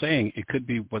she was saying, it could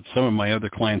be what some of my other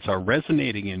clients are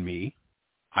resonating in me,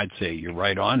 I'd say you're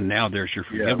right on. Now there's your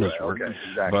forgiveness work. Okay,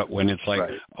 exactly. But when it's like,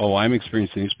 oh, I'm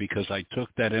experiencing this because I took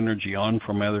that energy on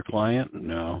from my other client,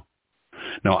 no,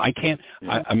 I can't.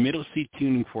 Yeah. A middle C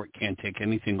tuning fork can't take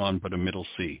anything on but a middle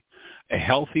C. A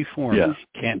healthy form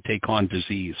can't take on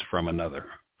disease from another.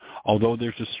 Although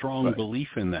there's a strong belief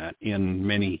in that in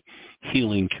many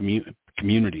healing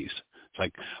communities. It's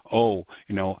like,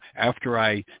 after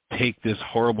I take this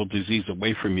horrible disease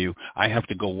away from you, I have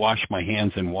to go wash my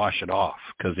hands and wash it off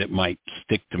because it might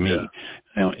stick to me.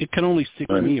 Yeah. It can only stick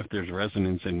to me if there's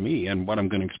resonance in me, and what I'm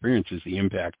going to experience is the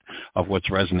impact of what's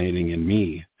resonating in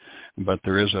me. But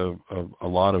there is a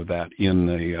lot of that in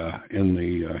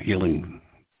the healing,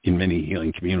 in many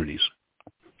healing communities.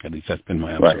 At least that's been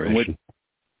my observation.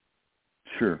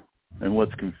 Sure. And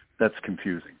that's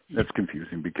confusing. That's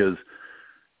confusing because,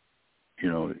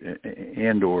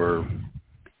 and or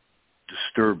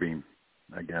disturbing,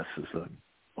 I guess, is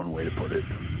one way to put it.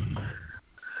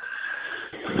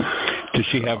 Does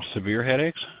she have severe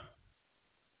headaches?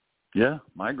 Yeah,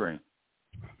 migraine.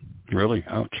 Really?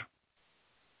 Ouch.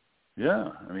 Yeah,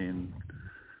 I mean,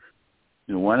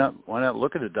 why not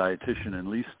look at a dietitian and at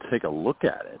least take a look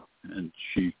at it? And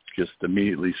she just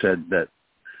immediately said that,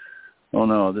 oh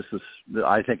no,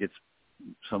 I think it's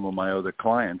some of my other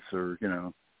clients, or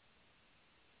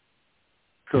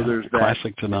So there's that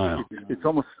classic denial. It's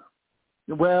almost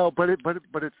but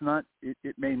it's not.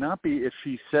 It may not be if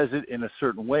she says it in a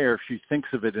certain way or if she thinks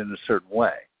of it in a certain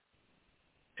way.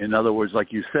 In other words,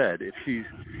 like you said, if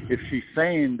she's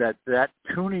saying that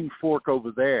tuning fork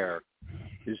over there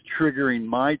is triggering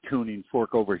my tuning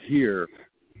fork over here,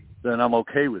 then I'm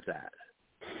okay with that.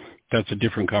 That's a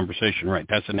different conversation, right?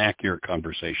 That's an accurate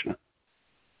conversation.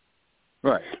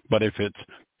 Right. But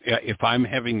if I'm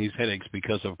having these headaches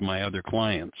because of my other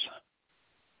clients,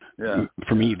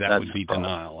 for me that would be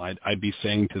denial. I'd be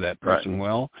saying to that person,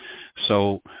 well,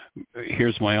 so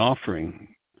here's my offering.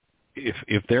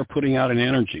 If they're putting out an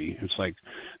energy, it's like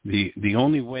the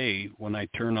only way when I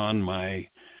turn on my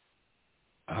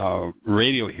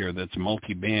radio here that's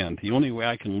multi-band, the only way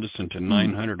I can listen to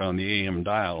 900 on the AM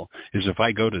dial is if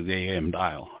I go to the AM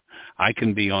dial. I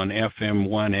can be on FM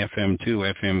 1, FM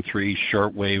 2, FM 3,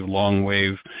 shortwave,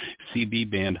 longwave, CB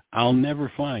band. I'll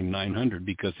never find 900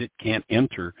 because it can't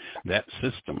enter that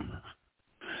system.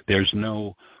 There's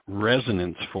no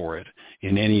resonance for it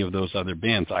in any of those other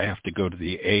bands. I have to go to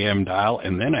the AM dial,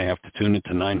 and then I have to tune it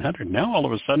to 900. Now all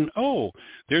of a sudden,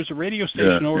 there's a radio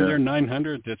station over there,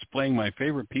 900, that's playing my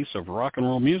favorite piece of rock and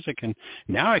roll music, and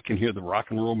now I can hear the rock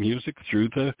and roll music through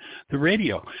the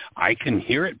radio. I can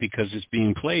hear it because it's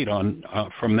being played on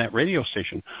from that radio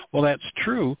station. Well, that's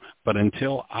true, but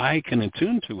until I can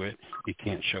attune to it, it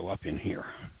can't show up in here.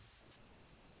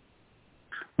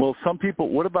 Well, some people,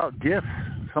 what about gifts?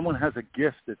 Someone has a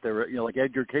gift that they're, like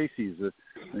Edgar Casey's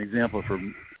an example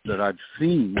that I've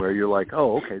seen where you're like,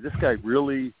 oh, okay, this guy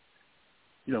really,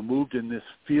 moved in this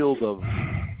field of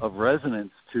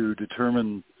resonance to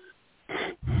determine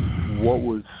what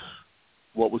was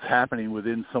happening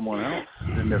within someone else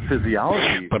in their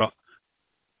physiology.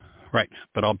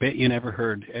 But I'll bet you never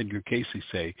heard Edgar Casey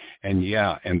say, and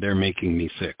they're making me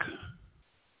sick.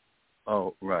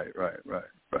 Oh, right.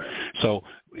 So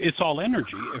it's all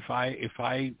energy. If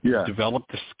I develop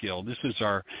the skill, this is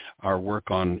our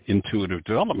work on intuitive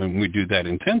development. When we do that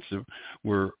intensive,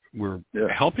 we're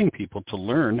helping people to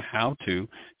learn how to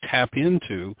tap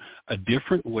into a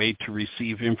different way to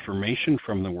receive information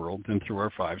from the world than through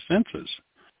our five senses,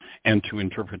 and to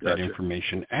interpret that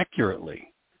information accurately.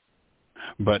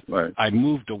 But I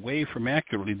moved away from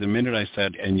accurately the minute I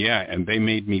said, and they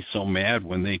made me so mad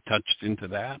when they touched into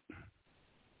that.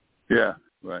 Yeah,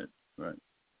 right. You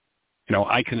know,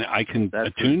 I can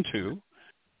attune to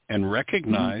and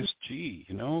recognize, gee,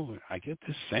 you know, I get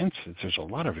this sense that there's a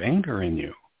lot of anger in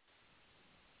you.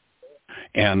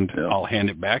 And I'll hand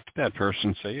it back to that person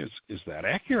and say, is that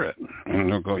accurate?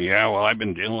 And they'll go, yeah, well, I've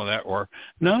been dealing with that. Or,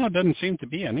 no, it doesn't seem to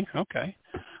be any. Okay.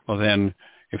 Well, then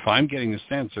if I'm getting the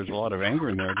sense there's a lot of anger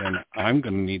in there, then I'm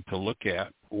going to need to look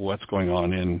at what's going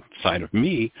on inside of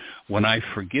me when I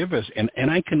forgive us. And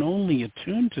I can only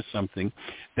attune to something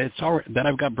that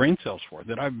I've got brain cells for,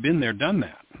 that I've been there, done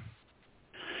that.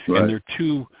 Right. And there are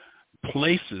two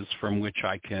places from which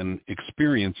I can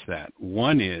experience that.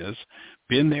 One is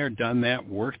been there, done that,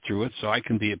 worked through it, so I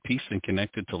can be at peace and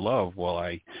connected to love while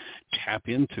I tap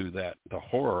into the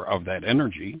horror of that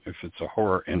energy, if it's a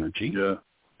horror energy. Yeah.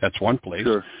 That's one place.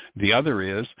 Sure. The other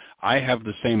is I have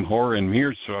the same horror in me,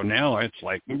 so now it's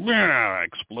like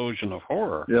explosion of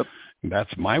horror. Yep.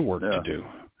 That's my work to do.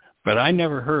 But I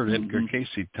never heard Edgar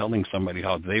Cayce telling somebody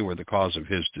how they were the cause of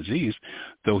his disease,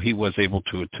 though he was able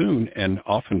to attune and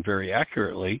often very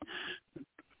accurately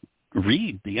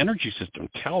read the energy system,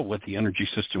 tell what the energy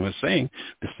system was saying,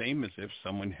 the same as if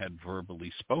someone had verbally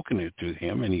spoken it to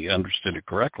him and he understood it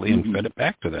correctly and fed it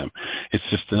back to them. It's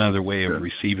just another way of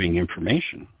receiving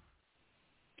information.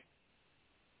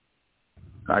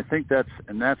 I think that's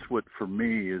what for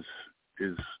me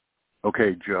is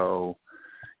okay, Joe,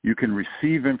 you can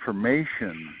receive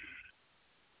information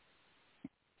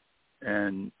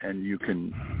and you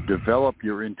can develop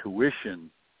your intuition,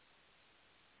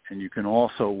 and you can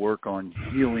also work on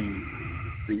healing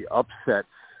the upsets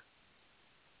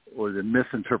or the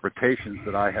misinterpretations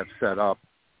that I have set up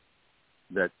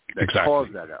that cause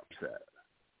that upset.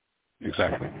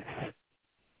 Exactly.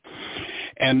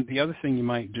 And the other thing you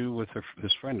might do with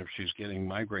this friend, if she's getting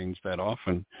migraines that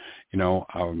often, you know,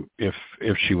 if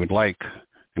she would like,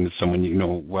 and it's someone you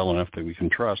know well enough that we can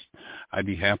trust, I'd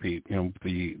be happy. You know,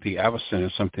 the Avicen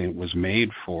is something that was made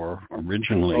for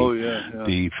originally. Oh, yeah.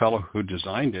 The fellow who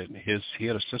designed it, he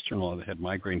had a sister-in-law that had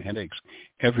migraine headaches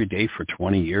every day for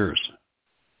 20 years.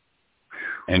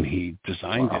 And he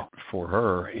designed it for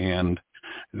her, and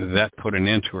that put an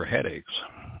end to her headaches.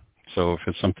 So if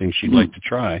it's something she'd like to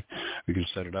try, we can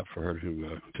set it up for her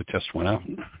to test one out.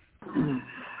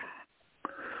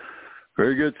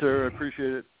 Very good, sir. I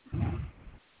appreciate it.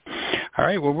 All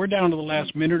right. Well, we're down to the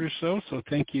last minute or so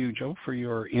thank you, Joe, for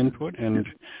your input and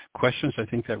questions. I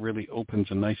think that really opens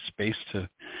a nice space to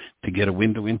get a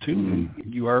window into, and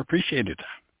you are appreciated.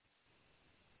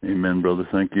 Amen, brother.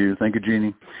 Thank you. Thank you,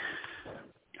 Jeannie.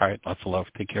 All right. Lots of love.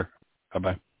 Take care.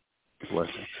 Bye-bye.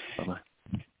 Blessings. Bye-bye.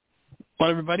 Well,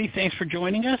 everybody, thanks for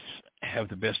joining us. Have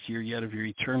the best year yet of your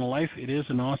eternal life. It is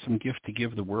an awesome gift to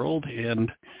give the world,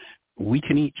 and we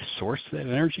can each source that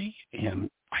energy and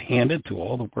hand it to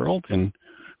all the world, and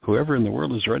whoever in the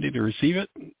world is ready to receive it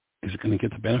is going to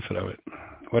get the benefit of it.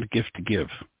 What a gift to give.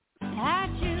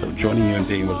 So joining you and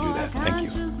being able to do that. Thank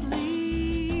you.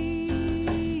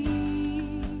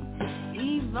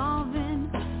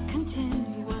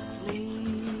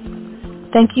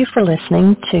 Thank you for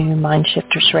listening to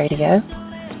MindShifters Radio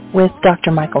with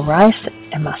Dr. Michael Ryce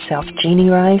and myself, Jeannie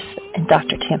Ryce, and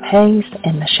Dr. Tim Hayes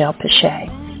and Michelle Pichet,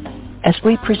 as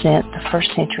we present the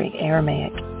first century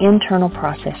Aramaic internal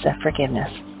process of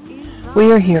forgiveness.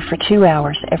 We are here for 2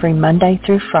 hours every Monday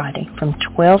through Friday from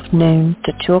 12 noon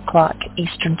to 2 o'clock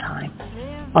Eastern Time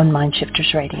on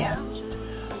MindShifters Radio.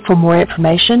 For more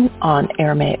information on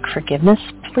Aramaic forgiveness,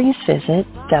 please visit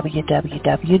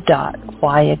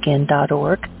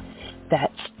www.whyagain.org.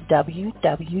 That's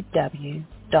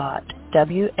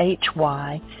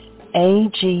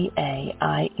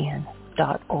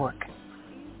www.whyagain.org.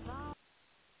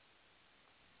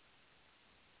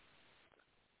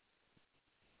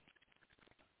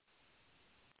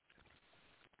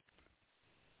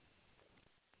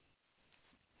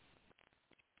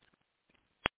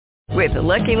 With the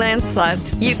Lucky Land Slots,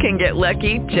 you can get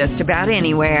lucky just about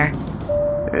anywhere.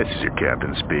 This is your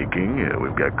captain speaking.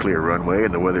 We've got clear runway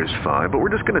and the weather's fine, but we're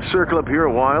just going to circle up here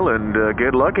a while and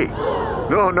get lucky.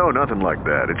 No, nothing like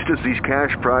that. It's just these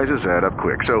cash prizes add up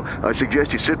quick. So I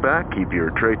suggest you sit back, keep your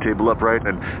tray table upright,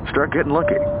 and start getting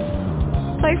lucky.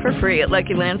 Play for free at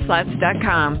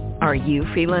LuckyLandSlots.com. Are you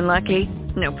feeling lucky?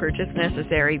 No purchase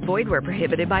necessary. Void where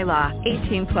prohibited by law.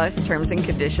 18+ terms and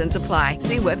conditions apply.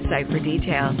 See website for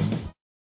details.